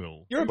will.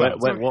 You're Wait,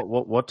 about to.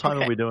 what time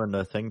Okay. are we doing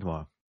the thing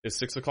tomorrow? Is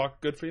 6 o'clock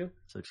good for you?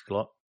 6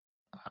 o'clock?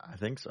 I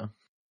think so.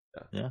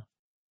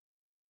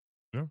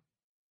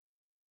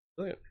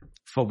 Brilliant.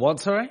 For what,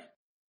 sorry?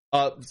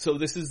 So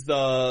this is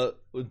the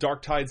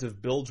Dark Tides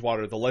of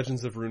Bilgewater, the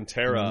Legends of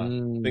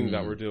Runeterra thing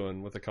that we're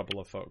doing with a couple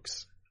of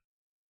folks.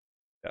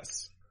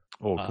 Yes.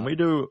 Oh, can we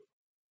do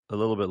a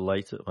little bit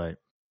later? Wait.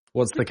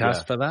 What's the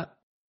cast for that?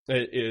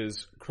 It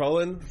is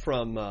Krellin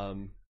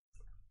from,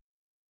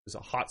 is a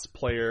HOTS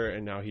player,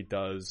 and now he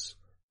does,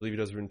 I believe he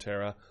does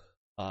Runeterra.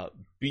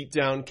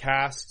 Beatdown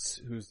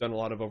Casts, who's done a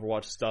lot of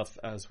Overwatch stuff,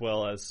 as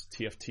well as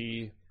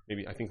TFT,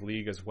 maybe I think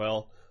League as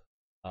well.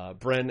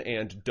 Bren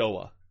and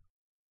Doa.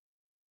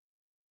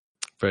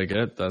 Very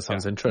good. That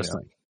sounds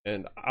interesting.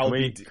 And I'll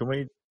Can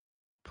we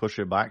push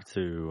it back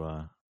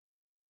to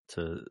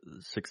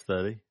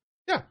 6:30?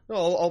 Yeah,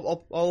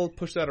 no, I'll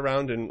push that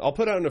around, and I'll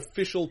put out an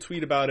official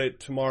tweet about it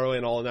tomorrow,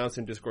 and I'll announce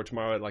in Discord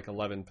tomorrow at like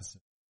 11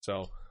 Pacific.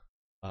 So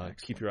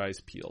keep your eyes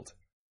peeled.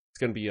 It's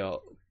going to be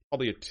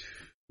probably a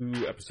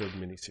 2-episode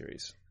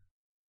miniseries.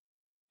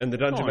 And the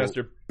Dungeon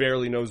Master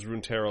barely knows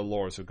Runeterra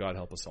lore, so God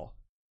help us all.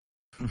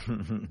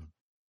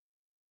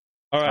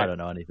 All I right, don't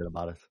know anything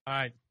about it. All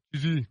right.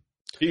 GG.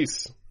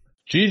 peace.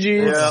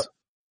 GG's. Yep.